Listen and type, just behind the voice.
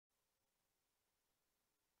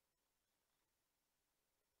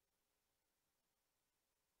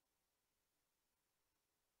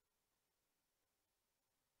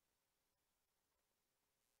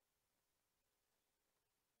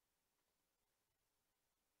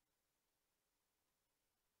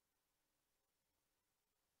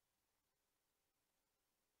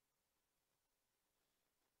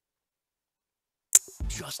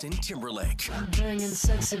Justin Timberlake. Bringing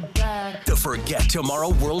sexy back. The Forget Tomorrow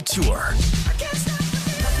World Tour.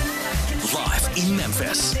 Live in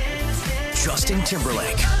Memphis. Justin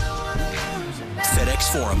Timberlake.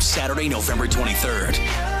 FedEx Forum, Saturday, November 23rd.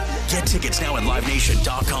 Get tickets now at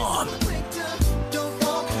livenation.com.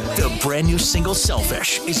 The brand new single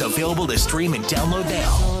Selfish is available to stream and download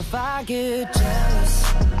now. So if I get jealous,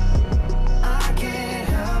 I can't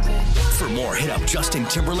help it. For more, hit up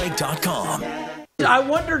justintimberlake.com. I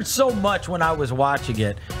wondered so much when I was watching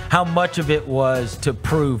it how much of it was to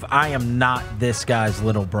prove I am not this guy's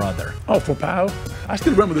little brother. Oh, for Powell? I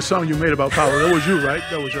still remember the song you made about Powell. That was you, right?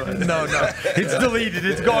 That was you. No. It's deleted.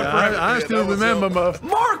 It's gone forever. I still remember,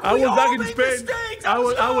 Mark, I was back in Spain. Spain.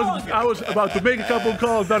 I was about to make a couple of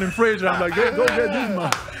calls down in Fraser. I'm like, go get this,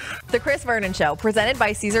 man. The Chris Vernon Show, presented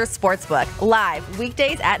by Caesars Sportsbook, live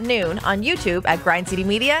weekdays at noon on YouTube at Grind City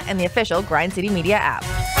Media and the official Grind City Media app.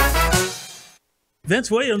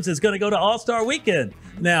 Vince Williams is going to go to All-Star Weekend.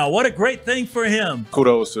 Now, what a great thing for him.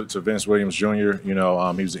 Kudos to Vince Williams Jr. You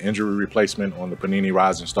know, he was an injury replacement on the Panini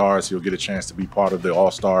Rising Stars. He'll get a chance to be part of the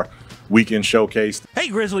All-Star Weekend showcase. Hey,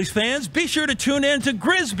 Grizzlies fans, be sure to tune in to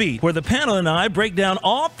Grizz Beat, where the panel and I break down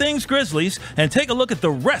all things Grizzlies and take a look at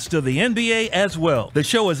the rest of the NBA as well. The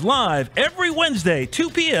show is live every Wednesday,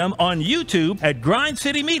 2 p.m. on YouTube at Grind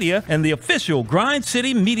City Media and the official Grind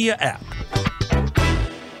City Media app.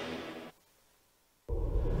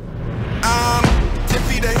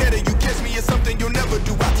 Ahead of you, catch me is something you'll never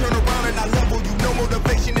do. I turn around and I level you. No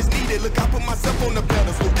motivation is needed. Look, I put myself on the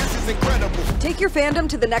pedestal. This is incredible. Take your fandom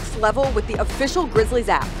to the next level with the official Grizzlies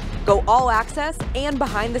app. Go all access and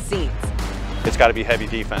behind the scenes. It's got to be heavy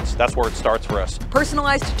defense. That's where it starts for us.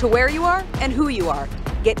 Personalized to where you are and who you are.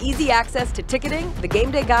 Get easy access to ticketing, the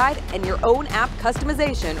game day guide, and your own app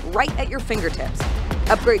customization right at your fingertips.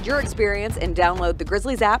 Upgrade your experience and download the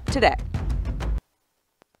Grizzlies app today.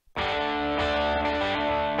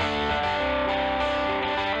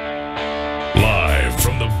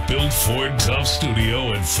 From the Built Ford Tough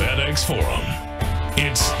studio at FedEx Forum,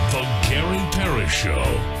 it's the Gary Parrish Show,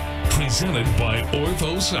 presented by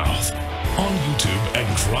Ortho South, on YouTube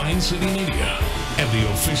at Grind City Media and the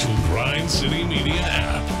official Grind City Media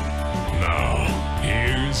app. Now,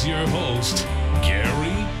 here's your host,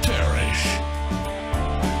 Gary Parrish.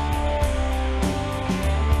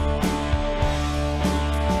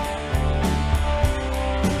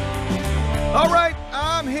 All right.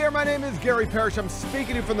 I'm here. My name is Gary Parrish. I'm speaking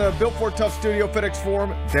to you from the Built Ford Tough studio, FedEx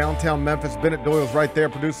Forum, downtown Memphis. Bennett Doyle's right there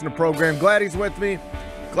producing the program. Glad he's with me.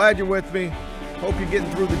 Glad you're with me. Hope you're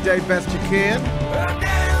getting through the day best you can.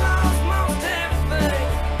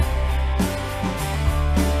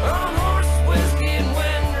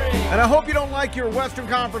 And I hope you don't like your Western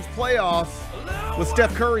Conference playoffs with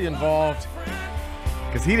Steph Curry involved,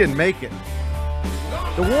 because he didn't make it.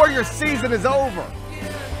 The Warriors season is over.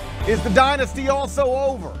 Is the dynasty also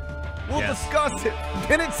over? We'll discuss it.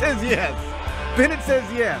 Bennett says yes. Bennett says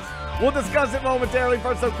yes. We'll discuss it momentarily.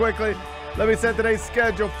 First, so quickly, let me set today's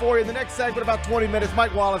schedule for you. In the next segment, about 20 minutes,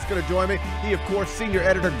 Mike Wallace is going to join me. He, of course, senior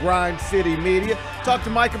editor, Grind City Media. Talk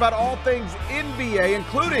to Mike about all things NBA,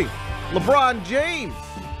 including LeBron James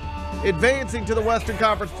advancing to the Western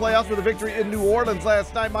Conference playoffs with a victory in New Orleans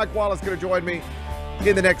last night. Mike Wallace is going to join me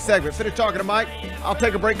in the next segment. Instead of talking to Mike, I'll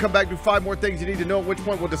take a break, come back, do 5 more things you need to know, at which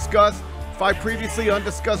point we'll discuss 5 previously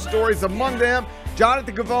undiscussed stories. Among them,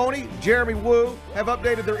 Jonathan Givony, Jeremy Woo have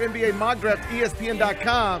updated their NBA mock draft,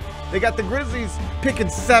 ESPN.com. They got the Grizzlies picking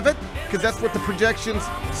 7th, because that's what the projections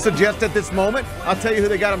suggest at this moment. I'll tell you who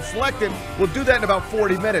they got them selected. We'll do that in about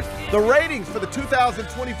 40 minutes. The ratings for the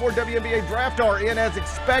 2024 WNBA Draft are in as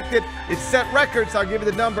expected. It set records. I'll give you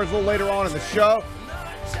the numbers a little later on in the show.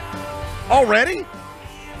 Already?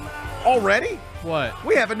 What?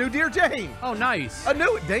 We have a new Dear Jane. Oh, nice. A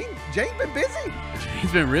new Jane's been busy.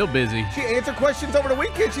 Jane's been real busy. She answered questions over the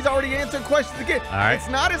weekend. She's already answered questions again. All right. It's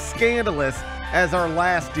not as scandalous as our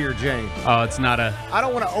last Dear Jane. Oh, it's not a... I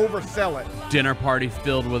don't want to oversell it. Dinner party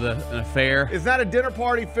filled with an affair. It's not a dinner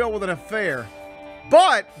party filled with an affair.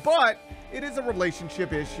 But it is a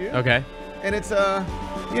relationship issue. Okay. And it's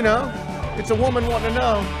it's a woman wanting to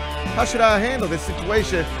know, how should I handle this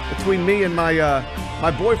situation between me and my my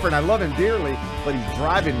boyfriend? I love him dearly, but he's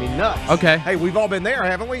driving me nuts. Okay. Hey, we've all been there,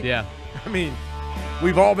 haven't we? Yeah. I mean,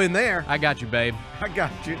 we've all been there. I got you, babe. I got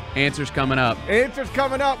you. Answers coming up. Answers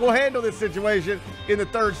coming up. We'll handle this situation in the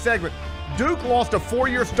 3rd segment. Duke lost a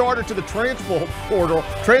 4-year starter to the transfer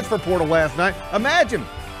portal last night. Imagine,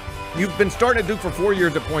 you've been starting at Duke for 4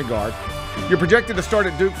 years at point guard. You're projected to start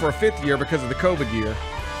at Duke for a 5th year because of the COVID year.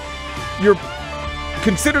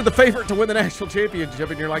 considered the favorite to win the national championship,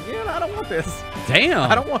 and you're like, yeah, I don't want this.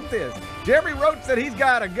 Damn. I don't want this. Jeremy Roach said he's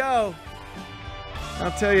got to go.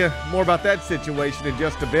 I'll tell you more about that situation in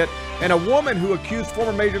just a bit. And a woman who accused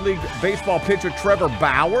former Major League Baseball pitcher Trevor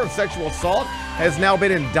Bauer of sexual assault has now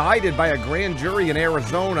been indicted by a grand jury in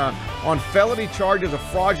Arizona on felony charges of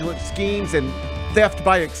fraudulent schemes and theft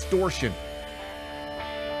by extortion.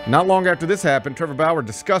 Not long after this happened, Trevor Bauer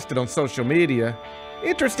discussed it on social media.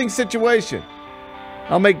 Interesting situation.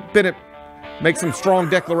 I'll make Bennett make some strong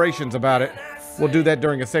declarations about it. We'll do that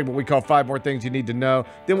during a segment we call 5 More Things You Need to Know.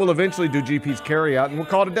 Then we'll eventually do GP's carryout, and we'll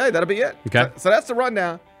call it a day. That'll be it. Okay. So that's the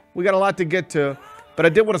rundown. We got a lot to get to, but I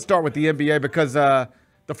did want to start with the NBA because the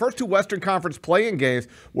first 2 Western Conference play-in games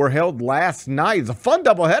were held last night. It's a fun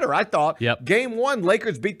doubleheader, I thought. Yep. Game 1,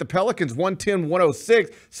 Lakers beat the Pelicans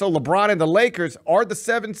 110-106. So LeBron and the Lakers are the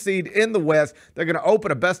 7th seed in the West. They're going to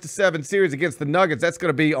open a best-of-7 series against the Nuggets. That's going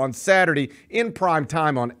to be on Saturday in prime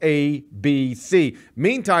time on ABC.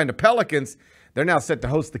 Meantime, the Pelicans, they're now set to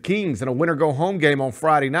host the Kings in a winner-go-home game on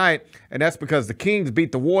Friday night, and that's because the Kings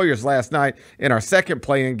beat the Warriors last night in our second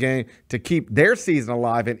play-in game to keep their season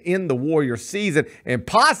alive and end the Warriors season and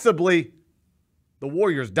possibly the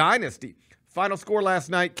Warriors dynasty. Final score last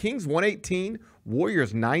night, Kings 118,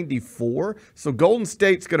 Warriors 94. So Golden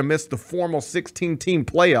State's going to miss the formal 16-team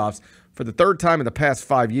playoffs for the 3rd time in the past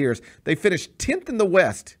 5 years. They finished 10th in the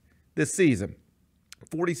West this season,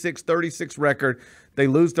 46-36 record. They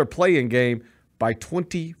lose their play-in game by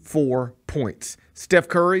 24 points. Steph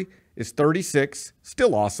Curry is 36,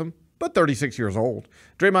 still awesome, but 36 years old.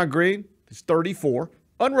 Draymond Green is 34,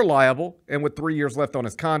 unreliable, and with 3 years left on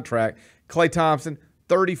his contract. Klay Thompson,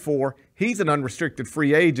 34. He's an unrestricted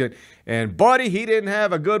free agent. And, buddy, he didn't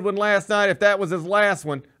have a good one last night if that was his last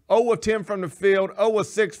one. 0 of 10 from the field, 0 of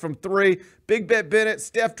 6 from 3. Big Bet Bennett,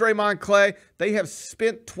 Steph, Draymond, Klay, they have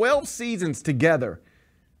spent 12 seasons together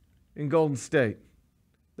in Golden State.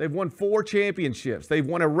 They've won 4 championships. They've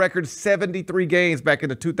won a record 73 games back in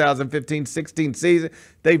the 2015-16 season.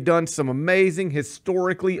 They've done some amazing,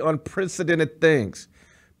 historically unprecedented things.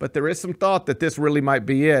 But there is some thought that this really might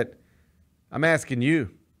be it. I'm asking you,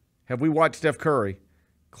 have we watched Steph Curry,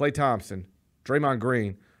 Klay Thompson, Draymond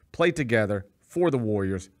Green play together for the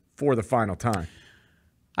Warriors for the final time?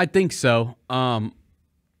 I think so.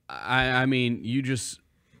 I mean,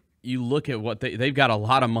 you look at what they've got a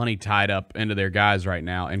lot of money tied up into their guys right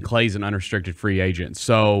now, and Klay's an unrestricted free agent.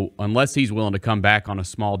 So unless he's willing to come back on a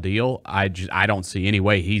small deal, I don't see any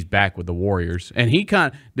way he's back with the Warriors. And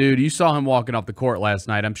dude, you saw him walking off the court last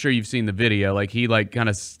night. I'm sure you've seen the video. He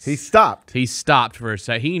stopped. He stopped for a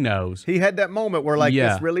second. He knows. He had that moment where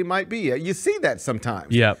this really might be it. You see that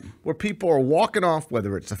sometimes. Yep. Where people are walking off,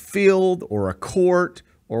 whether it's a field or a court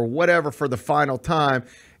or whatever, for the final time.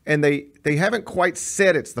 And they haven't quite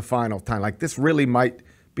said it's the final time. Like, this really might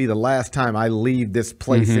be the last time I leave this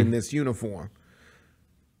place in this uniform.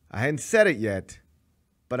 I hadn't said it yet,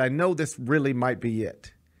 but I know this really might be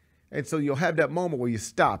it. And so you'll have that moment where you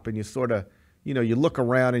stop and you sort of, you look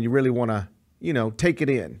around and you really want to, take it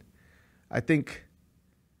in. I think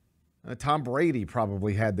Tom Brady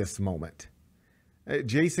probably had this moment.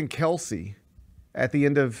 Jason Kelsey, at the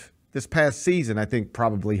end of this past season, I think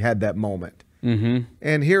probably had that moment.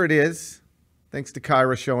 And here it is, thanks to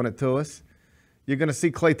Kyra showing it to us. You're going to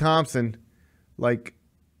see Klay Thompson,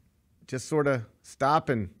 just sort of stop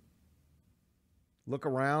and look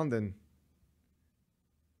around and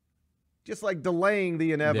just delaying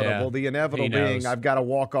the inevitable. The inevitable being, I've got to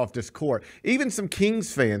walk off this court. Even some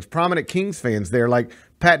Kings fans, prominent Kings fans, they're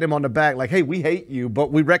patting him on the back, hey, we hate you,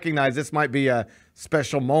 but we recognize this might be a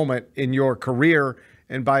special moment in your career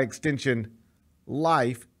and by extension,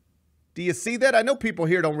 life. Do you see that? I know people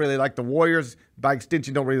here don't really like the Warriors. By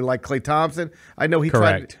extension, don't really like Klay Thompson. I know he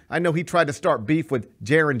tried to start beef with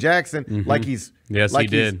Jaren Jackson, he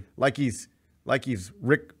did. Like he's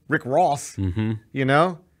Rick Ross, And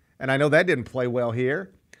I know that didn't play well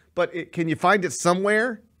here. But can you find it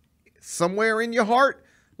somewhere in your heart?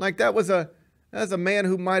 That was a man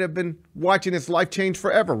who might have been watching his life change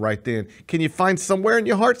forever right then. Can you find somewhere in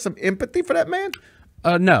your heart some empathy for that man?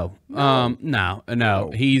 No.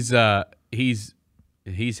 He's had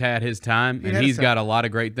his time, and he's got a lot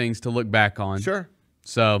of great things to look back on. Sure.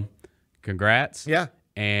 So, congrats. Yeah.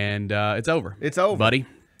 And it's over. It's over, buddy.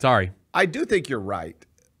 Sorry. I do think you're right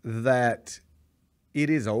that it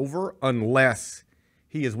is over unless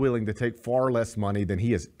he is willing to take far less money than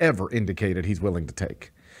he has ever indicated he's willing to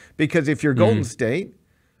take. Because if you're Golden State,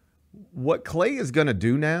 what Klay is going to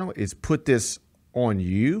do now is put this on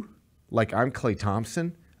you. I'm Klay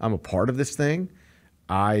Thompson. I'm a part of this thing.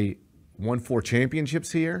 I won 4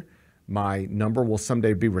 championships here. My number will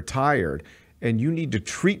someday be retired. and you need to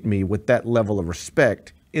treat me with that level of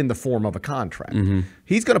respect in the form of a contract.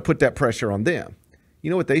 He's going to put that pressure on them. You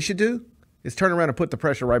know what they should do? Is turn around and put the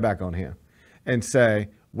pressure right back on him and say,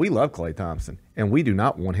 we love Klay Thompson, and we do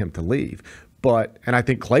not want him to leave. But, and I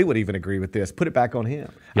think Klay would even agree with this, put it back on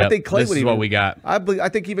him. Yep, I think Klay this would is even, what we got. I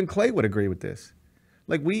think even Klay would agree with this.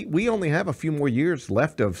 Like, we only have a few more years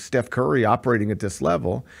left of Steph Curry operating at this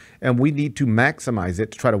level, and we need to maximize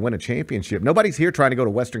it to try to win a championship. Nobody's here trying to go to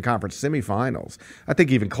Western Conference semifinals. I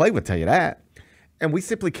think even Klay would tell you that. And we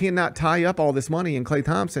simply cannot tie up all this money in Klay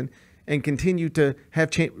Thompson and continue to have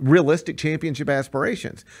realistic championship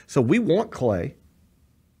aspirations. So we want Klay.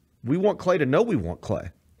 We want Klay to know we want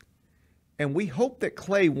Klay. And we hope that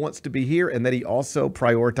Klay wants to be here and that he also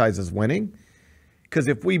prioritizes winning. Because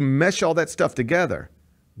if we mesh all that stuff together,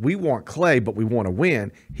 we want Klay, but we want to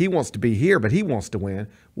win. He wants to be here, but he wants to win.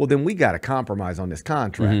 Well, then we got to compromise on this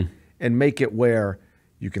contract and make it where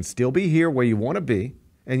you can still be here where you want to be,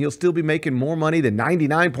 and you'll still be making more money than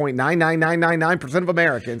 99.99999% of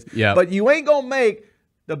Americans. Yep. But you ain't going to make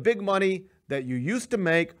the big money that you used to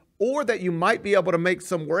make or that you might be able to make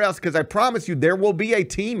somewhere else, because I promise you there will be a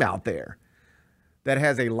team out there that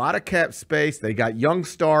has a lot of cap space. They got young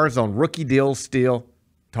stars on rookie deals still.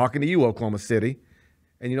 Talking to you, Oklahoma City.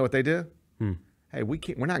 And you know what they do? Hey,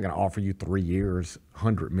 we're not going to offer you 3 years,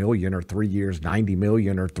 $100 million, or 3 years, $90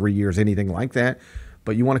 million, or 3 years, anything like that.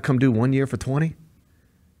 But you want to come do 1 year for 20?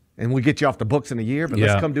 And we get you off the books in a year, but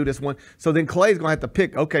let's come do this one. So then Klay's going to have to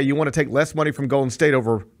pick, okay, you want to take less money from Golden State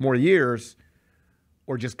over more years,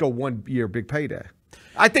 or just go 1 year big payday?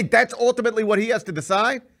 I think that's ultimately what he has to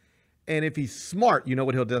decide. And if he's smart, you know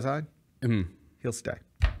what he'll decide? He'll stay.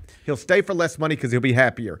 He'll stay for less money because he'll be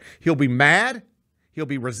happier. He'll be mad. He'll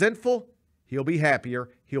be resentful. He'll be happier.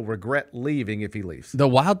 He'll regret leaving if he leaves. The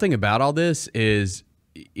wild thing about all this is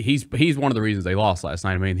he's one of the reasons they lost last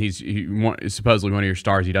night. I mean, he's supposedly one of your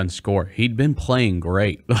stars. He doesn't score. He'd been playing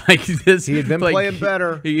great. Like this, he had been playing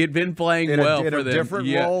better. He had been playing well in for a them.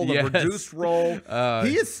 different role, a reduced role.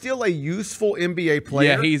 He is still a useful NBA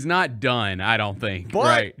player. Yeah, he's not done, I don't think.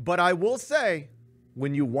 But I will say,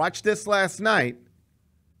 when you watch this last night,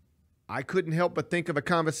 I couldn't help but think of a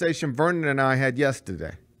conversation Vernon and I had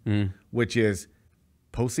yesterday, which is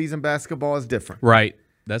postseason basketball is different. Right.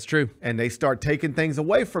 That's true. And they start taking things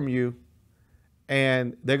away from you,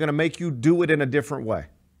 and they're going to make you do it in a different way.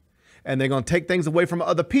 And they're going to take things away from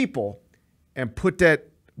other people and put that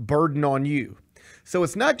burden on you. So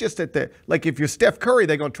it's not just that like if you're Steph Curry,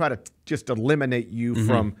 they're going to try to just eliminate you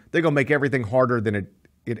from – they're going to make everything harder than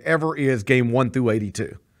it ever is game 1 through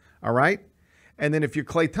 82. All right? And then if you're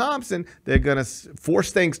Klay Thompson, they're going to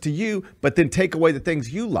force things to you, but then take away the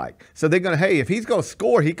things you like. So they're going to, hey, if he's going to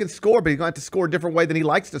score, he can score, but he's going to have to score a different way than he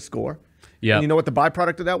likes to score. Yeah. And you know what the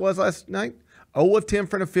byproduct of that was last night? 0 of 10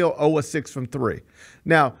 from the field, 0 of 6 from 3.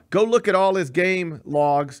 Now, go look at all his game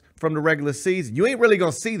logs from the regular season. You ain't really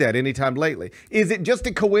going to see that anytime lately. Is it just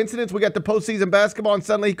a coincidence we got the postseason basketball and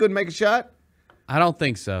suddenly he couldn't make a shot? I don't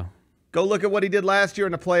think so. Go look at what he did last year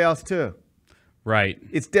in the playoffs, too. Right.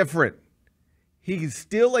 It's different. He's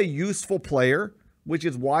still a useful player, which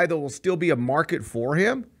is why there will still be a market for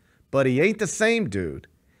him, but he ain't the same dude.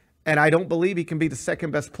 And I don't believe he can be the second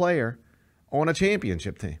best player on a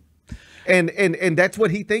championship team. And that's what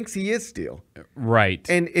he thinks he is still. Right.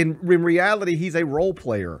 And in reality, he's a role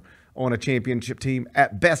player on a championship team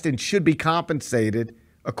at best and should be compensated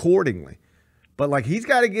accordingly. But, like, he's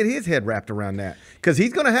got to get his head wrapped around that because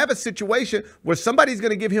he's going to have a situation where somebody's going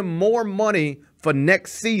to give him more money for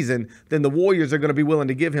next season than the Warriors are going to be willing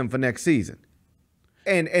to give him for next season.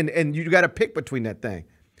 And you got to pick between that thing.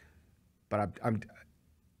 But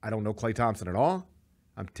I don't know Klay Thompson at all.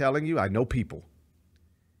 I'm telling you, I know people.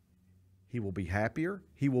 He will be happier.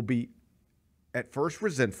 He will be, at first,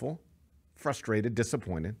 resentful, frustrated,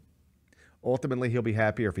 disappointed. Ultimately, he'll be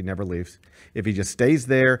happier if he never leaves. If he just stays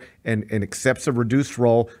there and accepts a reduced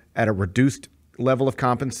role at a reduced level of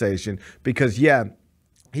compensation. Because, yeah,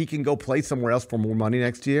 he can go play somewhere else for more money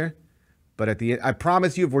next year. But at the end, I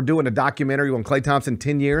promise you, if we're doing a documentary on Klay Thompson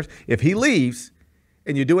 10 years, if he leaves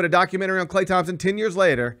and you're doing a documentary on Klay Thompson 10 years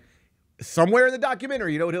later, somewhere in the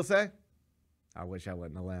documentary, you know what he'll say? I wish I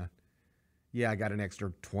wasn't allowed. Yeah, I got an extra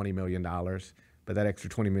 $20 million. But that extra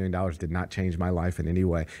 $20 million did not change my life in any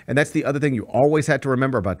way. And that's the other thing you always have to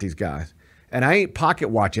remember about these guys. And I ain't pocket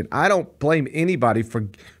watching. I don't blame anybody for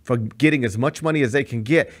getting as much money as they can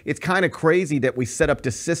get. It's kind of crazy that we set up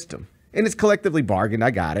this system. And it's collectively bargained. I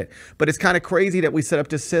got it. But it's kind of crazy that we set up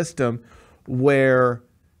this system where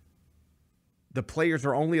the players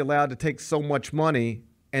are only allowed to take so much money.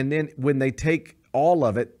 And then when they take all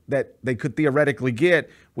of it that they could theoretically get,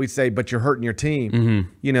 we say, but you're hurting your team.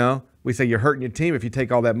 You know? We say you're hurting your team if you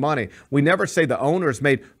take all that money. We never say the owners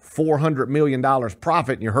made $400 million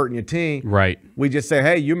profit and you're hurting your team. Right. We just say,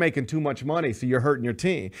 hey, you're making too much money, so you're hurting your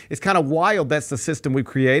team. It's kind of wild. That's the system we've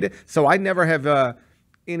created. So I never have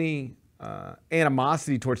any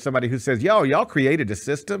animosity towards somebody who says, yo, y'all created a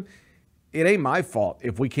system. It ain't my fault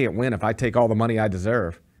if we can't win if I take all the money I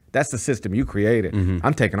deserve. That's the system you created.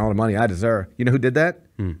 I'm taking all the money I deserve. You know who did that?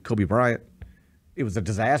 Kobe Bryant. It was a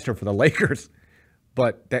disaster for the Lakers.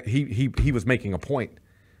 But that he was making a point.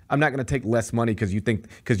 I'm not going to take less money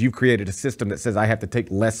because you've created a system that says I have to take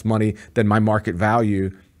less money than my market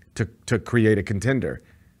value to create a contender.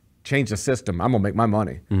 Change the system. I'm going to make my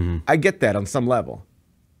money. I get that on some level.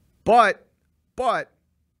 But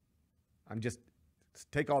I'm just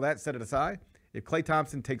take all that, set it aside. If Klay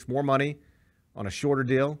Thompson takes more money on a shorter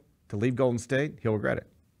deal to leave Golden State, he'll regret it.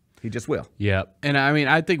 He just will. Yeah. And I mean,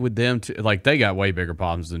 I think with them, too, like, they got way bigger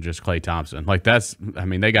problems than just Klay Thompson. Like,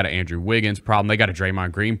 they got an Andrew Wiggins problem. They got a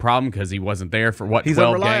Draymond Green problem because he wasn't there for, He's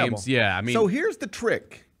 12 unreliable. games? Yeah. I mean, so here's the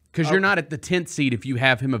trick. Because you're not at the 10th seed if you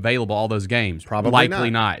have him available all those games. Probably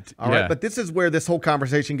Likely not. All right. But this is where this whole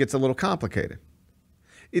conversation gets a little complicated.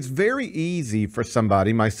 It's very easy for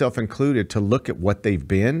somebody, myself included, to look at what they've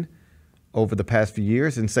been over the past few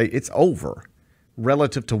years and say it's over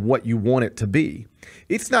relative to what you want it to be.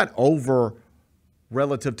 It's not over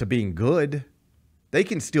relative to being good. They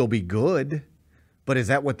can still be good, but is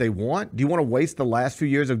that what they want? Do you want to waste the last few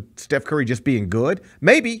years of Steph Curry just being good?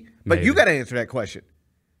 Maybe, but you got to answer that question.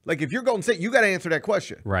 Like, if you're Golden State, you got to answer that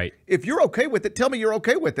question. Right. If you're okay with it, tell me you're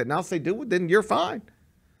okay with it, and I'll say, dude, then you're fine.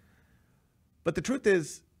 But the truth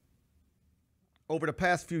is, over the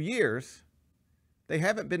past few years, they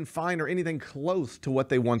haven't been fine or anything close to what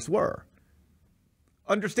they once were.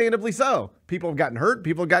 Understandably so. People have gotten hurt.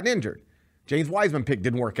 People have gotten injured. James Wiseman pick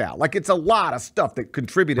didn't work out. Like, it's a lot of stuff that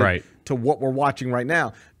contributed to what we're watching right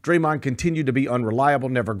now. Draymond continued to be unreliable,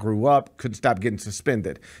 never grew up, couldn't stop getting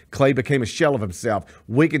suspended. Klay became a shell of himself.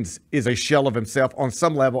 Wiggins is a shell of himself on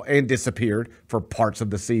some level and disappeared for parts of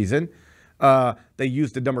the season. They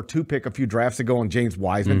used the number 2 pick a few drafts ago on James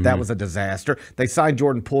Wiseman. That was a disaster. They signed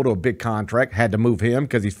Jordan Poole to a big contract, had to move him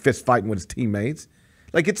because he's fist fighting with his teammates.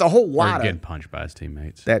 Like, it's a whole lot of getting punched by his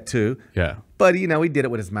teammates. That too. Yeah. But, he did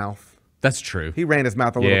it with his mouth. That's true. He ran his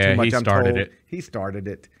mouth a little too much. He started it. He started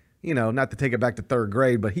it. Not to take it back to 3rd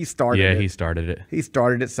grade, but he started it. Yeah, he started it. He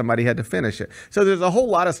started it. Somebody had to finish it. So there's a whole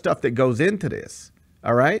lot of stuff that goes into this.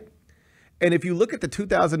 All right? And if you look at the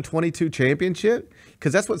 2022 championship,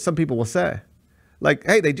 because that's what some people will say. Like,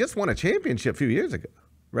 hey, they just won a championship a few years ago,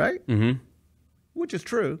 right? Which is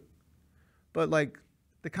true. But, like,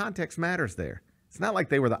 the context matters there. It's not like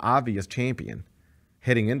they were the obvious champion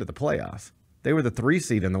heading into the playoffs. They were the 3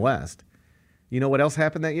 seed in the West. You know what else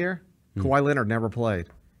happened that year? Kawhi Leonard never played.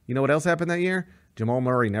 You know what else happened that year? Jamal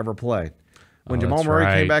Murray never played. When Jamal Murray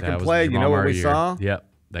came back and played, you know what we saw? Yep.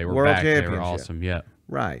 They were World back. Championship. They were awesome. Yep.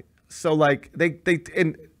 Right. So, like,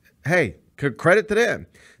 and hey, credit to them.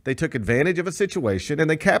 They took advantage of a situation and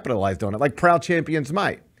they capitalized on it, like proud champions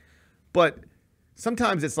might. But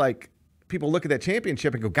sometimes it's like people look at that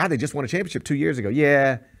championship and go, God, they just won a championship 2 years ago.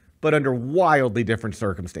 Yeah, but under wildly different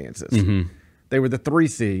circumstances. They were the 3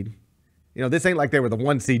 seed. This ain't like they were the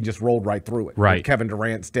 1 seed and just rolled right through it. Right. With Kevin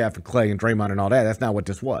Durant, Steph, and Klay, and Draymond, and all that. That's not what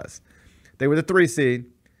this was. They were the 3 seed.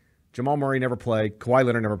 Jamal Murray never played. Kawhi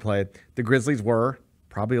Leonard never played. The Grizzlies were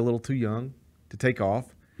probably a little too young to take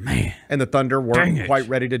off. Man. And the Thunder weren't quite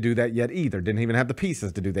ready to do that yet either. Didn't even have the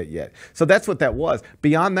pieces to do that yet. So that's what that was.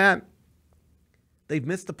 Beyond that, they've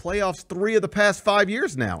missed the playoffs 3 of the past 5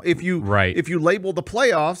 years now. If you label the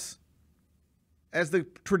playoffs as the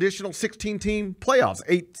traditional 16-team playoffs,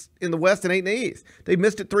 8 in the West and 8 in the East. They've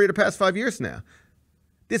missed it 3 of the past 5 years now.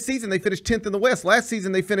 This season, they finished 10th in the West. Last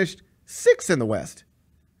season, they finished 6th in the West.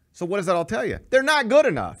 So what does that all tell you? They're not good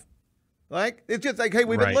enough. Like, it's just like, hey,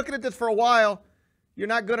 we've been looking at this for a while. You're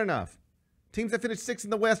not good enough. Teams that finish 6th in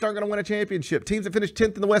the West aren't going to win a championship. Teams that finish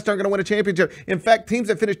 10th in the West aren't going to win a championship. In fact, teams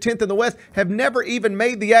that finish 10th in the West have never even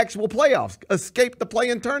made the actual playoffs, escaped the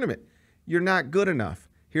play-in tournament. You're not good enough.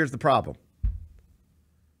 Here's the problem.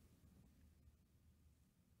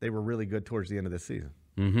 They were really good towards the end of this season.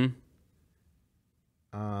 They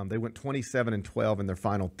went 27-12 in their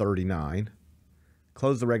final 39.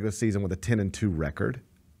 Closed the regular season with a 10-2 record.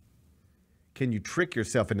 Can you trick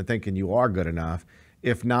yourself into thinking you are good enough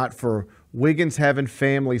if not for Wiggins having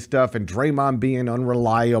family stuff and Draymond being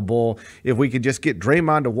unreliable? If we could just get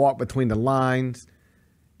Draymond to walk between the lines,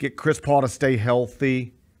 get Chris Paul to stay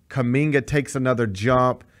healthy, Kuminga takes another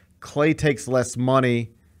jump, Klay takes less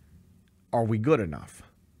money, are we good enough?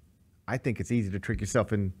 I think it's easy to trick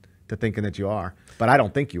yourself into thinking that you are, but I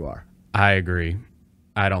don't think you are. I agree.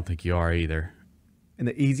 I don't think you are either. And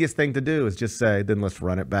the easiest thing to do is just say, then let's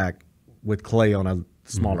run it back with Clay on a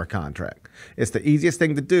smaller contract. It's the easiest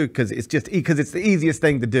thing to do because it's the easiest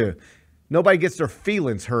thing to do. Nobody gets their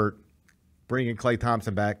feelings hurt bringing Klay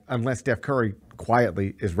Thompson back unless Steph Curry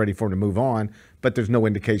quietly is ready for him to move on, but there's no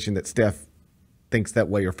indication that Steph thinks that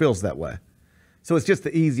way or feels that way. So it's just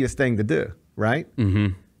the easiest thing to do, right?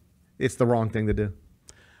 Mm-hmm. It's the wrong thing to do.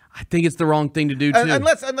 I think it's the wrong thing to do, too.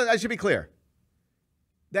 Unless I should be clear.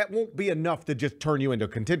 That won't be enough to just turn you into a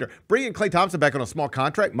contender. Bringing Klay Thompson back on a small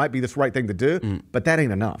contract might be the right thing to do, but that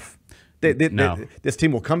ain't enough. This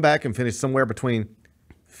team will come back and finish somewhere between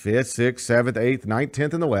 5th, 6th, 7th, 8th, 9th,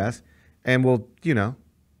 10th in the West, and will,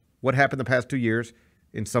 what happened the past 2 years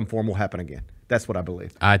in some form will happen again. That's what I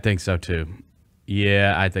believe. I think so, too.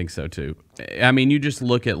 Yeah, I think so, too. I mean, you just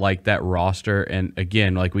look at, like, that roster, and,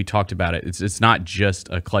 again, like we talked about it, it's not just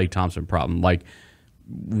a Klay Thompson problem. Like,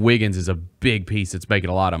 Wiggins is a big piece that's making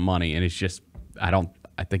a lot of money, and it's just I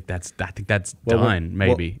think that's done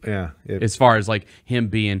maybe. As far as like him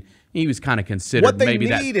being, he was kind of considered maybe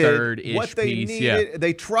that third-ish piece.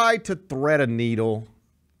 They tried to thread a needle,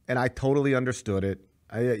 and I totally understood it.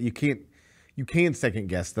 You can second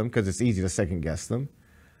guess them because it's easy to second guess them,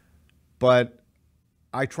 but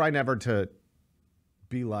I try never to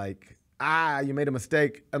be like, you made a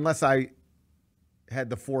mistake, unless I had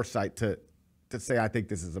the foresight to say I think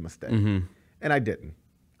this is a mistake. Mm-hmm. And I didn't.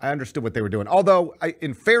 I understood what they were doing. Although,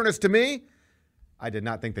 in fairness to me, I did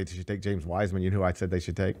not think they should take James Wiseman. You know who I said they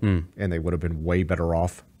should take? And they would have been way better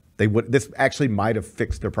off. This actually might have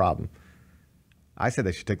fixed their problem. I said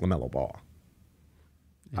they should take LaMelo Ball.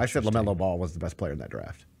 I said LaMelo Ball was the best player in that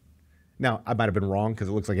draft. Now, I might have been wrong because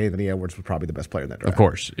it looks like Anthony Edwards was probably the best player in that draft. Of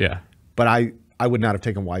course, yeah. But I would not have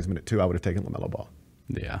taken Wiseman at 2. I would have taken LaMelo Ball.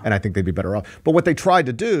 Yeah. And I think they'd be better off. But what they tried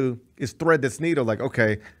to do is thread this needle like,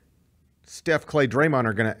 okay, Steph, Clay, Draymond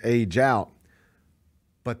are going to age out,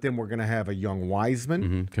 but then we're going to have a young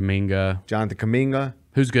Wiseman. Kuminga. Jonathan Kuminga.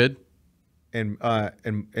 Who's good. And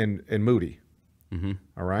Moody. Mm-hmm.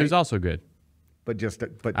 All right? Who's also good. But just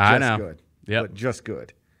good. Yep. But just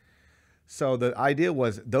good. So the idea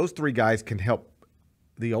was those 3 guys can help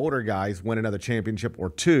the older guys win another championship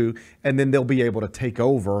or 2, and then they'll be able to take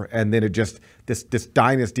over, and then it just this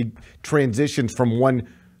dynasty transitions from one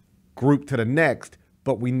group to the next,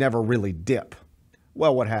 but we never really dip.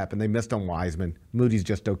 Well, what happened? They missed on Wiseman. Moody's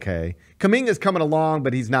just okay. Kuminga's coming along,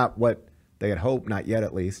 but he's not what they had hoped, not yet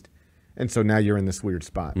at least. And so now you're in this weird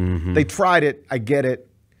spot. Mm-hmm. They tried it, I get it,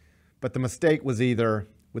 but the mistake was either,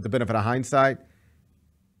 with the benefit of hindsight,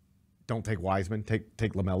 don't take Wiseman, take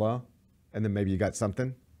LaMelo, and then maybe you got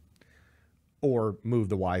something. Or move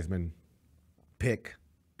the Wiseman pick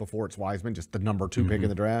before it's Wiseman, just the number 2 pick in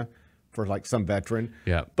the draft for like some veteran.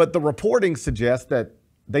 Yeah. But the reporting suggests that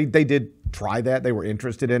they did try that. They were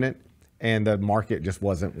interested in it, and the market just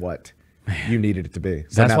wasn't what you needed it to be.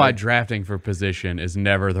 So that's why drafting for position is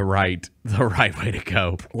never the right way to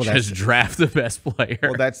go. Well, just draft the best player.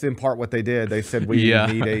 Well, that's in part what they did. They said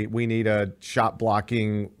we need a shot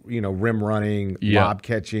blocking, rim running, lob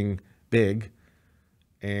catching big,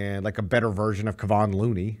 and like a better version of Kevon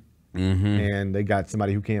Looney. Mm-hmm. And they got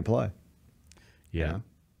somebody who can't play. Yeah.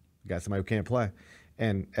 Got somebody who can't play.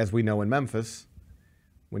 And as we know in Memphis,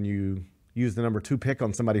 when you use the number 2 pick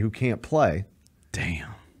on somebody who can't play,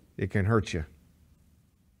 damn, it can hurt you.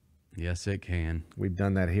 Yes, it can. We've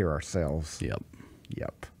done that here ourselves.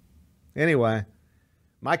 Yep. Anyway,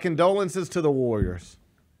 my condolences to the Warriors.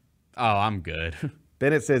 Oh, I'm good.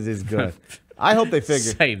 Bennett says he's good. I hope they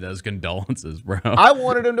figure. Save those condolences, bro. I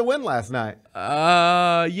wanted him to win last night.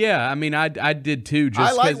 Yeah. I mean, I did too.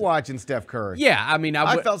 I like watching Steph Curry. Yeah, I mean,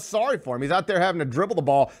 I felt sorry for him. He's out there having to dribble the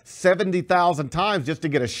ball 70,000 times just to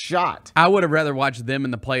get a shot. I would have rather watched them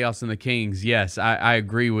in the playoffs than the Kings. Yes, I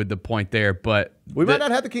agree with the point there, but we might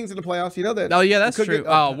not have the Kings in the playoffs. You know that? Oh yeah, that's true.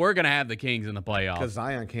 We're gonna have the Kings in the playoffs because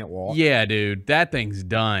Zion can't walk. Yeah, dude, that thing's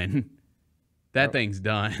done. That thing's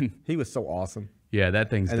done. He was so awesome. Yeah, that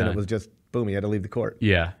thing's done. And then it was just boom. He had to leave the court.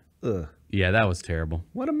 Yeah. Ugh. Yeah, that was terrible.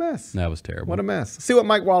 What a mess. That was terrible. What a mess. See what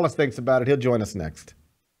Mike Wallace thinks about it. He'll join us next.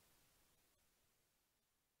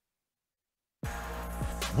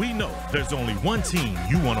 We know there's only one team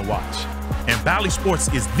you want to watch, and Bally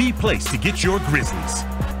Sports is the place to get your Grizzlies.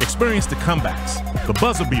 Experience the comebacks, the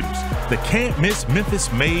buzzer beaters, the can't-miss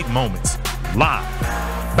Memphis-made moments live.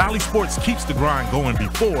 Bally Sports keeps the grind going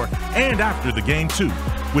before and after the game, too,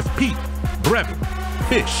 with Pete, Brevin,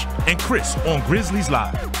 Fish, and Chris on Grizzlies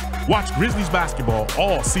Live. Watch Grizzlies basketball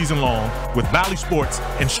all season long with Bally Sports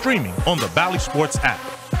and streaming on the Bally Sports app.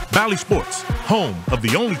 Bally Sports, home of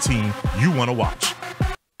the only team you want to watch.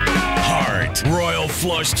 Hard Impact Royal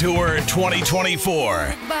Flush Tour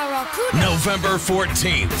 2024. November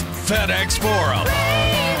 14th, FedEx Forum.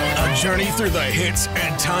 A journey through the hits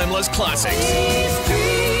and timeless classics.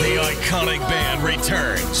 The iconic band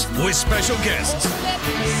returns with special guests.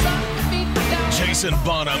 Jason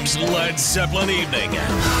Bonham's Led Zeppelin Evening.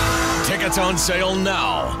 Tickets on sale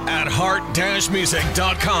now at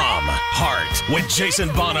heart-music.com. Heart with Jason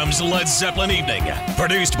Bonham's Led Zeppelin Evening.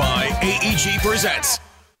 Produced by AEG Presents.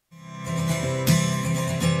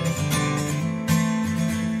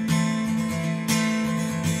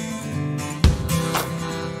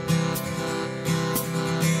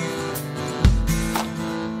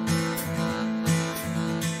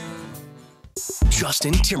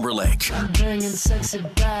 Justin Timberlake.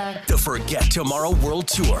 The Forget Tomorrow World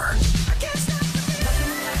Tour.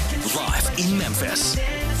 Live in Memphis.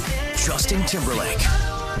 Justin Timberlake.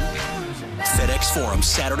 FedEx Forum,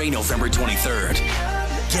 Saturday, November 23rd.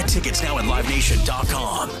 Get tickets now at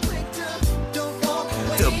livenation.com.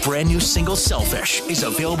 The brand new single Selfish is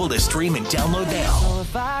available to stream and download now.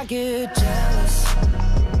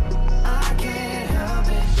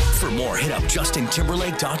 For more, hit up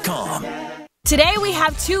justintimberlake.com. Today we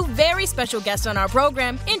have two very special guests on our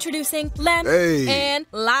program, introducing Lem and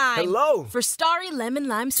Lime. Hello. For Starry Lemon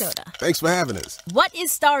Lime Soda. Thanks for having us. What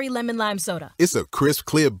is Starry Lemon Lime Soda? It's a crisp,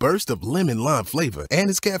 clear burst of lemon lime flavor, and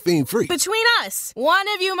it's caffeine-free. Between us, one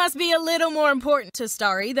of you must be a little more important to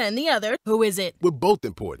Starry than the other. Who is it? We're both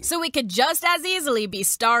important. So it could just as easily be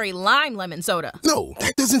Starry Lime Lemon Soda. No,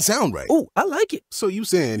 that doesn't sound right. Oh, I like it. So you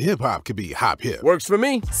saying hip-hop could be hop-hip? Works for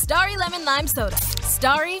me. Starry Lemon Lime Soda.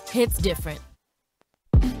 Starry hits different.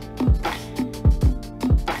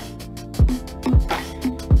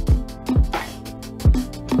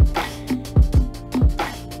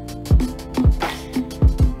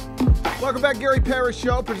 Welcome back, Gary Parrish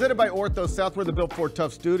Show, presented by Ortho South. We're in the Built Ford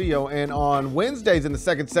Tough studio, and on Wednesdays in the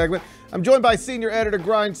second segment, I'm joined by senior editor,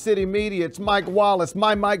 Grind City Media. It's Mike Wallace,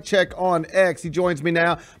 my mic check on X. He joins me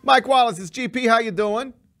now. Mike Wallace, it's GP. How you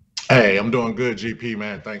doing? Hey, I'm doing good, GP,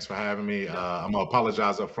 man. Thanks for having me. I'm going to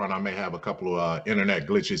apologize up front. I may have a couple of internet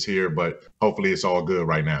glitches here, but hopefully it's all good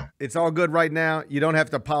right now. It's all good right now. You don't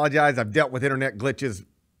have to apologize. I've dealt with internet glitches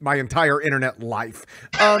my entire internet life.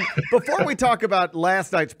 Before we talk about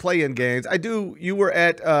last night's play-in games, you were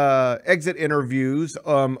at exit interviews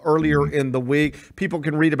earlier in the week. People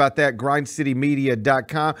can read about that,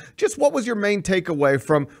 grindcitymedia.com. Just what was your main takeaway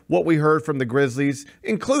from what we heard from the Grizzlies,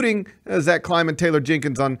 including Zach Kline and Taylor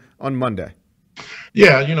Jenkins on Monday?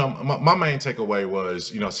 Yeah, my main takeaway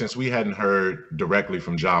was, since we hadn't heard directly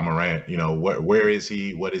from Ja Morant, where is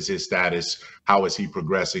he? What is his status? How is he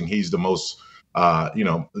progressing? He's the most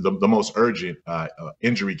the most urgent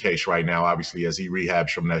injury case right now, obviously, as he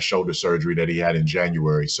rehabs from that shoulder surgery that he had in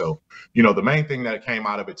January. So, the main thing that came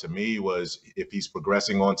out of it to me was if he's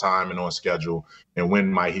progressing on time and on schedule, and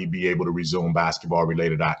when might he be able to resume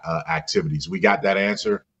basketball-related activities. We got that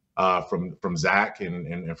answer from Zach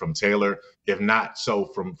and from Taylor. If not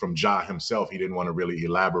so from Ja himself, he didn't want to really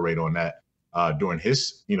elaborate on that during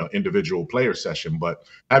his individual player session. But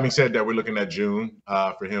having said that, we're looking at June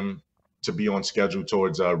for him to be on schedule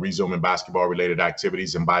towards resuming basketball-related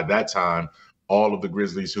activities. And by that time, all of the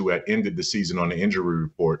Grizzlies who had ended the season on the injury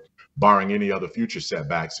report, barring any other future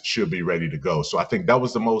setbacks, should be ready to go. So I think that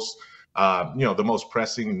was the most, the most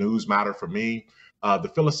pressing news matter for me.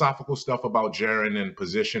 The philosophical stuff about Jaren and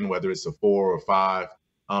position, whether it's a 4 or 5,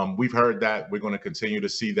 we've heard that. We're going to continue to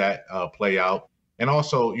see that play out. And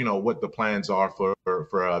also, what the plans are for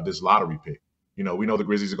this lottery pick. We know the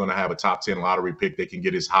Grizzlies are going to have a top 10 lottery pick. They can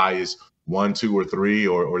get as high as 1, 2, or 3,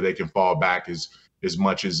 or they can fall back as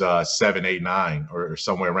much as 7, 8, 9, or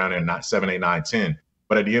somewhere around there, not 7, 8, 9, 10.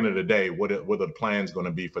 But at the end of the day, what are the plans going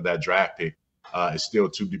to be for that draft pick is still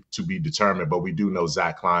to be determined. But we do know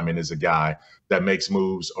Zach Kline is a guy that makes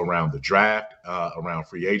moves around the draft, around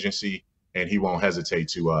free agency, and he won't hesitate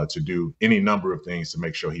to do any number of things to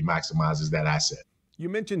make sure he maximizes that asset. You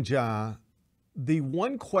mentioned Ja. The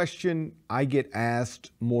one question I get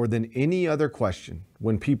asked more than any other question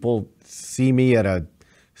when people see me at a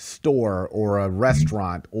store or a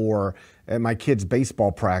restaurant or at my kid's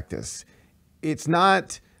baseball practice, it's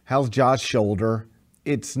not how's Ja's shoulder.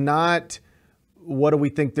 It's not what do we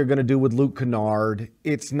think they're going to do with Luke Kennard.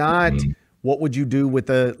 It's not what would you do with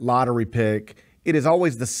a lottery pick. It is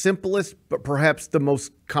always the simplest but perhaps the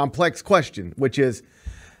most complex question, which is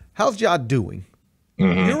how's Ja doing?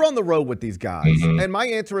 You're on the road with these guys. And my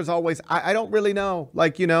answer is always, I don't really know.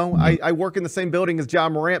 Like, I work in the same building as Ja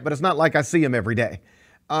Morant, but it's not like I see him every day.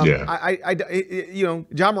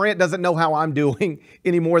 Ja Morant doesn't know how I'm doing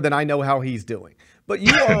any more than I know how he's doing. But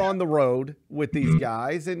you are on the road with these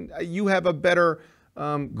guys, and you have a better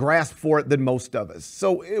grasp for it than most of us.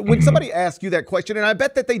 So when somebody asks you that question, and I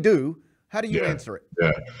bet that they do, how do you answer it?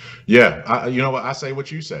 You know what? I say what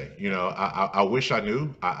you say. You know, I wish I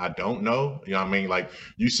knew. I don't know. You know what I mean? Like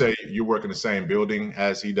you say you work in the same building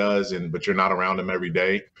as he does, but you're not around him every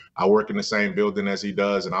day. I work in the same building as he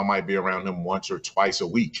does, and I might be around him once or twice a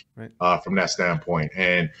week from that standpoint.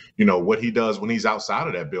 And, you know, what he does when he's outside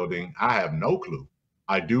of that building, I have no clue.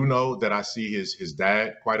 I do know that I see his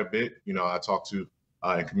dad quite a bit. You know, I talk to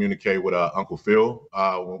and communicate with Uncle Phil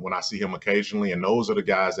when I see him occasionally. And those are the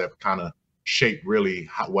guys that kind of shape really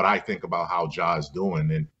what I think about how Ja is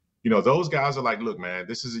doing. And, you know, those guys are like, look, man,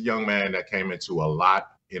 this is a young man that came into a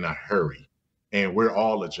lot in a hurry. And we're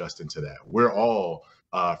all adjusting to that. We're all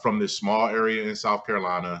from this small area in South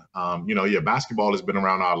Carolina. You know, basketball has been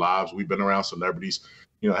around our lives. We've been around celebrities.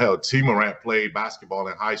 You know, hell, T. Morant played basketball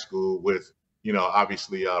in high school with, you know,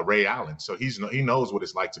 obviously Ray Allen. So he knows what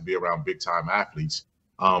it's like to be around big time athletes.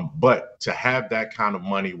 But to have that kind of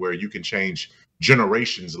money where you can change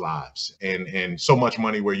generations' lives and so much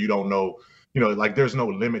money where you don't know, you know, like there's no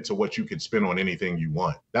limit to what you can spend on anything you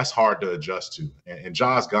want. That's hard to adjust to. And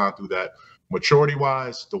Ja's gone through that. Maturity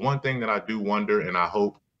wise, the one thing that I do wonder, and I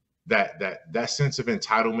hope that sense of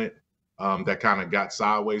entitlement that kind of got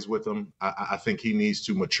sideways with him, I think he needs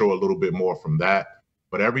to mature a little bit more from that.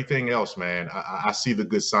 But everything else, man, I see the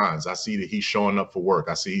good signs. I see that he's showing up for work.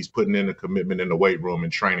 I see he's putting in the commitment in the weight room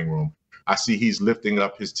and training room. I see he's lifting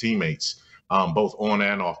up his teammates, both on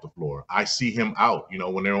and off the floor. I see him out, you know,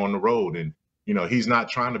 when they're on the road. And, you know, he's not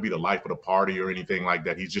trying to be the life of the party or anything like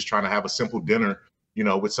that. He's just trying to have a simple dinner, you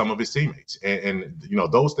know, with some of his teammates. And you know,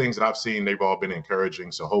 those things that I've seen, they've all been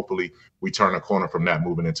encouraging. So hopefully we turn a corner from that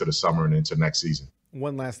moving into the summer and into next season.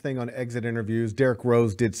 One last thing on exit interviews. Derrick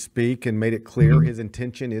Rose did speak and made it clear his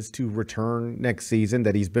intention is to return next season,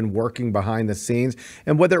 that he's been working behind the scenes.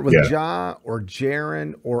 And whether it was Ja or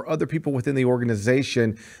Jaren or other people within the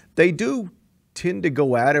organization, they do tend to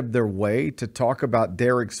go out of their way to talk about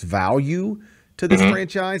Derrick's value to this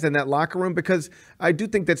franchise and that locker room, because I do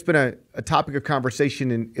think that's been a topic of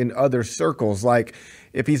conversation in other circles. Like,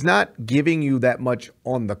 if he's not giving you that much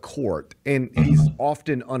on the court and he's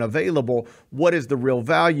often unavailable, what is the real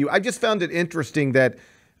value? I just found it interesting that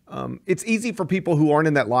it's easy for people who aren't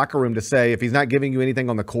in that locker room to say, if he's not giving you anything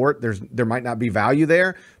on the court, there might not be value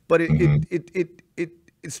there. But it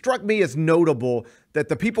struck me as notable that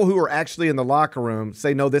the people who are actually in the locker room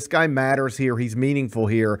say, no, this guy matters here. He's meaningful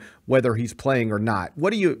here, whether he's playing or not.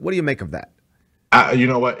 What do you make of that? You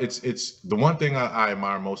know what? It's the one thing I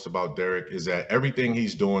admire most about Derrick is that everything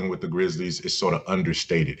he's doing with the Grizzlies is sort of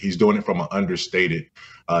understated. He's doing it from an understated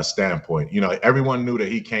standpoint. You know, everyone knew that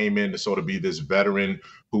he came in to sort of be this veteran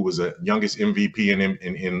who was the youngest MVP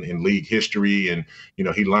in league history. And, you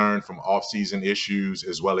know, he learned from offseason issues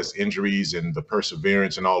as well as injuries and the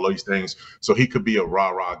perseverance and all these things. So he could be a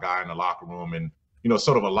rah-rah guy in the locker room and, you know,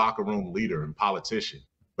 sort of a locker room leader and politician.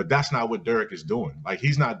 But that's not what Derrick is doing. Like,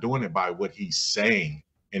 he's not doing it by what he's saying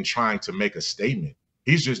and trying to make a statement.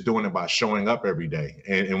 He's just doing it by showing up every day.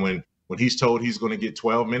 And when he's told he's going to get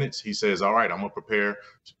 12 minutes, he says, all right, I'm going to prepare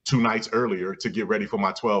 2 nights earlier to get ready for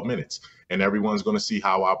my 12 minutes. And everyone's going to see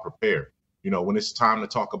how I prepare. You know, when it's time to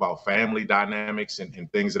talk about family dynamics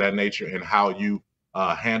and things of that nature and how you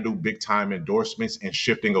handle big time endorsements and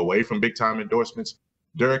shifting away from big time endorsements,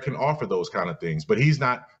 Derrick can offer those kind of things. But he's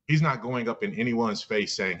not going up in anyone's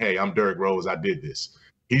face saying, hey, I'm Derrick Rose, I did this.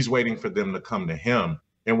 He's waiting for them to come to him.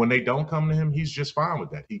 And when they don't come to him, he's just fine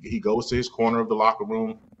with that. He goes to his corner of the locker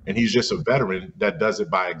room, and he's just a veteran that does it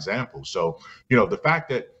by example. So, you know, the fact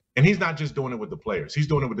that, and he's not just doing it with the players, he's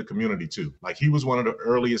doing it with the community too. Like, he was one of the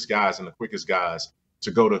earliest guys and the quickest guys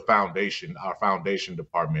to go to our foundation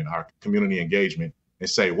department, our community engagement, and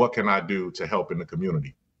say, what can I do to help in the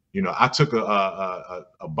community? You know, I took a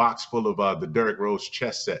box full of the Derrick Rose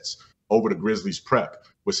chess sets over to Grizzlies Prep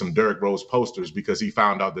with some Derrick Rose posters because he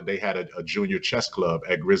found out that they had a junior chess club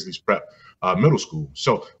at Grizzlies Prep middle school.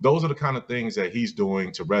 So those are the kind of things that he's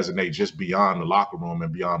doing to resonate just beyond the locker room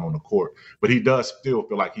and beyond on the court. But he does still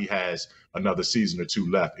feel like he has another season or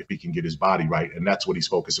two left if he can get his body right. And that's what he's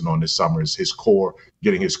focusing on this summer, is his core,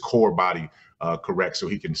 getting his core body correct so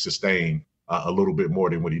he can sustain a little bit more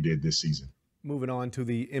than what he did this season. Moving on to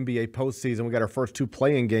the NBA postseason, we got our first 2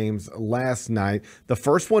 play-in games last night. The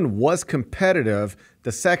first one was competitive.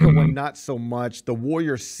 The second one, not so much. The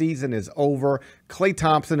Warriors' season is over. Klay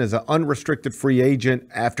Thompson is an unrestricted free agent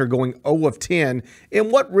after going 0 of 10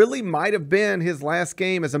 in what really might have been his last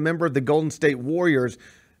game as a member of the Golden State Warriors.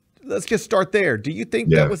 Let's just start there. Do you think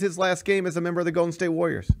that was his last game as a member of the Golden State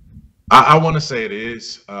Warriors? I want to say it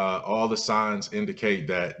is. All the signs indicate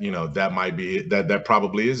that, that might be it. That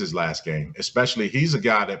probably is his last game. Especially, he's a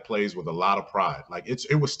guy that plays with a lot of pride. Like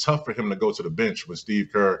it was tough for him to go to the bench when Steve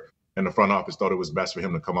Kerr and the front office thought it was best for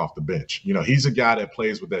him to come off the bench. He's a guy that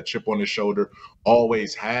plays with that chip on his shoulder,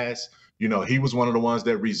 always has. He was one of the ones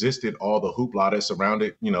that resisted all the hoopla that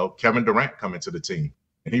surrounded, Kevin Durant coming to the team.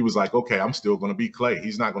 And he was like, okay, I'm still going to be Klay.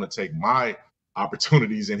 He's not going to take my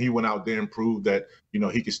opportunities. And he went out there and proved that,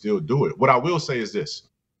 he could still do it. What I will say is this.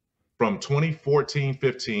 From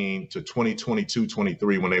 2014-15 to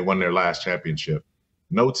 2022-23, when they won their last championship,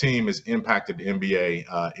 no team has impacted the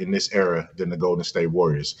NBA in this era than the Golden State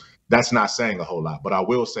Warriors. That's not saying a whole lot, but I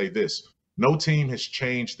will say this. No team has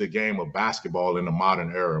changed the game of basketball in the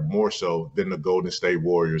modern era more so than the Golden State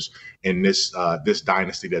Warriors in this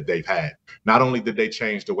dynasty that they've had. Not only did they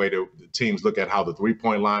change the way the teams look at how the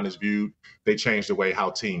three-point line is viewed, they changed the way how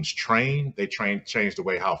teams train. They changed the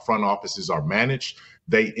way how front offices are managed.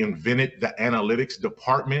 They invented the analytics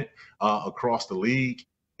department across the league,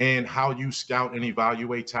 and how you scout and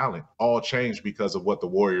evaluate talent all changed because of what the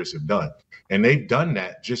Warriors have done. And they've done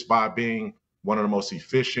that just by being one of the most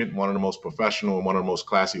efficient, one of the most professional, and one of the most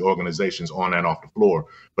classy organizations on and off the floor.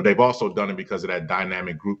 But they've also done it because of that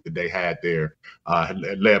dynamic group that they had there,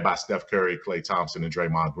 led by Steph Curry, Klay Thompson, and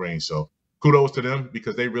Draymond Green. So kudos to them,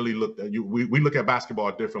 because they really looked at you. We look at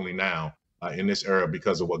basketball differently now in this era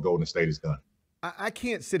because of what Golden State has done. I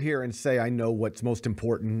can't sit here and say I know what's most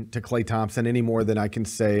important to Klay Thompson any more than I can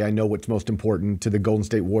say I know what's most important to the Golden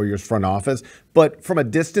State Warriors front office. But from a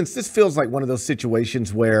distance, this feels like one of those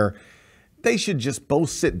situations where they should just both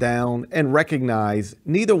sit down and recognize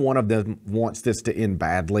neither one of them wants this to end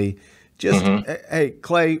badly. Just, hey,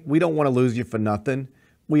 Klay, we don't want to lose you for nothing.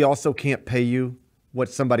 We also can't pay you what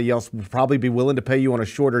somebody else would probably be willing to pay you on a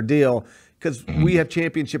shorter deal because we have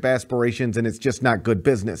championship aspirations and it's just not good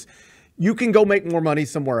business. You can go make more money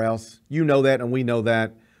somewhere else. You know that and we know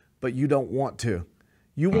that, but you don't want to.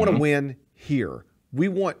 You want to win here. We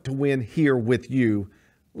want to win here with you.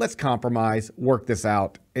 Let's compromise, work this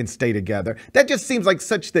out, and stay together. That just seems like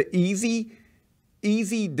such the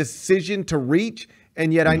easy decision to reach,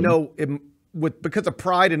 and yet I know because of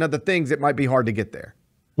pride and other things, it might be hard to get there.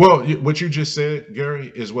 Well, what you just said,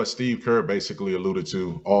 Gary, is what Steve Kerr basically alluded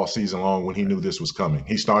to all season long when he knew this was coming.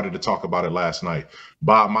 He started to talk about it last night.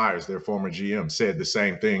 Bob Myers, their former GM, said the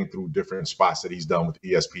same thing through different spots that he's done with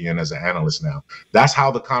ESPN as an analyst now. That's how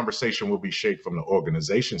the conversation will be shaped from the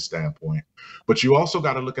organization standpoint. But you also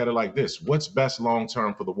got to look at it like this. What's best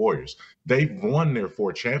long-term for the Warriors? They've won their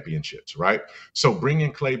 4 championships, right? So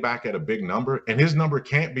bringing Klay back at a big number, and his number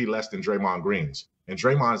can't be less than Draymond Green's. And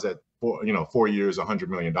Draymond's at 4 years, $100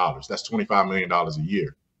 million. That's $25 million a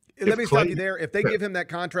year. Let me stop you there. If they give him that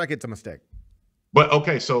contract, it's a mistake. But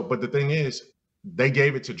okay, but the thing is, they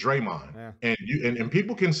gave it to Draymond, and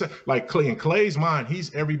people can say like Klay. In Klay's mind,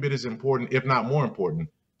 he's every bit as important, if not more important,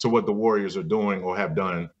 to what the Warriors are doing or have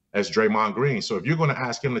done as Draymond Green. So if you're going to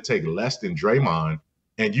ask him to take less than Draymond,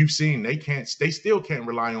 and you've seen they still can't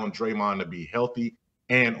rely on Draymond to be healthy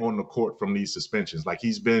and on the court from these suspensions. Like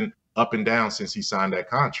he's been up and down since he signed that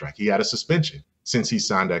contract. He had a suspension since he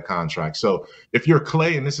signed that contract. So if you're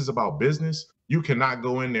Klay and this is about business, you cannot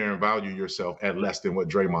go in there and value yourself at less than what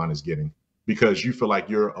Draymond is getting because you feel like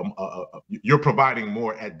you're providing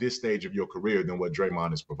more at this stage of your career than what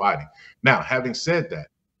Draymond is providing. Now, having said that,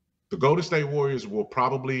 the Golden State Warriors will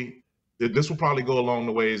probably go along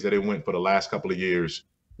the ways that it went for the last couple of years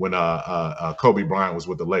when Kobe Bryant was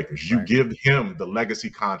with the Lakers. You give him the legacy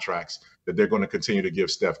contracts that they're going to continue to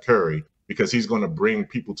give Steph Curry because he's going to bring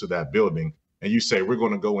people to that building. And you say, we're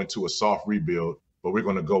going to go into a soft rebuild, but we're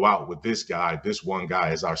going to go out with this one guy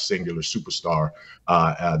as our singular superstar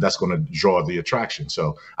that's going to draw the attraction.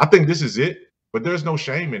 So I think this is it, but there's no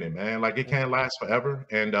shame in it, man. Like it can't last forever.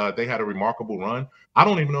 And they had a remarkable run. I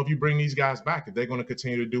don't even know if you bring these guys back, if they're going to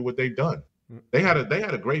continue to do what they've done. They had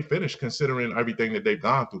a great finish considering everything that they've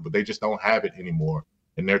gone through, but they just don't have it anymore.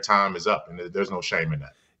 And their time is up, and there's no shame in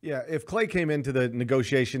that. Yeah, if Klay came into the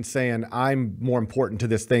negotiation saying, I'm more important to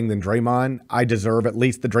this thing than Draymond, I deserve at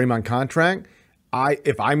least the Draymond contract,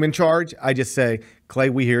 if I'm in charge, I just say, Klay,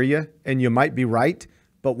 we hear you, and you might be right,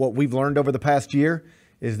 but what we've learned over the past year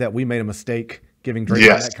is that we made a mistake giving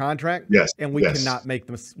Draymond that contract, and we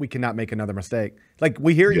cannot make another mistake. Like,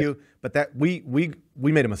 we hear you, but that we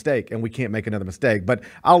made a mistake, and we can't make another mistake. But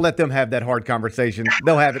I'll let them have that hard conversation.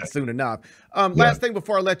 They'll have it soon enough. Last thing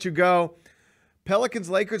before I let you go,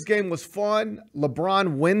 Pelicans-Lakers game was fun.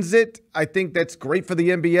 LeBron wins it. I think that's great for the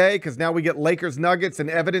NBA because now we get Lakers-Nuggets, and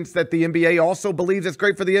evidence that the NBA also believes it's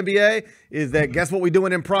great for the NBA is that guess what we're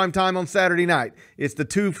doing in prime time on Saturday night? It's the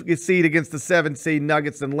 2 seed against the 7 seed,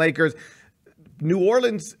 Nuggets and Lakers. New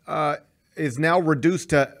Orleans is now reduced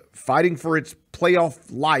to fighting for its playoff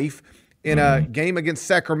life in a game against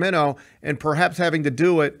Sacramento and perhaps having to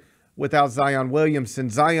do it without Zion Williamson.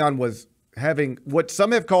 Zion was having what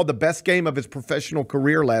some have called the best game of his professional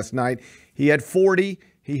career last night. He had 40.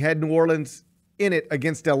 He had New Orleans in it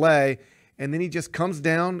against L.A., and then he just comes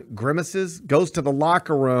down, grimaces, goes to the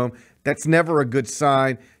locker room. That's never a good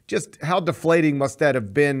sign. Just how deflating must that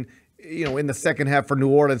have been, in the second half for New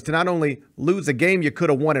Orleans to not only lose a game you could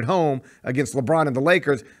have won at home against LeBron and the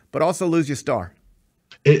Lakers, but also lose your star.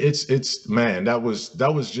 It's man, that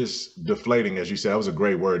was just deflating, as you said. That was a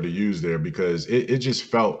great word to use there because it just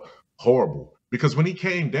felt horrible. Because when he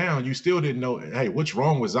came down, you still didn't know, hey, what's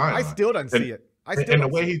wrong with Zion? I still don't see it. And the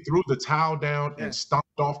way he threw the towel down and stomped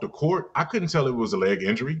off the court, I couldn't tell it was a leg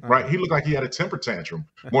injury, right? He looked like he had a temper tantrum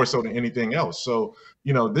more so than anything else. So,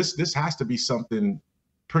 this has to be something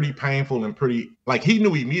pretty painful and pretty, like he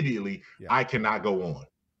knew immediately, I cannot go on,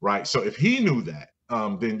 right? So if he knew that,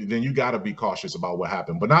 then you got to be cautious about what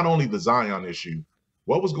happened. But not only the Zion issue,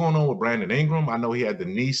 what was going on with Brandon Ingram? I know he had the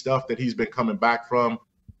knee stuff that he's been coming back from.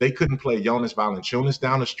 They couldn't play Jonas Valanciunas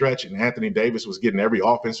down the stretch, and Anthony Davis was getting every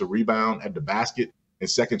offensive rebound at the basket and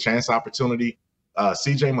second chance opportunity.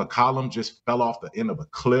 CJ McCollum just fell off the end of a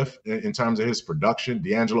cliff in terms of his production.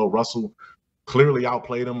 D'Angelo Russell clearly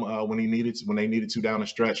outplayed him when they needed to down the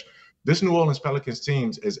stretch. This New Orleans Pelicans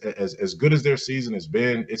team, as good as their season has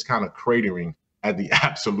been, it's kind of cratering at the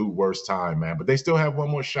absolute worst time, man. But they still have one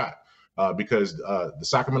more shot because the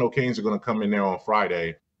Sacramento Kings are going to come in there on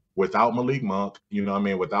Friday without Malik Monk,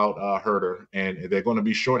 without Herter, and they're going to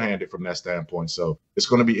be shorthanded from that standpoint. So it's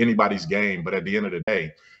going to be anybody's game. But at the end of the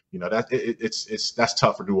day, that's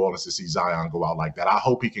tough for New Orleans to see Zion go out like that. I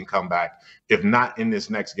hope he can come back, if not in this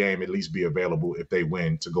next game, at least be available if they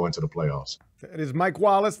win to go into the playoffs. It is Mike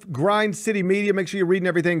Wallace, Grind City Media. Make sure you're reading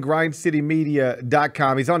everything,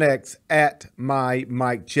 grindcitymedia.com. He's on X at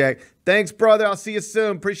 @MyMikeCheck. Thanks, brother. I'll see you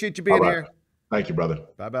soon. Appreciate you being here. Thank you, brother.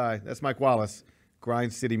 Bye-bye. That's Mike Wallace,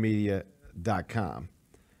 grindcitymedia.com.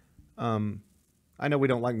 I know we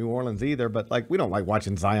don't like New Orleans either, but we don't like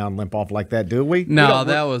watching Zion limp off like that, do we? No,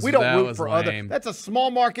 we don't root for lame. That's a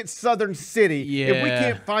small market southern city. Yeah. If we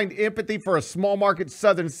can't find empathy for a small market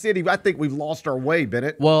southern city, I think we've lost our way,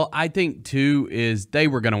 Bennett. Well, I think too is they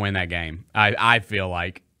were going to win that game. I feel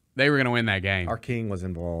like they were going to win that game. Our king was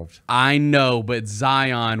involved. I know, but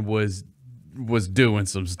Zion was doing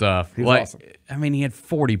some stuff. He's awesome. I mean, he had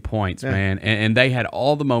 40 points, man, and they had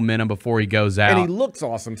all the momentum before he goes out. And he looks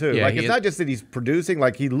awesome, too. Yeah, it's not just that he's producing.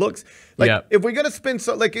 He looks if we're going to spend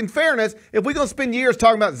in fairness, if we're going to spend years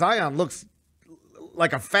talking about Zion looks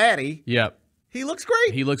like a fatty. Yep. He looks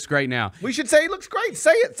great. He looks great now. We should say he looks great.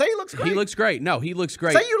 Say it. Say he looks great. He looks great. No, he looks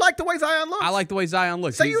great. Say you like the way Zion looks. I like the way Zion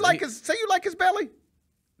looks. Say you like his belly.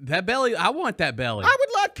 That belly, I want that belly. I would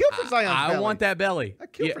not kill for Zion's belly. I want that belly.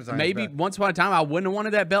 I'd kill for Zion's maybe belly. Once upon a time I wouldn't have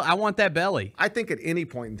wanted that belly. I want that belly. I think at any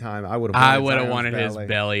point in time I would have wanted his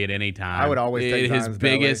belly at any time. I would always take his Zion's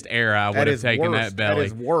biggest belly. era. I would have taken that belly. That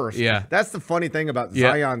is worse. Yeah. That's the funny thing about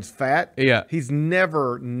Zion's fat. Yeah. He's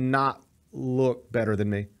never not looked better than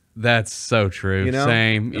me. That's so true.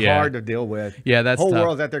 Same. It's hard to deal with. Yeah, that's whole tough.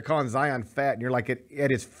 world's out there calling Zion fat, and you're like, at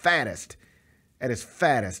his fattest. At his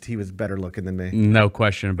fattest, he was better looking than me. No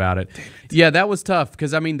question about it. Yeah, that was tough because,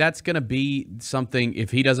 that's going to be something if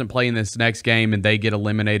he doesn't play in this next game and they get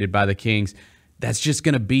eliminated by the Kings, that's just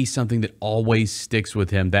going to be something that always sticks with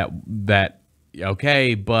him. That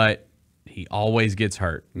okay, but he always gets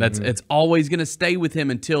hurt. It's always going to stay with him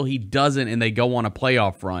until he doesn't and they go on a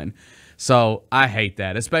playoff run. So I hate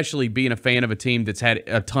that, especially being a fan of a team that's had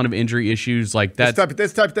a ton of injury issues like that.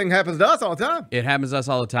 This type of thing happens to us all the time. It happens to us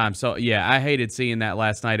all the time. So, yeah, I hated seeing that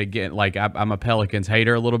last night again. I'm a Pelicans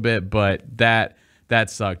hater a little bit, but that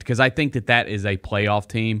sucked because I think that is a playoff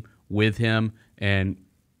team with him, and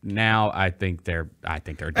now I think they're done.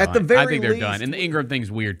 At the very I think they're least, done. And the Ingram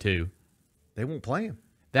thing's weird too. They won't play him.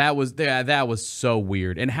 That was so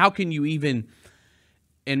weird. And how can you even?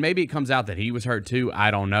 And maybe it comes out that he was hurt too.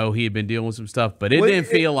 I don't know. He had been dealing with some stuff, but it didn't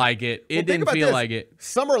feel like it. It didn't feel like it.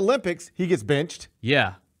 Summer Olympics, he gets benched.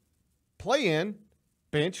 Yeah. Play-in,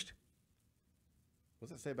 benched.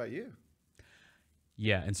 What's that say about you?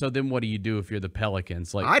 Yeah, and so then what do you do if you're the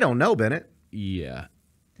Pelicans? I don't know, Bennett. Yeah.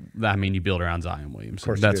 You build around Zion Williamson. Of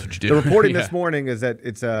course That's what you do. The reporting this morning is that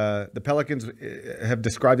it's the Pelicans have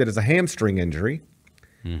described it as a hamstring injury.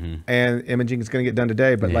 and imaging is going to get done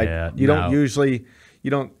today. But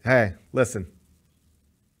hey, listen,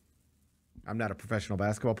 I'm not a professional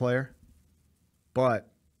basketball player,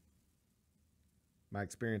 but my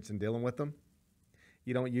experience in dealing with them,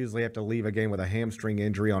 you don't usually have to leave a game with a hamstring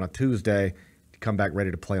injury on a Tuesday to come back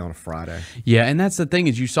ready to play on a Friday. Yeah, and that's the thing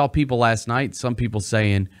is you saw people last night, some people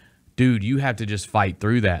saying, dude, you have to just fight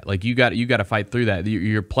through that. Like you got to fight through that.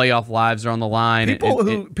 Your playoff lives are on the line.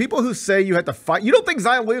 People who say you have to fight. You don't think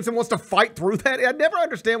Zion Williamson wants to fight through that? I never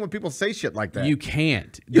understand when people say shit like that. You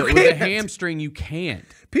can't. With a hamstring, you can't.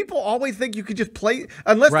 People always think you could just play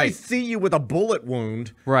unless they see you with a bullet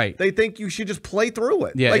wound. Right. They think you should just play through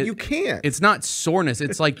it. Yeah, you can't. It's not soreness.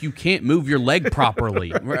 It's like you can't move your leg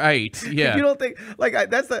properly. Right. Yeah. You don't think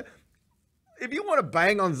that's the. If you want to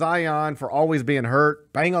bang on Zion for always being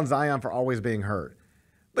hurt, bang on Zion for always being hurt.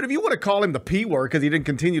 But if you want to call him the P word because he didn't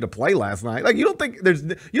continue to play last night, you don't think there's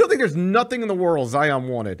nothing in the world Zion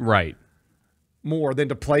wanted more than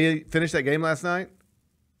to finish that game last night,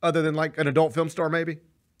 other than like an adult film star maybe.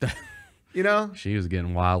 You know? She was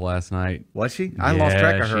getting wild last night. Was she? I lost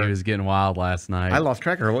track of her. She was getting wild last night. I lost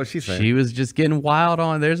track of her. What did she say? She was just geting wild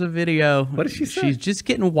on. There's a video. What did she say? She's just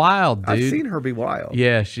getting wild, dude. I've seen her be wild.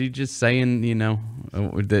 Yeah, she's just saying,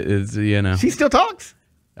 She still talks?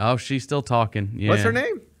 Oh, she's still talking. Yeah. What's her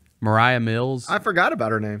name? Mariah Mills. I forgot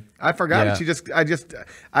about her name. I forgot it.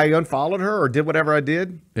 I unfollowed her or did whatever I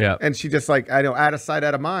did. Yeah. And she just out of sight,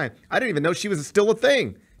 out of mind. I didn't even know she was still a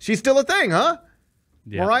thing. She's still a thing, huh?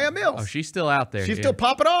 Yeah. Mariah Mills. Oh, she's still out there. She's still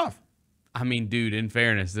popping off. I mean, dude, in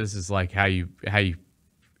fairness, this is like how you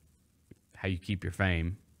keep your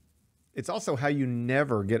fame. It's also how you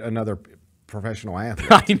never get another professional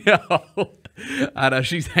athlete. I know.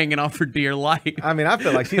 She's hanging on for dear life. I mean, I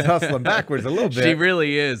feel like she's hustling backwards a little bit. She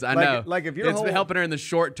really is. I know. Like if you're it's helping her in the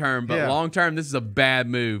short term, but long term, this is a bad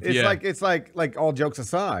move. It's like all jokes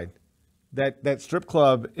aside, that strip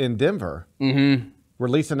club in Denver.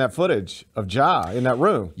 Releasing that footage of Ja in that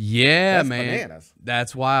room. Yeah, that's man. Bananas.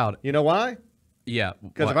 That's wild. You know why? Yeah.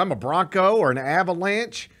 Because if I'm a Bronco or an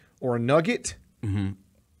Avalanche or a Nugget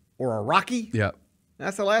or a Rocky,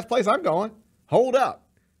 that's the last place I'm going. Hold up.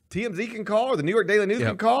 TMZ can call or the New York Daily News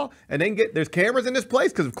can call, and they can there's cameras in this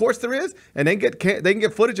place because of course there is, and they can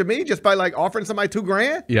get footage of me just by offering somebody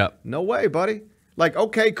 $2,000. Yeah. No way, buddy.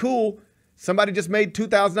 Okay, cool. Somebody just made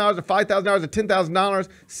 $2,000 or $5,000 or $10,000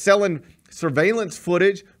 selling surveillance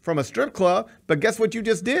footage from a strip club, but guess what you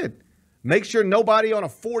just did? Make sure nobody on a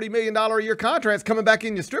 $40 million a year contract is coming back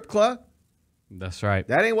in your strip club. That's right.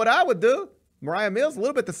 That ain't what I would do. Mariah Mills, a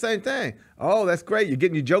little bit the same thing. Oh, that's great. You're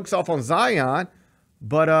getting your jokes off on Zion,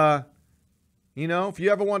 but if you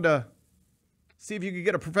ever wanted to see if you could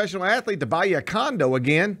get a professional athlete to buy you a condo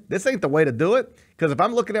again, this ain't the way to do it. Because if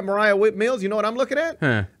I'm looking at Mariah Mills, you know what I'm looking at?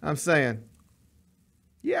 I'm saying,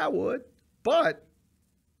 yeah, I would, but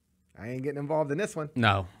I ain't getting involved in this one.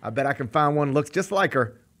 No. I bet I can find one that looks just like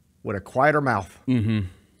her with a quieter mouth. This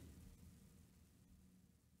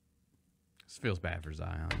feels bad for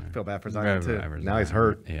Zion. I feel bad for Zion, too. Now he's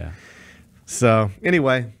hurt. Yeah. So,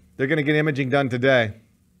 anyway, they're going to get imaging done today.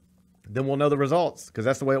 Then we'll know the results because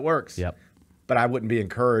that's the way it works. Yep. But I wouldn't be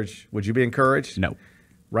encouraged. Would you be encouraged? No.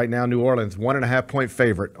 Right now, New Orleans, 1.5-point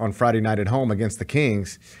favorite on Friday night at home against the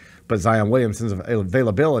Kings. But Zion Williamson's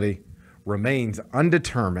availability remains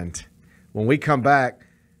undetermined. When we come back,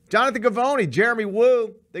 Jonathan Gavoni, Jeremy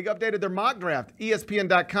Wu, they updated their mock draft,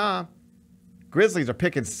 ESPN.com. Grizzlies are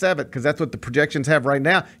picking 7th because that's what the projections have right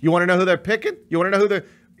now. You want to know who they're picking? You want to know who the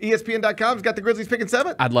ESPN.com's got the Grizzlies picking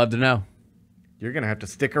 7th? I'd love to know. You're going to have to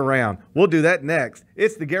stick around. We'll do that next.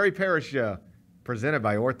 It's the Gary Parrish Show, presented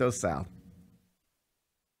by Ortho South.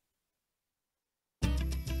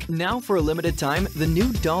 Now for a limited time, the new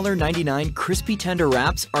 $1.99 crispy tender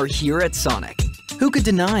wraps are here at Sonic. Who could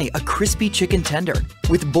deny a crispy chicken tender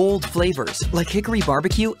with bold flavors like hickory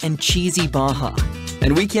barbecue and cheesy Baja?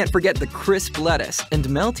 And we can't forget the crisp lettuce and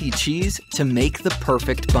melty cheese to make the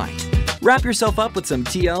perfect bite. Wrap yourself up with some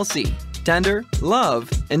TLC, tender,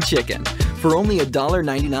 love, and chicken for only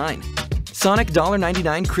 $1.99. Sonic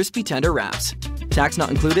 $1.99 crispy tender wraps. Tax not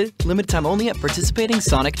included, limited time only at participating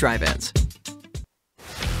Sonic drive-ins.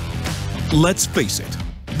 Let's face it,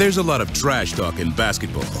 there's a lot of trash talk in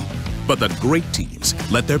basketball. But the great teams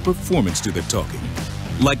let their performance do the talking.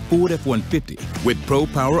 Like Ford F-150 with Pro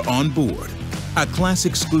Power on board. A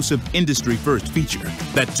class-exclusive industry-first feature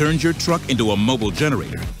that turns your truck into a mobile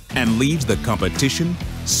generator and leaves the competition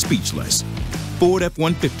speechless. Ford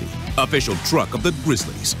F-150, official truck of the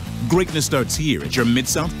Grizzlies. Greatness starts here at your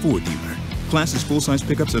Mid-South Ford dealer. Class is full-size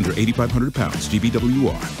pickups under 8,500 pounds,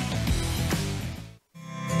 GBWR.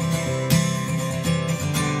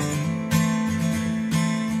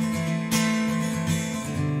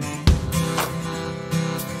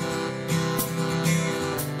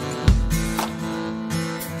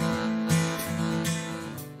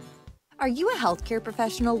 Are you a healthcare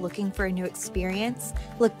professional looking for a new experience?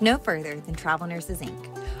 Look no further than Travel Nurses,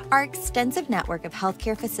 Inc. Our extensive network of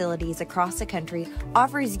healthcare facilities across the country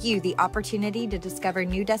offers you the opportunity to discover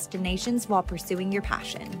new destinations while pursuing your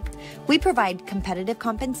passion. We provide competitive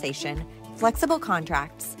compensation, flexible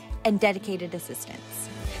contracts, and dedicated assistance.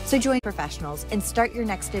 So join professionals and start your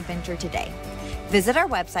next adventure today. Visit our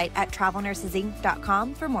website at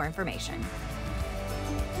travelnursesinc.com for more information.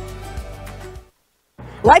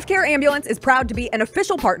 LifeCare Ambulance is proud to be an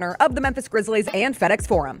official partner of the Memphis Grizzlies and FedEx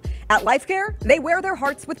Forum. At LifeCare, they wear their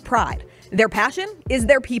hearts with pride. Their passion is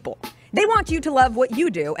their people. They want you to love what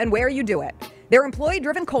you do and where you do it. Their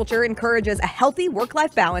employee-driven culture encourages a healthy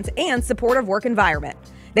work-life balance and supportive work environment.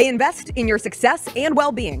 They invest in your success and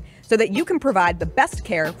well-being so that you can provide the best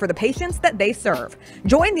care for the patients that they serve.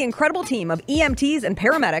 Join the incredible team of EMTs and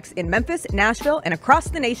paramedics in Memphis, Nashville, and across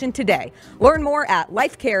the nation today. Learn more at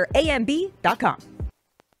lifecareamb.com.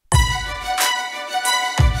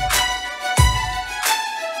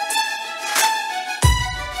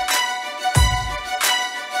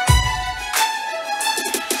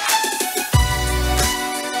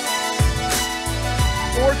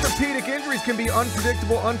 Orthopedic injuries can be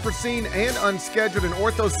unpredictable, unforeseen, and unscheduled, and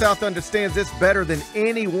Ortho South understands this better than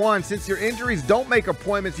anyone. Since your injuries don't make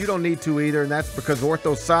appointments, you don't need to either, and that's because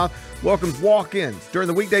Ortho South welcomes walk-ins during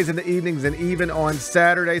the weekdays and the evenings and even on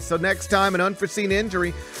Saturdays. So next time an unforeseen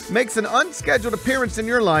injury makes an unscheduled appearance in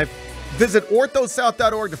your life, visit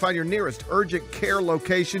orthosouth.org to find your nearest urgent care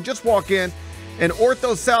location. Just walk in, and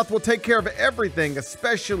Ortho South will take care of everything,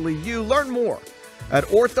 especially you. Learn more at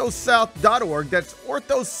orthosouth.org. That's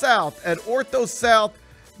orthosouth at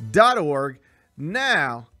orthosouth.org.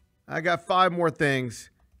 Now, I got 5 more things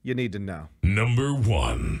you need to know. Number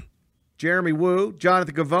 1. Jeremy Woo,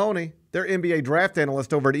 Jonathan Gavoni, they're NBA draft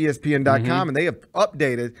analyst over at ESPN.com, and they have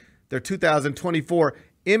updated their 2024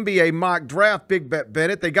 NBA mock draft. Big Bet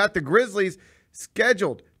Bennett. They got the Grizzlies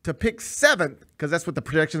scheduled to pick 7th, because that's what the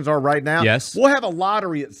projections are right now. Yes. We'll have a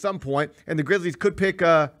lottery at some point, and the Grizzlies could pick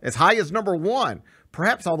as high as number 1,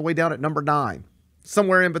 perhaps all the way down at number 9,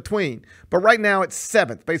 somewhere in between. But right now it's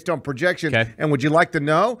 7th based on projection. Okay. And would you like to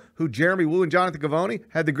know who Jeremy Woo and Jonathan Gavoni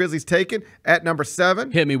had the Grizzlies taken at number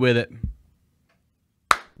 7? Hit me with it.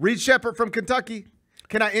 Reed Shepherd from Kentucky.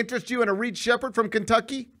 Can I interest you in a Reed Shepherd from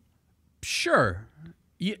Kentucky? Sure.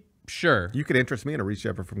 Yeah, sure. You could interest me in a Reed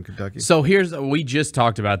Shepherd from Kentucky. So we just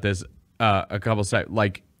talked about this a couple seconds.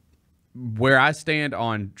 Like, where I stand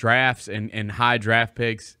on drafts and high draft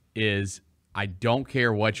picks is I don't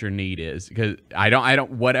care what your need is, because I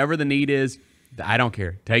don't whatever the need is, I don't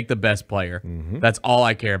care. Take the best player. That's all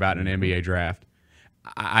I care about in an NBA draft.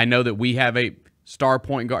 I know that we have a star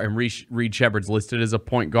point guard, and Reed Shepherd's listed as a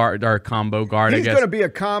point guard or a combo guard. He's I guess. going to be a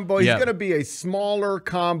combo. He's going to be a smaller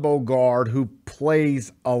combo guard who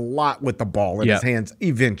plays a lot with the ball in his hands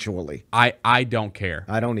eventually. I don't care.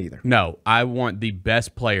 I don't either. No, I want the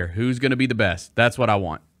best player. Who's going to be the best? That's what I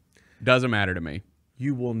want. Doesn't matter to me.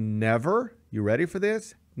 You will never, you ready for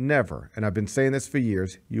this? Never, and I've been saying this for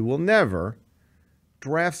years, you will never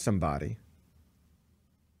draft somebody,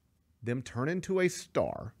 them turn into a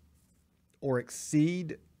star, or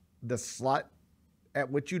exceed the slot at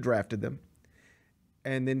which you drafted them,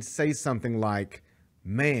 and then say something like,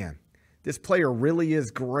 man, this player really is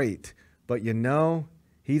great, but you know,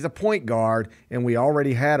 he's a point guard, and we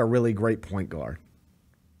already had a really great point guard.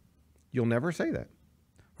 You'll never say that.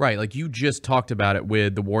 Right, like you just talked about it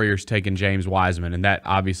with the Warriors taking James Wiseman, and that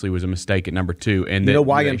obviously was a mistake at number 2. And you know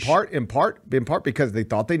why? In part because they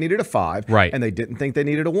thought they needed a 5, right, and they didn't think they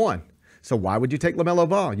needed a 1. So why would you take LaMelo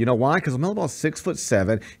Ball? You know why? Because LaMelo Ball is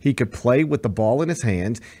 6'7". He could play with the ball in his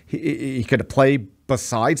hands. He could play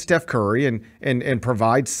beside Steph Curry and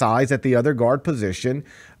provide size at the other guard position.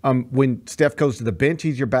 When Steph goes to the bench,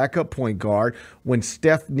 he's your backup point guard. When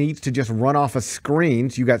Steph needs to just run off of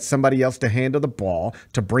screens, you got somebody else to handle the ball,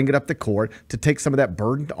 to bring it up the court, to take some of that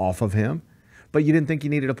burden off of him. But you didn't think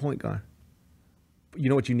you needed a point guard. You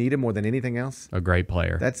know what you needed more than anything else? A great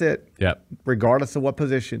player. That's it. Yep. Regardless of what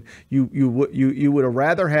position. You would have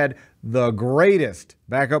rather had the greatest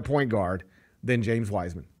backup point guard than James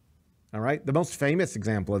Wiseman. All right? The most famous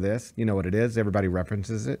example of this, you know what it is? Everybody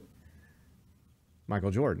references it.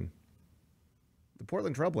 Michael Jordan. The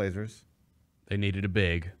Portland Trailblazers. They needed a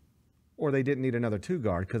big. Or they didn't need another 2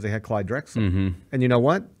 guard because they had Clyde Drexler. And you know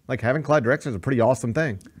what? Like, having Clyde Drexler is a pretty awesome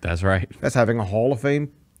thing. That's right. That's having a Hall of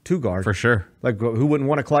Fame 2 guard. For sure. Like, who wouldn't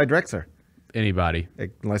want a Clyde Drexler? Anybody.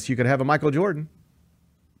 Unless you could have a Michael Jordan.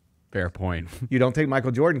 Fair point. You don't take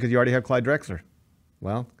Michael Jordan because you already have Clyde Drexler.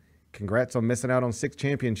 Well, congrats on missing out on 6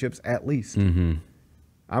 championships at least.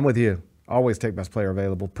 I'm with you. Always take best player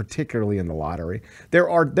available, particularly in the lottery. There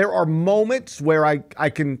are moments where I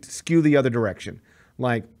can skew the other direction.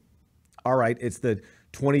 Like, all right, it's the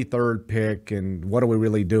 23rd pick, and what are we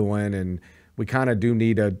really doing? And we kind of do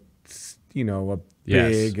need a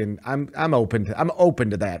big, and I'm open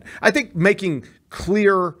to that. I think making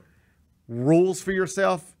clear rules for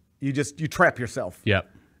yourself, you trap yourself. Yep.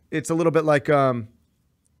 It's a little bit like I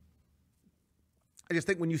just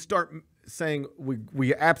think when you start saying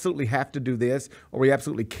we absolutely have to do this or we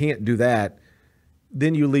absolutely can't do that,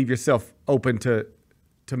 then you leave yourself open to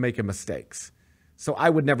making mistakes. So I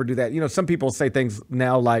would never do that. Some people say things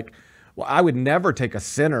now like, well, I would never take a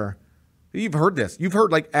center. You've heard this. You've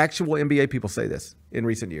heard like actual NBA people say this in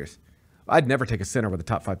recent years. I'd never take a center with a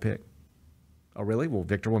top 5 pick. Oh, really? Well,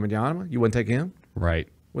 Victor Wembanyama, you wouldn't take him? Right.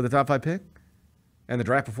 With a top 5 pick? And the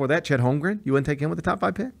draft before that, Chet Holmgren, you wouldn't take him with a top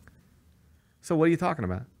 5 pick? So what are you talking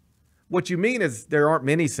about? What you mean is there aren't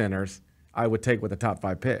many centers I would take with a top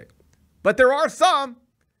 5 pick. But there are some.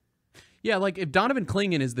 Yeah, like if Donovan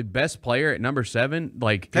Clingan is the best player at number 7,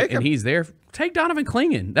 Take him. he's there, take Donovan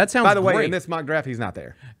Clingan. That sounds great. By the way, in this mock draft, he's not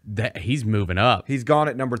there. He's moving up. He's gone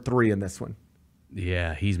at number 3 in this one.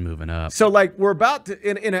 Yeah, he's moving up. So, we're about to,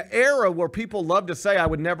 in an era where people love to say, I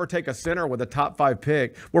would never take a center with a top 5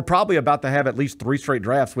 pick, we're probably about to have at least 3 straight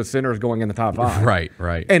drafts with centers going in the top 5.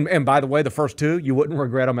 Right. And by the way, the first 2, you wouldn't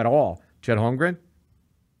regret them at all. Chet Holmgren,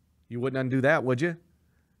 you wouldn't undo that, would you?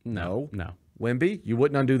 No. Wemby, you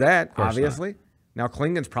wouldn't undo that, obviously. Now,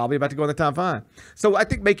 Klingen's probably about to go in the top 5. So I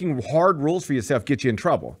think making hard rules for yourself gets you in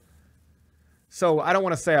trouble. So I don't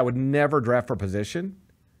want to say I would never draft for position,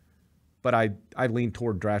 but I lean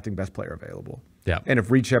toward drafting best player available. Yeah. And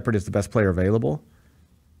if Reed Sheppard is the best player available,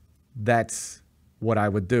 that's what I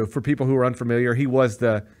would do. For people who are unfamiliar, he was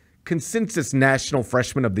the consensus National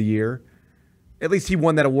Freshman of the Year. At least he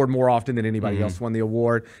won that award more often than anybody else won the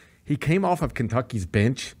award. He came off of Kentucky's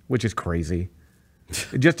bench, which is crazy.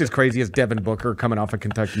 Just as crazy as Devin Booker coming off of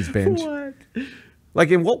Kentucky's bench. What?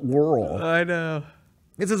 Like, in what world? I know.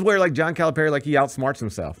 This is where, John Calipari, he outsmarts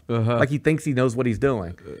himself. Like, he thinks he knows what he's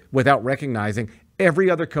doing without recognizing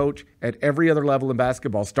every other coach at every other level in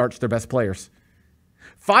basketball starts their best players.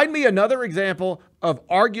 Find me another example of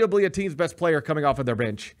arguably a team's best player coming off of their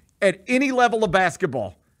bench at any level of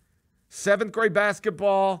basketball. 7th grade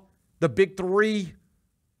basketball, the Big 3,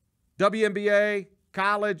 WNBA,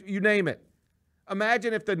 college, you name it.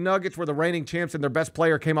 Imagine if the Nuggets were the reigning champs and their best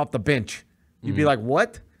player came off the bench. You'd be like,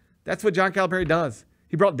 what? That's what John Calipari does.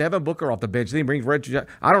 He brought Devin Booker off the bench. Then he brings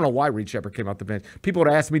I don't know why Reed Sheppard came off the bench. People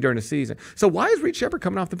would ask me during the season, so why is Reed Sheppard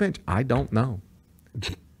coming off the bench? I don't know.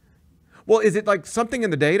 Well, is it something in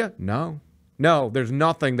the data? No. No, there's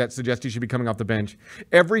nothing that suggests he should be coming off the bench.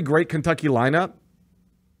 Every great Kentucky lineup,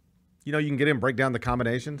 you can get in and break down the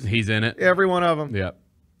combinations. He's in it. Every one of them. Yep.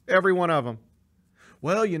 Every one of them.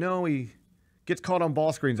 Well, he gets caught on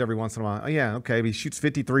ball screens every once in a while. Oh, yeah, okay. But he shoots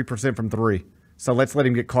 53% from 3. So let's let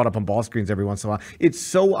him get caught up on ball screens every once in a while. It's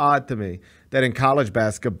so odd to me that in college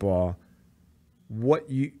basketball,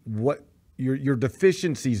 your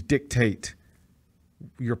deficiencies dictate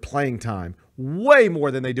your playing time way more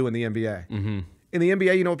than they do in the NBA. Mm-hmm. In the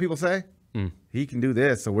NBA, you know what people say? He can do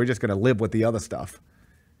this, so we're just going to live with the other stuff.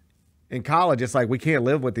 In college, it's like we can't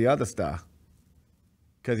live with the other stuff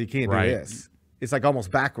because he can't do this. It's almost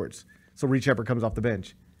backwards. So Reed Sheppard comes off the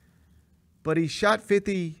bench. But he shot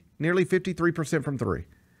nearly 53% from 3.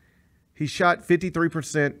 He shot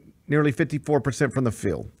 53%, nearly 54% from the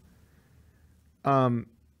field.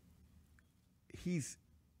 He's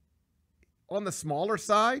on the smaller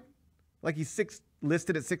side. He's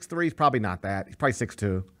listed at 6'3". He's probably not that. He's probably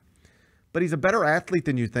 6'2". But he's a better athlete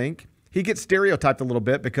than you think. He gets stereotyped a little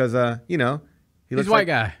bit because, he looks he's a white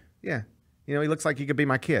guy. Yeah. He looks like he could be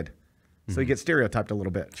my kid. So he gets stereotyped a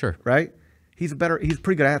little bit. Sure. Right? He's a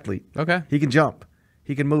pretty good athlete. Okay. He can jump.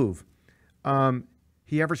 He can move.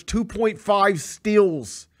 He averaged 2.5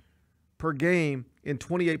 steals per game in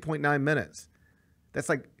 28.9 minutes. That's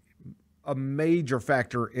a major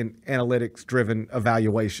factor in analytics-driven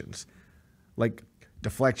evaluations.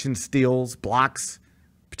 Deflection, steals, blocks,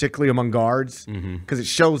 particularly among guards, because it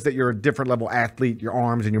shows that you're a different level athlete, your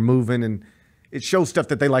arms, and you're moving, and it shows stuff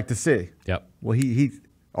that they like to see. Yep. Well, he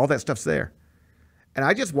all that stuff's there. And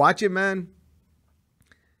I just watch him, man,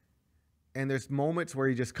 and there's moments where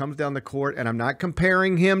he just comes down the court, and I'm not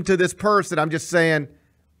comparing him to this person. I'm just saying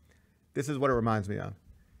this is what it reminds me of.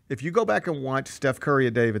 If you go back and watch Steph Curry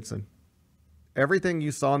at Davidson, everything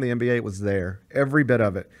you saw in the NBA was there, every bit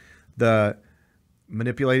of it. The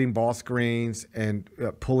manipulating ball screens and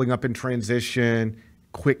pulling up in transition,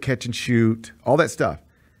 quick catch and shoot, all that stuff.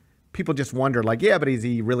 People just wonder, but is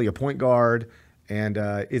he really a point guard? And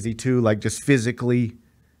is he too, like, just physically,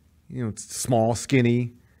 small,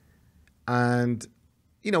 skinny? And,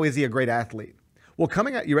 is he a great athlete? Well,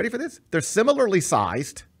 coming out, you ready for this? They're similarly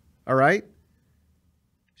sized, all right?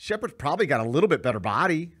 Shepard's probably got a little bit better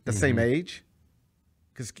body, the same age,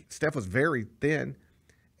 because Steph was very thin.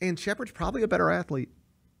 And Shepard's probably a better athlete.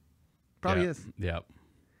 Probably is. Yep.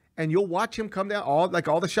 And you'll watch him come down, all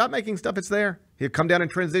the shot-making stuff, it's there. He'll come down in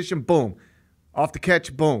transition, boom. Off the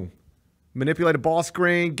catch, boom. Manipulate a ball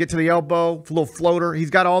screen, get to the elbow, little floater. He's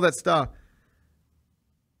got all that stuff.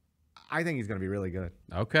 I think he's going to be really good.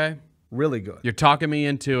 Okay. Really good. You're talking me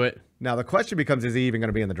into it. Now, the question becomes, is he even going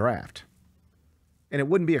to be in the draft? And it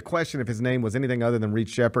wouldn't be a question if his name was anything other than Reed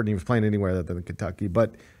Shepard and he was playing anywhere other than Kentucky.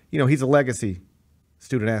 But, he's a legacy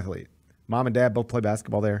student-athlete. Mom and dad both play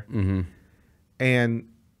basketball there. Mm-hmm. And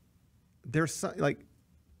there's some, I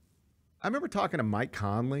remember talking to Mike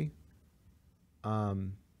Conley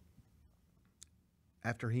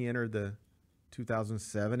after he entered the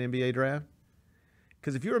 2007 NBA draft.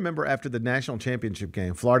 Because if you remember after the national championship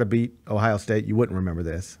game, Florida beat Ohio State. You wouldn't remember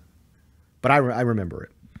this. But I remember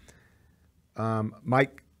it.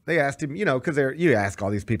 Mike, they asked him, because you ask all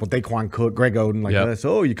these people, Daquan Cook, Greg Oden, this,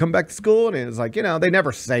 you come back to school? And it's like, they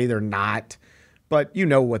never say they're not. But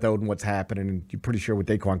with Oden what's happening, and you're pretty sure with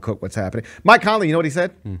Daquan Cook what's happening. Mike Conley, you know what he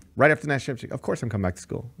said? Right after the national championship, of course I'm coming back to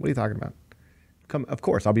school. What are you talking about? Of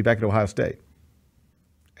course, I'll be back at Ohio State.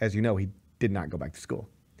 As you know, he did not go back to school.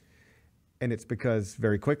 And it's because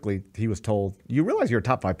very quickly he was told, you realize you're a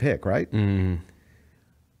top 5 pick, right?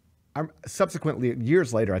 Subsequently,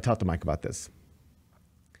 years later, I talked to Mike about this.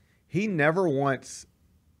 He never once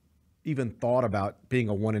even thought about being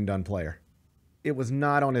a one-and-done player. It was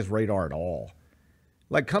not on his radar at all.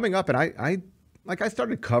 Like coming up, and I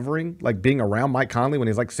started covering, being around Mike Conley when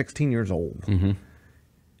he was 16 years old.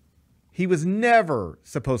 He was never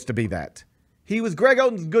supposed to be that. He was Greg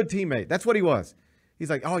Oden's good teammate. That's what he was. He's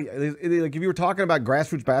like, if you were talking about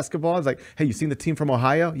grassroots basketball, it's like, hey, you seen the team from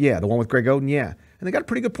Ohio? Yeah, the one with Greg Oden? Yeah. And they got a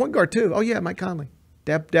pretty good point guard, too. Oh, yeah, Mike Conley.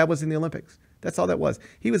 Dad was in the Olympics. That's all that was.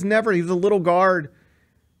 He was a little guard,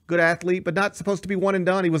 good athlete, but not supposed to be one and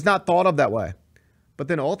done. He was not thought of that way. But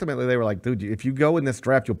then ultimately they were like, dude, if you go in this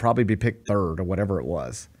draft, you'll probably be picked 3rd or whatever it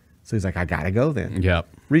was. So he's like, I got to go then. Yep.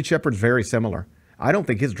 Reed Shepard's very similar. I don't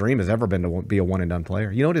think his dream has ever been to be a one-and-done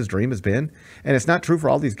player. You know what his dream has been? And it's not true for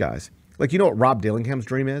all these guys. You know what Rob Dillingham's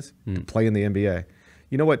dream is? To play in the NBA.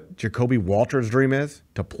 You know what Jacoby Walter's dream is?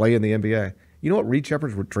 To play in the NBA. You know what Reed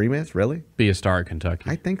Shepard's dream is, really? Be a star at Kentucky.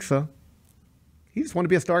 I think so. He just wanted to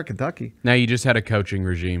be a star at Kentucky. Now, you just had a coaching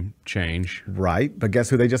regime change. Right, but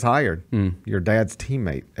guess who they just hired? Your dad's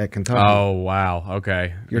teammate at Kentucky. Oh, wow.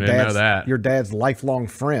 Okay. I didn't know that. Your dad's lifelong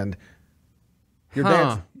friend.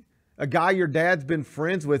 Dad's a guy your dad's been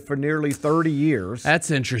friends with for nearly 30 years. That's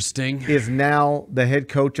interesting. Is now the head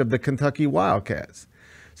coach of the Kentucky Wildcats.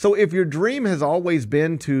 So if your dream has always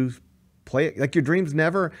been to play, your dream's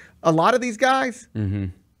never, a lot of these guys,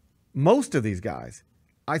 most of these guys,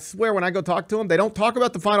 I swear when I go talk to them, they don't talk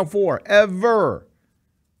about the Final Four, ever.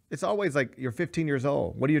 It's always you're 15 years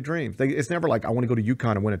old. What are your dreams? It's never I want to go to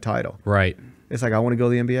UConn and win a title. Right. It's I want to go to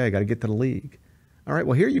the NBA. I got to get to the league. All right,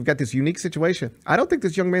 well, here you've got this unique situation. I don't think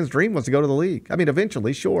this young man's dream was to go to the league. I mean,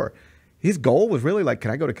 eventually, sure. His goal was really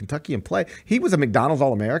can I go to Kentucky and play? He was a McDonald's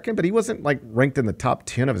All-American, but he wasn't ranked in the top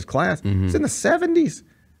 10 of his class. He's in the 70s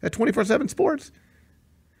at 24/7 Sports.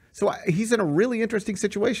 So he's in a really interesting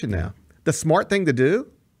situation now. The smart thing to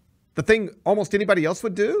do, the thing almost anybody else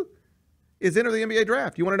would do, is enter the NBA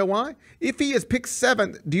draft. You want to know why? If he is picked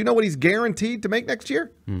 7th, do you know what he's guaranteed to make next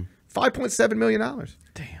year? $5.7 million.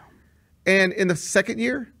 Damn. And in the second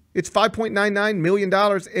year, it's $5.99 million.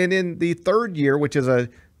 And in the third year, which is a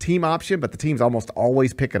team option, but the teams almost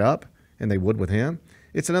always pick it up, and they would with him,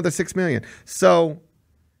 it's another $6 million. So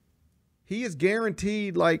he is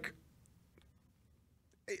guaranteed,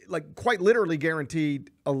 quite literally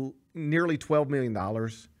guaranteed nearly $12 million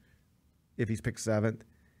if he's picked 7th.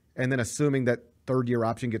 And then assuming that third-year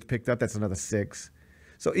option gets picked up, that's another $6 million.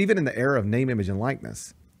 So even in the era of name, image, and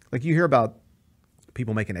likeness, you hear about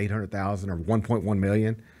people making $800,000 or $1.1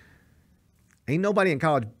 million. Ain't nobody in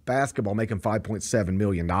college basketball making $5.7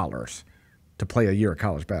 million to play a year of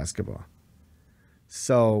college basketball.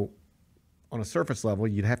 So on a surface level,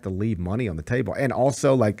 you'd have to leave money on the table. And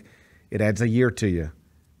also, it adds a year to you.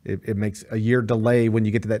 It makes a year delay when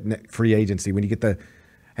you get to that free agency. When you get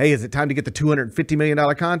hey, is it time to get the $250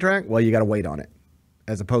 million contract? Well, you got to wait on it.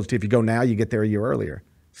 As opposed to if you go now, you get there a year earlier.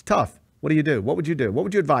 It's tough. What do you do? What would you do? What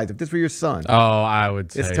would you advise if this were your son? Oh, I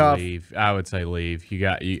would say it's tough. Leave. I would say leave.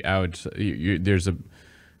 There's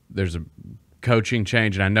a coaching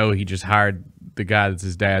change, and I know he just hired the guy that's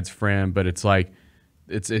his dad's friend, but it's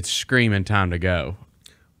it's screaming time to go.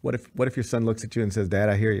 What if your son looks at you and says, "Dad,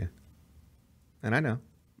 I hear you," and I know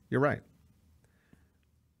you're right,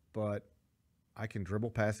 but I can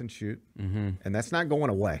dribble, pass, and shoot, and that's not going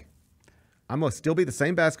away. I'm gonna still be the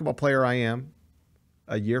same basketball player I am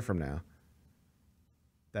a year from now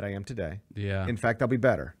that I am today. Yeah. In fact, I'll be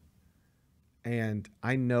better. And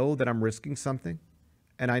I know that I'm risking something,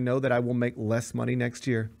 and I know that I will make less money next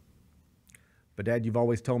year. But, Dad, you've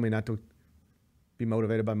always told me not to be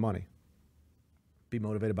motivated by money. Be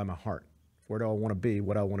motivated by my heart. Where do I want to be?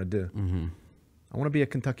 What do I want to do? I want to be a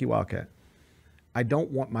Kentucky Wildcat. I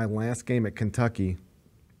don't want my last game at Kentucky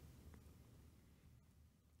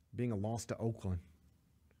being a loss to Oakland.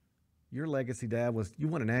 Your legacy, Dad, was you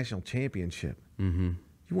won a national championship. You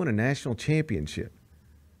won a national championship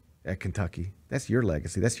at Kentucky. That's your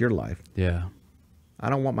legacy. That's your life. Yeah. I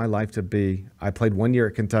don't want my life to be, I played 1 year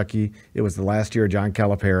at Kentucky. It was the last year of John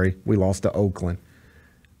Calipari. We lost to Oakland.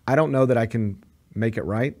 I don't know that I can make it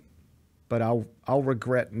right, but I'll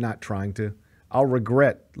regret not trying to. I'll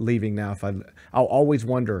regret leaving now. I'll always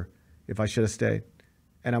wonder if I should have stayed.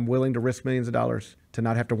 And I'm willing to risk millions of dollars to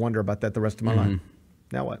not have to wonder about that the rest of my life.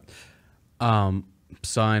 Now what?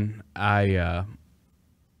 Son, that's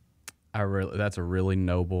a really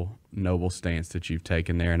noble stance that you've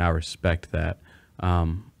taken there, and I respect that.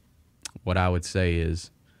 What I would say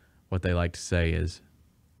is, what they like to say is,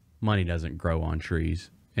 money doesn't grow on trees,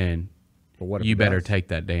 and you better take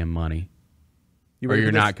that damn money, or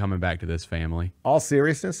you're not coming back to this family. All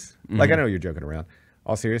seriousness, like I know you're joking around.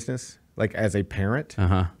 All seriousness, like as a parent,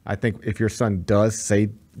 I think if your son does say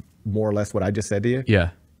more or less what I just said to you,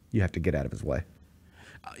 you have to get out of his way.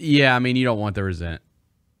 Yeah, I mean, you don't want the resent.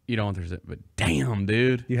 You don't want the resent, but damn,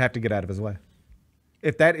 dude. You have to get out of his way.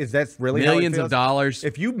 If that's really millions how it of dollars.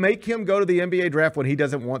 If you make him go to the NBA draft when he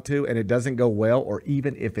doesn't want to and it doesn't go well, or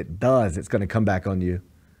even if it does, it's going to come back on you.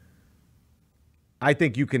 I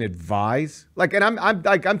think you can advise. Like, and I've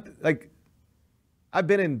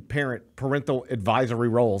been in parental advisory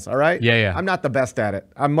roles, all right? Yeah. I'm not the best at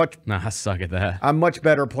it. I suck at that. I'm much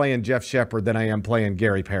better playing Jeff Shepard than I am playing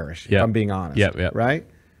Gary Parrish, if I'm being honest. Yep. Right?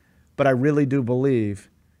 But I really do believe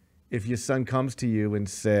if your son comes to you and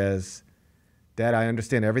says, Dad, I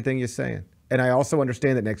understand everything you're saying. And I also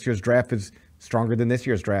understand that next year's draft is stronger than this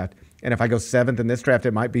year's draft. And if I go 7th in this draft,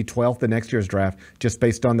 it might be 12th in next year's draft, just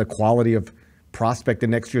based on the quality of prospect in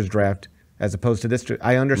next year's draft as opposed to this.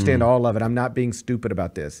 I understand all of it. I'm not being stupid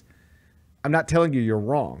about this. I'm not telling you you're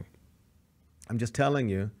wrong. I'm just telling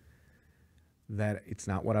you that it's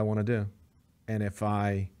not what I want to do. And if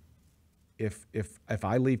I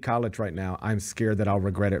leave college right now, I'm scared that I'll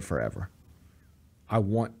regret it forever. I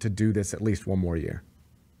want to do this at least one more year.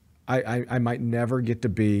 I might never get to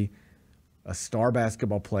be a star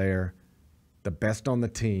basketball player, the best on the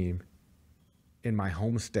team in my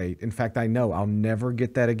home state. In fact, I know I'll never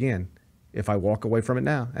get that again if I walk away from it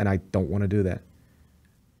now, and I don't want to do that.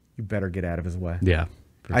 You better get out of his way. Yeah.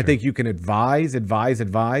 I think you can advise,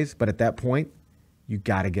 but at that point, you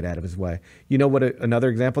got to get out of his way. You know what another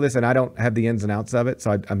example of this, and I don't have the ins and outs of it,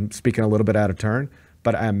 so I'm speaking a little bit out of turn,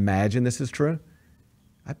 but I imagine this is true.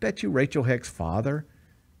 I bet you Rachel Heck's father,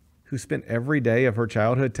 who spent every day of her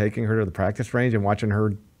childhood taking her to the practice range and watching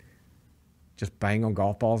her just bang on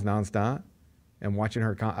golf balls nonstop and watching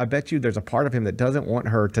her, I bet you there's a part of him that doesn't want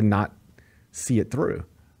her to not see it through,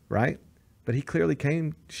 right? But she clearly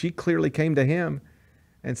came to him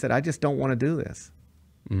and said, I just don't want to do this.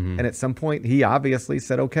 And at some point, he obviously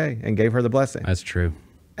said okay and gave her the blessing. That's true.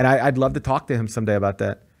 And I'd love to talk to him someday about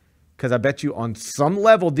that, because I bet you on some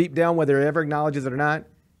level deep down, whether he ever acknowledges it or not,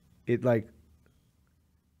 I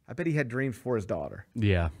bet he had dreams for his daughter.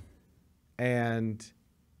 Yeah.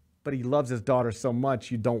 But he loves his daughter so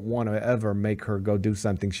much, you don't want to ever make her go do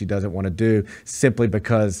something she doesn't want to do simply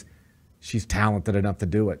because she's talented enough to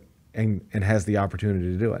do it and has the opportunity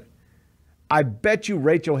to do it. I bet you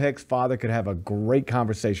Rachel Heck's father could have a great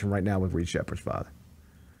conversation right now with Reed Shepherd's father.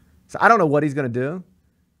 So I don't know what he's going to do.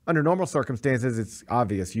 Under normal circumstances, it's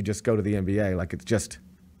obvious. You just go to the NBA. Like, it's just,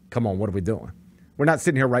 come on, what are we doing? We're not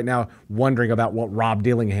sitting here right now wondering about what Rob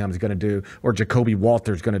Dillingham is going to do or Jacoby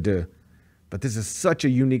Walter's going to do. But this is such a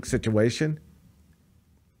unique situation.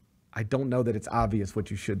 I don't know that it's obvious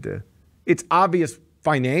what you should do. It's obvious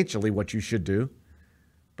financially what you should do,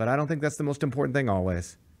 but I don't think that's the most important thing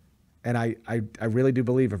always. And I really do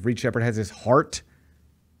believe if Reed Shepherd has his heart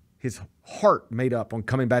made up on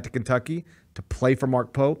coming back to Kentucky to play for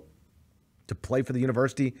Mark Pope, to play for the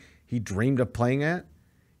university he dreamed of playing at,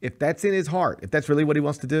 if that's in his heart, if that's really what he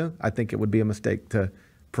wants to do, I think it would be a mistake to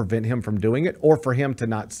prevent him from doing it or for him to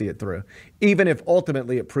not see it through, even if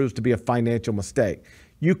ultimately it proves to be a financial mistake.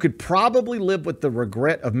 You could probably live with the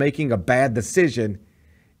regret of making a bad decision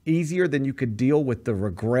easier than you could deal with the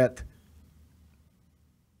regret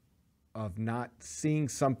of not seeing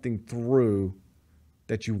something through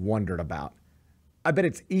that you wondered about. I bet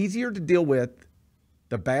it's easier to deal with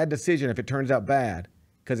the bad decision if it turns out bad,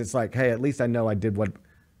 because it's like, hey, at least I know I did what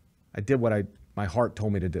my heart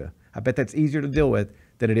told me to do. I bet that's easier to deal with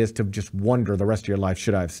than it is to just wonder the rest of your life,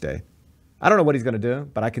 should I have stayed? I don't know what he's going to do,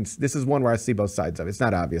 but this is one where I see both sides of it. It's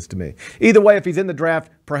not obvious to me. Either way, if he's in the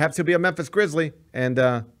draft, perhaps he'll be a Memphis Grizzly, and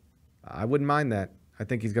I wouldn't mind that. I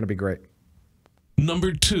think he's going to be great.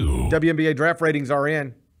 Number 2. WNBA draft ratings are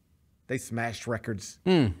in. They smashed records.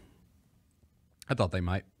 I thought they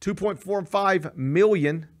might. 2.45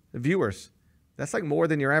 million viewers. That's like more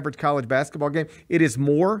than your average college basketball game. It is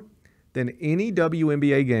more than any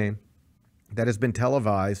WNBA game that has been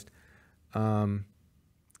televised in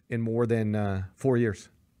more than 4 years.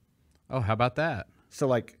 Oh, how about that? So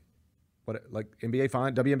like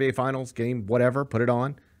WNBA finals game, whatever, put it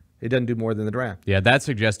on. It doesn't do more than the draft. Yeah, that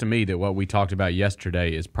suggests to me that what we talked about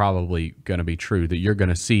yesterday is probably going to be true, that you're going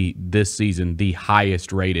to see this season the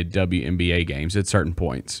highest rated WNBA games at certain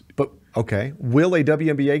points. But, okay, will a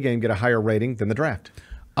WNBA game get a higher rating than the draft?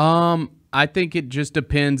 I think it just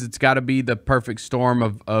depends. It's got to be the perfect storm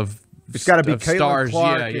of it's got to be Caitlin Caitlin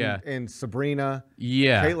Clark yeah. And Sabrina.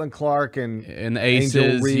 Yeah. Caitlin Clark and the Aces.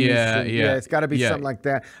 Angel Reese yeah. It's got to be something like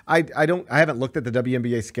that. I haven't looked at the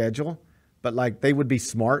WNBA schedule, but like they would be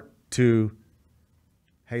smart to,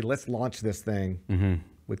 hey, let's launch this thing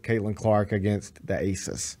with Caitlin Clark against the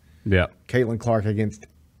Aces. Yeah. Caitlin Clark against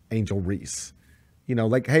Angel Reese. You know,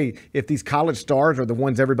 like, hey, if these college stars are the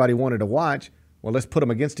ones everybody wanted to watch, well, let's put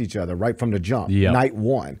them against each other right from the jump. Night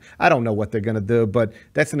one. I don't know what they're going to do, but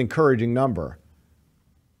that's an encouraging number.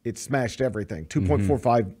 It smashed everything.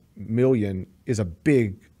 2.45 million is a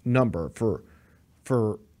big number for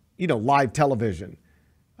live television.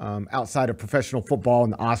 Outside of professional football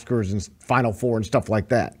and the Oscars and Final Four and stuff like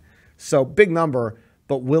that. So big number,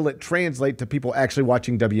 but will it translate to people actually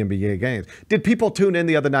watching WNBA games? Did people tune in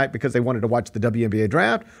the other night because they wanted to watch the WNBA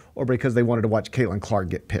draft or because they wanted to watch Caitlin Clark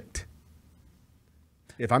get picked?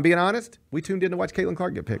 If I'm being honest, we tuned in to watch Caitlin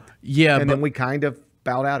Clark get picked. Yeah, and then we kind of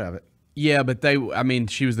bowed out of it. Yeah, but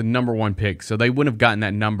she was the number 1 pick, so they wouldn't have gotten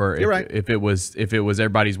that number if it was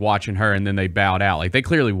everybody's watching her and then they bowed out. Like they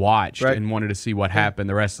clearly watched and wanted to see what happened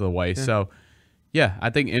the rest of the way. Yeah. So, yeah, I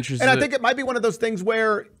think interesting. And I think it might be one of those things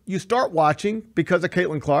where you start watching because of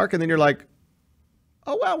Caitlin Clark, and then you're like,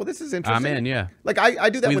 oh wow, well this is interesting. I'm in, yeah. Like I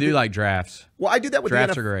do that. We do like drafts. Well, I do that with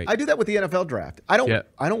drafts the NFL. Are great. I do that with the NFL draft. I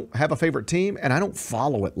don't have a favorite team, and I don't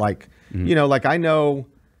follow it like like I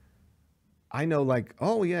know like,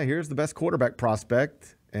 oh yeah, here's the best quarterback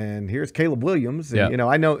prospect, and here's Caleb Williams, and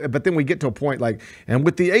I know, but then we get to a point like, and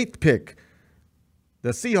with the 8th pick, the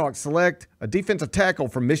Seahawks select a defensive tackle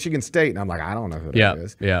from Michigan State, and I'm like, I don't know who that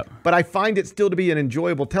is. Yeah. But I find it still to be an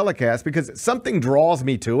enjoyable telecast because something draws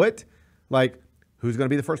me to it, like who's going to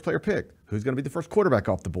be the first player picked, who's going to be the first quarterback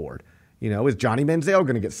off the board. Is Johnny Manziel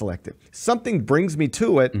going to get selected? Something brings me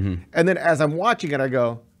to it, and then as I'm watching it, I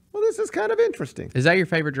go, well, this is kind of interesting. Is that your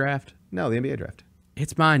favorite draft? No, the NBA draft.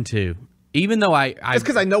 It's mine too. Even though it's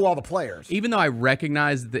because I know all the players. Even though I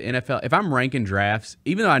recognize the NFL, if I'm ranking drafts,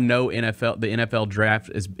 even though I know the NFL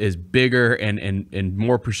draft is bigger and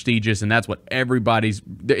more prestigious, and that's what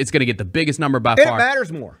it's going to get the biggest number by far. It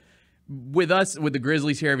matters more. With us, with the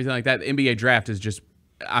Grizzlies here, everything like that, the NBA draft is just,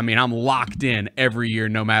 I'm locked in every year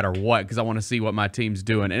no matter what because I want to see what my team's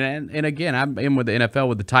doing. And again, I'm in with the NFL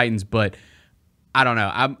with the Titans, but I don't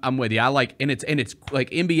know. I'm with you. I like, and it's like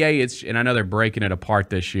NBA. And I know they're breaking it apart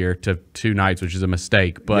this year to 2 nights, which is a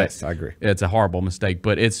mistake. But yes, I agree. It's a horrible mistake.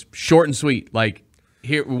 But it's short and sweet. Like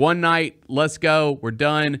here, one night, let's go. We're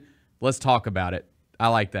done. Let's talk about it. I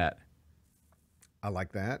like that. I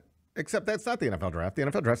like that. Except that's not the NFL draft. The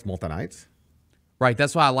NFL draft's multi-nights. Right.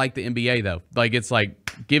 That's why I like the NBA though. Like it's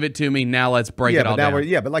like, give it to me now. Let's break it all down.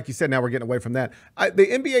 But like you said, now we're getting away from that. The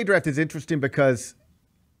NBA draft is interesting because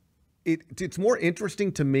it's more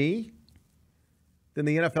interesting to me than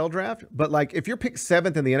the NFL draft. But like if you're picked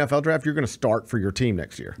 7th in the NFL draft, you're going to start for your team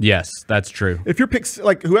next year. Yes, that's true. If you're picked,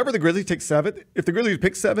 like whoever the Grizzlies take 7th, if the Grizzlies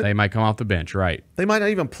pick 7th, they might come off the bench. Right. They might not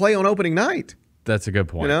even play on opening night. That's a good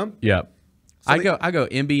point. Yep. So I go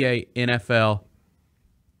NBA, NFL,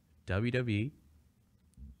 WWE.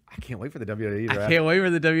 I can't wait for the WWE draft. I can't wait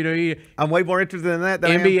for the WWE. I'm way more interested in that.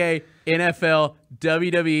 NBA, NFL,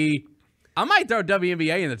 WWE. I might throw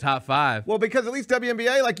WNBA in the top 5. Well, because at least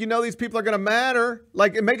WNBA, like, these people are going to matter.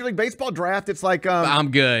 Like in Major League Baseball draft, it's like I'm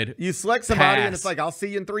good. You select somebody and it's like, I'll see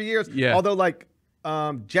you in 3 years. Yeah. Although like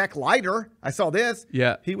Jack Leiter, I saw this.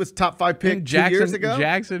 Yeah. He was top 5 pick 2 years ago.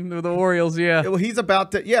 Jackson with the Orioles, yeah. Well, he's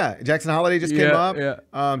about to, Jackson Holiday just came up.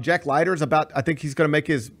 Yeah. Jack Leiter's I think he's going to make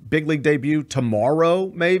his big league debut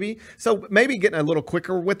tomorrow, maybe. So maybe getting a little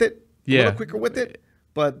quicker with it. A little quicker with it.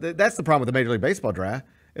 But that's the problem with the Major League Baseball draft.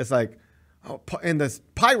 It's like, and the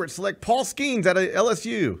Pirates select Paul Skeens out of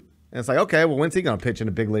LSU. And it's like, okay, well, when's he going to pitch in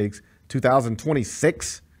the big leagues?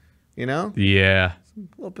 2026, Yeah. A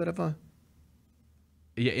little bit of a...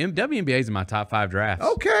 Yeah, WNBA's in my top 5 drafts.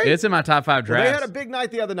 Okay. It's in my top 5 drafts. Well, they had a big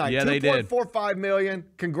night the other night. Yeah, they did. $2.45 million.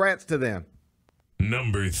 Congrats to them.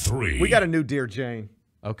 Number 3. We got a new Dear Jane.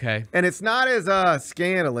 Okay. And it's not as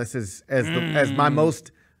scandalous as my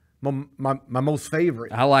most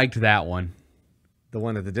favorite. I liked that one. The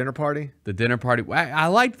one at the dinner party? The dinner party. I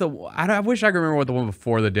liked I wish I could remember what the one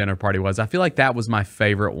before the dinner party was. I feel like that was my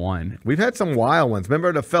favorite one. We've had some wild ones.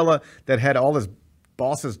 Remember the fella that had all his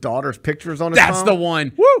boss's daughter's pictures on his That's phone? the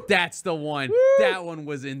one. Woo! That's the one. Woo! That one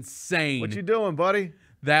was insane. What you doing, buddy?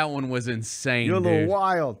 That one was insane. You're a little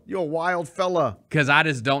wild. You're a wild fella. Because I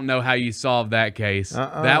just don't know how you solved that case.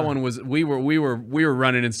 That one was we were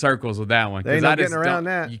running in circles with that one. There ain't no getting around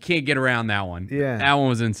that. You can't get around that one. Yeah, that one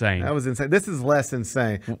was insane. That was insane. This is less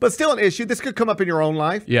insane, but still an issue. This could come up in your own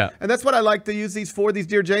life. Yeah, and that's what I like to use these for. These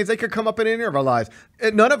Dear Janes, they could come up in any of our lives.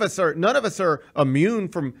 None of us are immune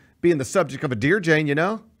from being the subject of a Dear Jane.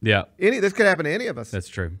 Yeah. This could happen to any of us. That's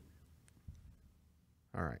true.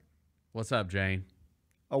 All right. What's up, Jane?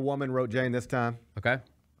 A woman wrote Jane this time. Okay.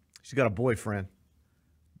 She's got a boyfriend.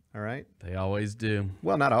 All right. They always do.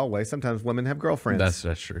 Well, not always. Sometimes women have girlfriends.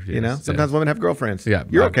 That's true. Yes, sometimes women have girlfriends. Yeah.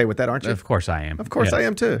 You're okay with that, aren't you? Of course I am. Of course I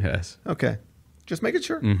am too. Yes. Okay. Just making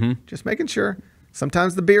sure. Mm-hmm. Just making sure.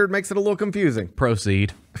 Sometimes the beard makes it a little confusing.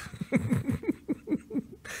 Proceed.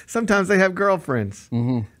 Sometimes they have girlfriends.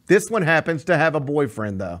 Mm-hmm. This one happens to have a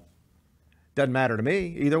boyfriend, though. Doesn't matter to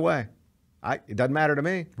me either way. It doesn't matter to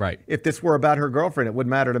me. Right. If this were about her girlfriend, it wouldn't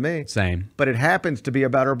matter to me. Same. But it happens to be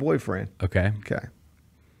about her boyfriend. Okay. Okay.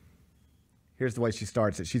 Here's the way she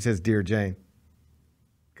starts it. She says, Dear Jane.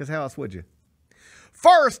 Because how else would you?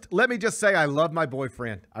 First, let me just say I love my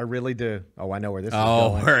boyfriend. I really do. Oh, I know where this is going.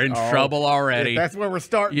 Oh, we're in trouble already. That's where we're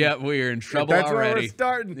starting. Yep, we're in trouble already. That's already. where we're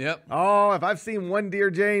starting. Yep. Oh, if I've seen one Dear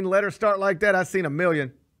Jane letter start like that, I've seen a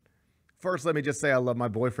million. First, let me just say I love my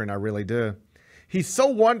boyfriend. I really do. He's so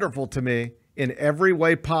wonderful to me in every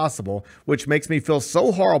way possible, which makes me feel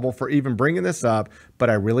so horrible for even bringing this up, but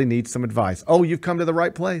I really need some advice. Oh, you've come to the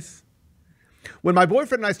right place. When my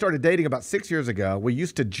boyfriend and I started dating about 6 years ago, we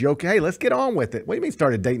used to joke, hey, let's get on with it. What do you mean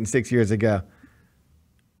started dating 6 years ago?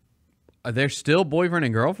 Are they still boyfriend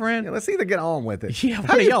and girlfriend? Yeah, let's either get on with it. Yeah,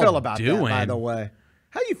 how do you feel about doing? that, by the way?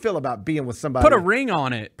 How do you feel about being with somebody? Put a ring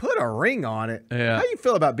on it. Put a ring on it? Yeah. How do you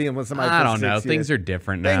feel about being with somebody I for don't 6 know. years? Things are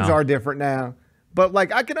different now. Things are different now. But,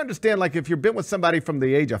 like, I can understand, like, if you've been with somebody from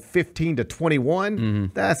the age of 15 to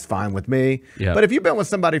 21, that's fine with me. Yep. But if you've been with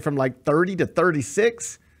somebody from, like, 30 to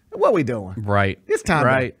 36, what are we doing? Right. It's time.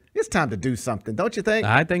 Right. It's time to do something, don't you think?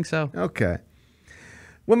 I think so. Okay.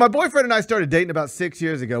 When my boyfriend and I started dating about 6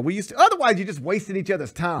 years ago, we used to, otherwise you just wasted each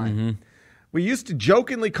other's time. We used to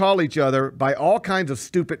jokingly call each other by all kinds of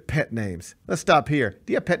stupid pet names. Let's stop here.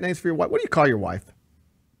 Do you have pet names for your wife? What do you call your wife?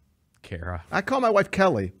 Kara. I call my wife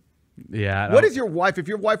Kelly. Yeah. What is your wife? If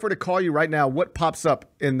your wife were to call you right now, what pops up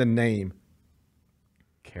in the name?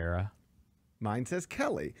 Kara. Mine says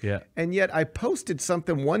Kelly. Yeah. And yet I posted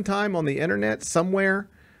something one time on the internet somewhere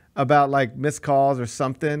about like missed calls or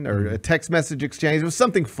something or a text message exchange. It was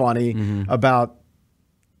something funny about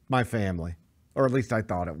my family, or at least I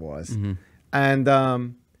thought it was. And a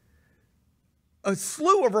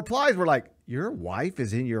slew of replies were like, your wife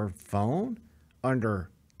is in your phone under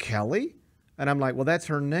Kelly? And I'm like, well, that's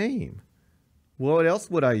her name. What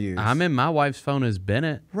else would I use? I'm in my wife's phone as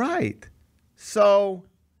Bennett. Right. So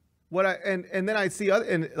what and then I see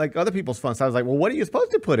other people's phones. So I was like, well, what are you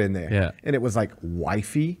supposed to put in there? Yeah. And it was like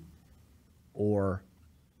wifey or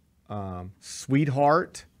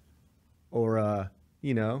sweetheart or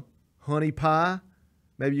honey pie.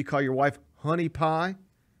 Maybe you call your wife honey pie.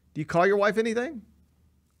 Do you call your wife anything?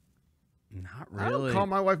 Not really. I don't call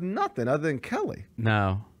my wife nothing other than Kelly.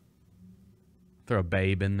 No. Throw a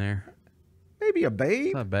babe in there. Maybe a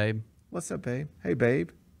babe. What's up, babe? What's up, babe? Hey, babe.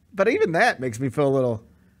 But even that makes me feel a little.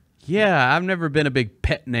 Yeah, I've never been a big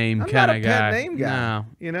pet name kind of guy. I'm not a pet name guy. No.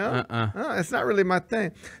 You know? It's not really my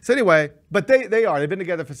thing. So anyway, but they've been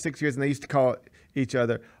together for 6 years, and they used to call each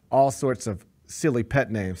other all sorts of silly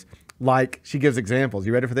pet names. Like, she gives examples.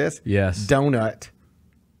 You ready for this? Yes. Donut.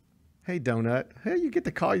 Hey, Donut. Hey, you get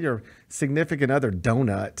to call your significant other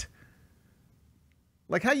Donut.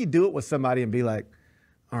 Like how you do it with somebody and be like,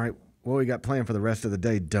 all right, what we got planned for the rest of the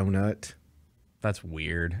day, Donut? That's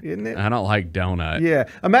weird. Isn't it? I don't like donut. Yeah.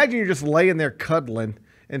 Imagine you're just laying there cuddling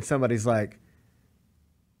and somebody's like,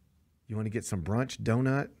 you want to get some brunch,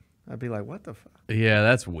 Donut? I'd be like, what the fuck? Yeah,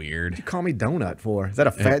 that's weird. What'd you call me Donut for? Is that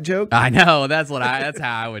a fat joke? I know. That's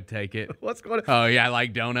how I would take it. What's going on? Oh, yeah, I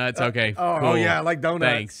like donuts. Okay. Oh, cool. yeah, I like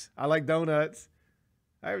donuts. Thanks. I like donuts.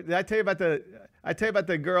 Did I tell you about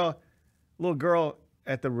the little girl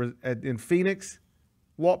in Phoenix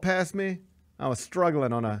walked past me? I was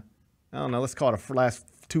struggling on I don't know, let's call it last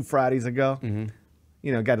 2 Fridays ago. Mm-hmm.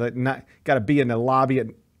 You know, got to be in the lobby at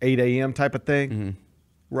 8 a.m. type of thing. Mm-hmm.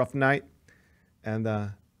 Rough night. And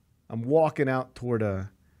I'm walking out toward the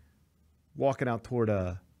car.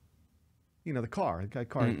 You know,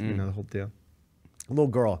 the whole deal. A little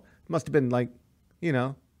girl. Must have been like,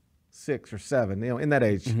 6 or 7, in that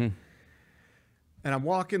age. Mm-hmm. And I'm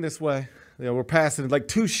walking this way. We're passing, like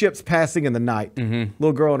 2 ships passing in the night. Mm-hmm.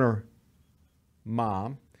 Little girl and her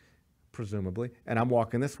mom, presumably. And I'm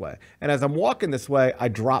walking this way. And as I'm walking this way, I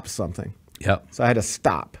dropped something. Yep. So I had to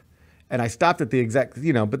stop. And I stopped at the exact,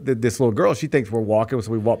 but this little girl, she thinks we're walking,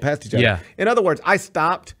 so we walk past each other. Yeah. In other words, I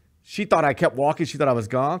stopped. She thought I kept walking. She thought I was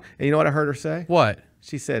gone. And you know what I heard her say? What?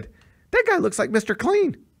 She said, that guy looks like Mr.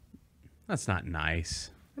 Clean. That's not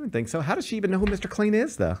nice. I didn't think so. How does she even know who Mr. Clean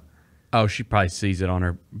is, though? Oh, she probably sees it on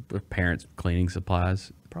her parents' cleaning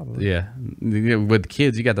supplies. Probably. Yeah. With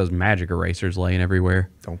kids, you got those magic erasers laying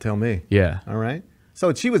everywhere. Don't tell me. Yeah. All right.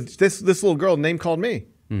 So she was, this little girl name called me.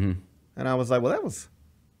 Mm-hmm. And I was like, well,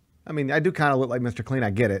 I do kind of look like Mr. Clean. I